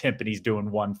 with timpanis doing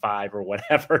 1/5 or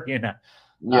whatever,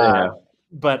 Yeah.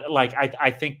 But like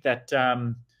I think that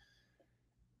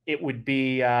it would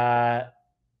be.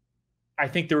 I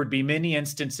think there would be many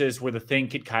instances where the thing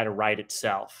could kind of write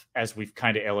itself, as we've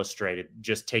kind of illustrated,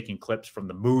 just taking clips from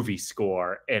the movie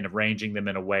score and arranging them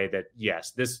in a way that,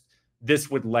 yes, this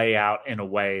would lay out in a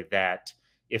way that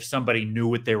if somebody knew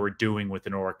what they were doing with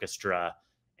an orchestra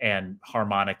and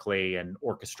harmonically and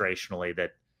orchestrationally,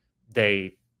 that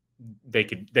they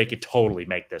could totally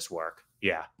make this work.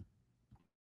 Yeah.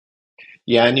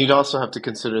 Yeah, and you'd also have to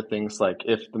consider things like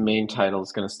if the main title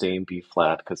is going to stay in B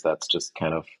flat, because that's just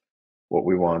kind of what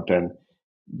we want, then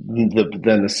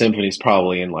the symphony's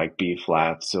probably in like B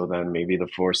flat. So then maybe the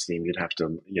fourth theme you'd have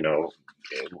to,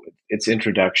 its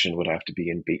introduction would have to be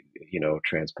in B,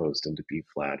 transposed into B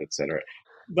flat, etc.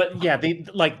 But yeah,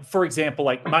 for example,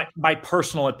 like my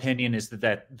personal opinion is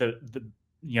that the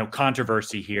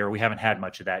controversy here, we haven't had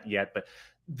much of that yet, but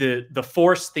the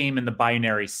force theme in the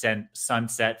binary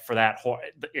sunset for that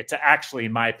it's actually,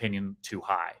 in my opinion, too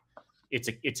high. It's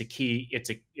a key, it's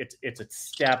a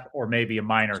step or maybe a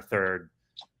minor third,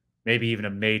 maybe even a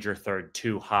major third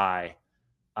too high.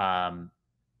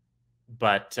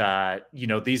 But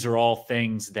these are all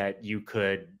things that you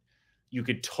could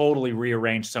totally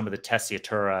rearrange some of the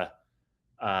tessitura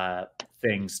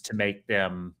things to make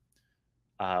them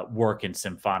work in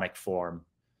symphonic form.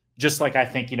 Just like I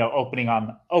think,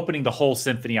 opening the whole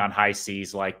symphony on high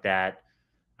Cs like that.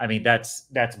 I mean, that's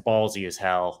ballsy as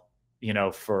hell,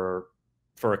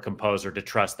 for a composer to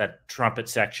trust that trumpet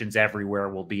sections everywhere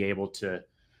will be able to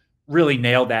really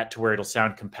nail that to where it'll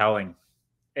sound compelling.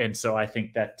 And so I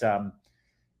think that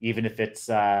even if it's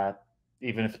a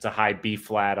high B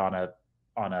flat on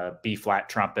a B flat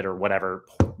trumpet or whatever,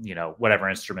 whatever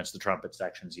instruments the trumpet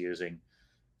section's using,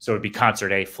 so it'd be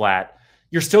concert A flat,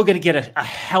 you're still going to get a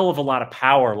hell of a lot of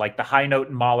power. Like the high note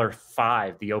in Mahler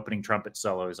 5, the opening trumpet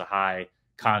solo is a high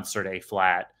concert A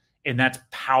flat, and that's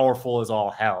powerful as all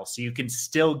hell. So you can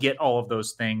still get all of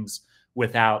those things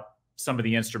without some of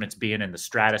the instruments being in the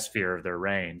stratosphere of their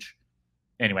range.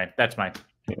 Anyway, that's my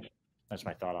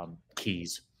thought on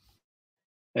keys.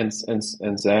 And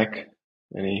Zach,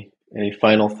 any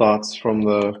final thoughts from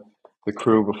the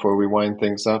crew before we wind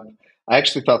things up? I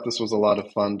actually thought this was a lot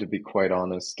of fun, to be quite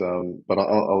honest. But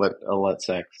I'll let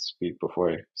Zach speak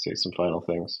before I say some final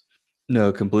things.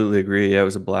 No, completely agree. Yeah, it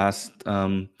was a blast.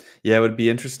 Yeah, it would be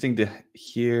interesting to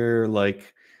hear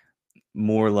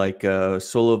more like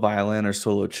solo violin or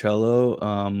solo cello.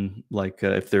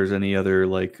 If there's any other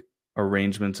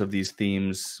arrangements of these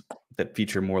themes that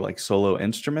feature more like solo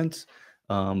instruments.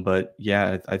 But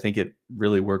yeah, I think it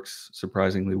really works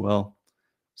surprisingly well.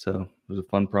 So it was a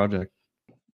fun project.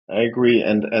 I agree,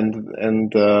 and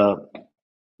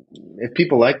if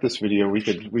people like this video, we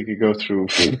could go through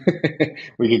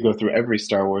we could go through every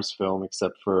Star Wars film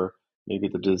except for maybe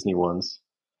the Disney ones.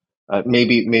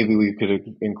 Maybe we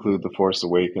could include The Force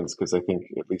Awakens, because I think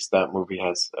at least that movie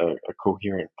has a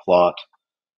coherent plot,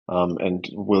 and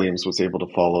Williams was able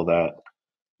to follow that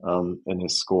in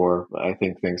his score. I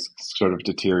think things sort of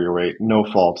deteriorate. No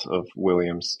fault of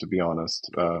Williams, to be honest,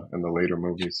 in the later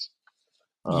movies.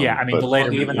 Yeah, I mean, the later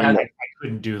movies, I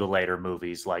couldn't do the later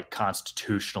movies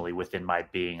constitutionally within my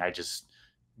being.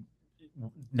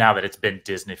 Now that it's been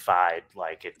Disneyfied,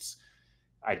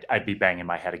 I'd be banging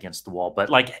my head against the wall.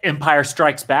 But Empire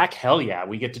Strikes Back, hell yeah,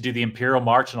 we get to do the Imperial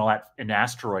March and all that in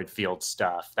asteroid field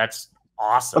stuff. That's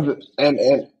awesome. And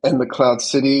the Cloud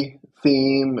City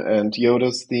theme and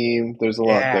Yoda's theme. There's a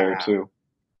lot there too.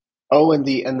 Oh, and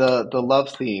the love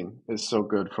theme is so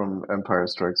good from Empire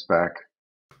Strikes Back.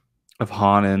 Of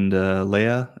Han and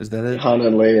Leia, is that it? Han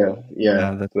and Leia,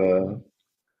 yeah.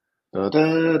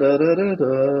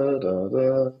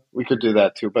 we could do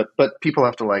that too. But people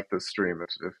have to like this stream.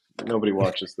 If nobody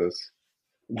watches this,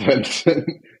 then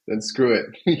screw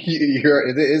it.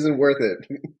 It isn't worth it.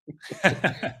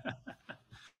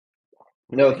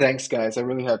 No, thanks, guys. I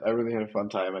really had a fun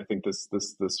time. I think this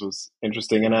was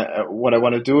interesting, and what I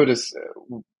want to do it is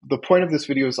the point of this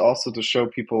video is also to show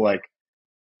people like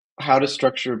how to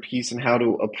structure a piece and how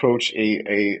to approach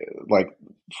a like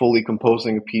fully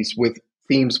composing a piece with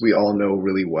themes we all know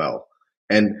really well.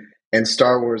 And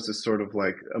Star Wars is sort of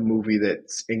like a movie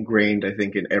that's ingrained, I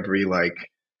think, in every like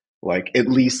at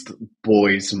least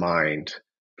boy's mind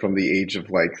from the age of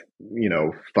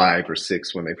 5 or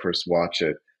 6 when they first watch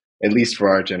it. At least for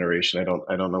our generation. I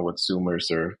don't know what Zoomers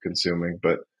are consuming,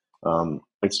 but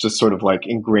it's just sort of like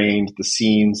ingrained, the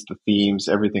scenes, the themes,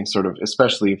 everything sort of,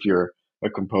 especially if you're a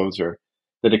composer,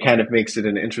 that it kind of makes it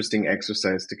an interesting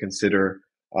exercise to consider,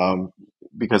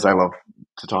 because I love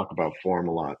to talk about form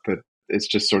a lot, but it's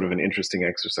just sort of an interesting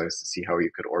exercise to see how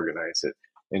you could organize it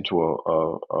into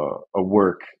a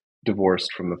work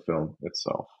divorced from the film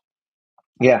itself.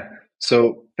 Yeah.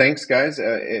 So thanks, guys.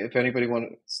 If anybody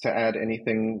wants to add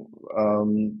anything,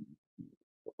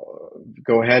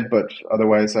 go ahead. But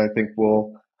otherwise, I think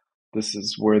this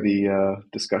is where the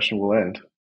discussion will end.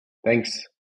 Thanks.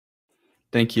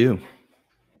 Thank you.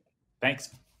 Thanks.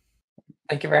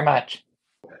 Thank you very much.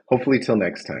 Hopefully till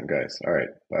next time, guys. All right.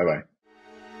 Bye-bye.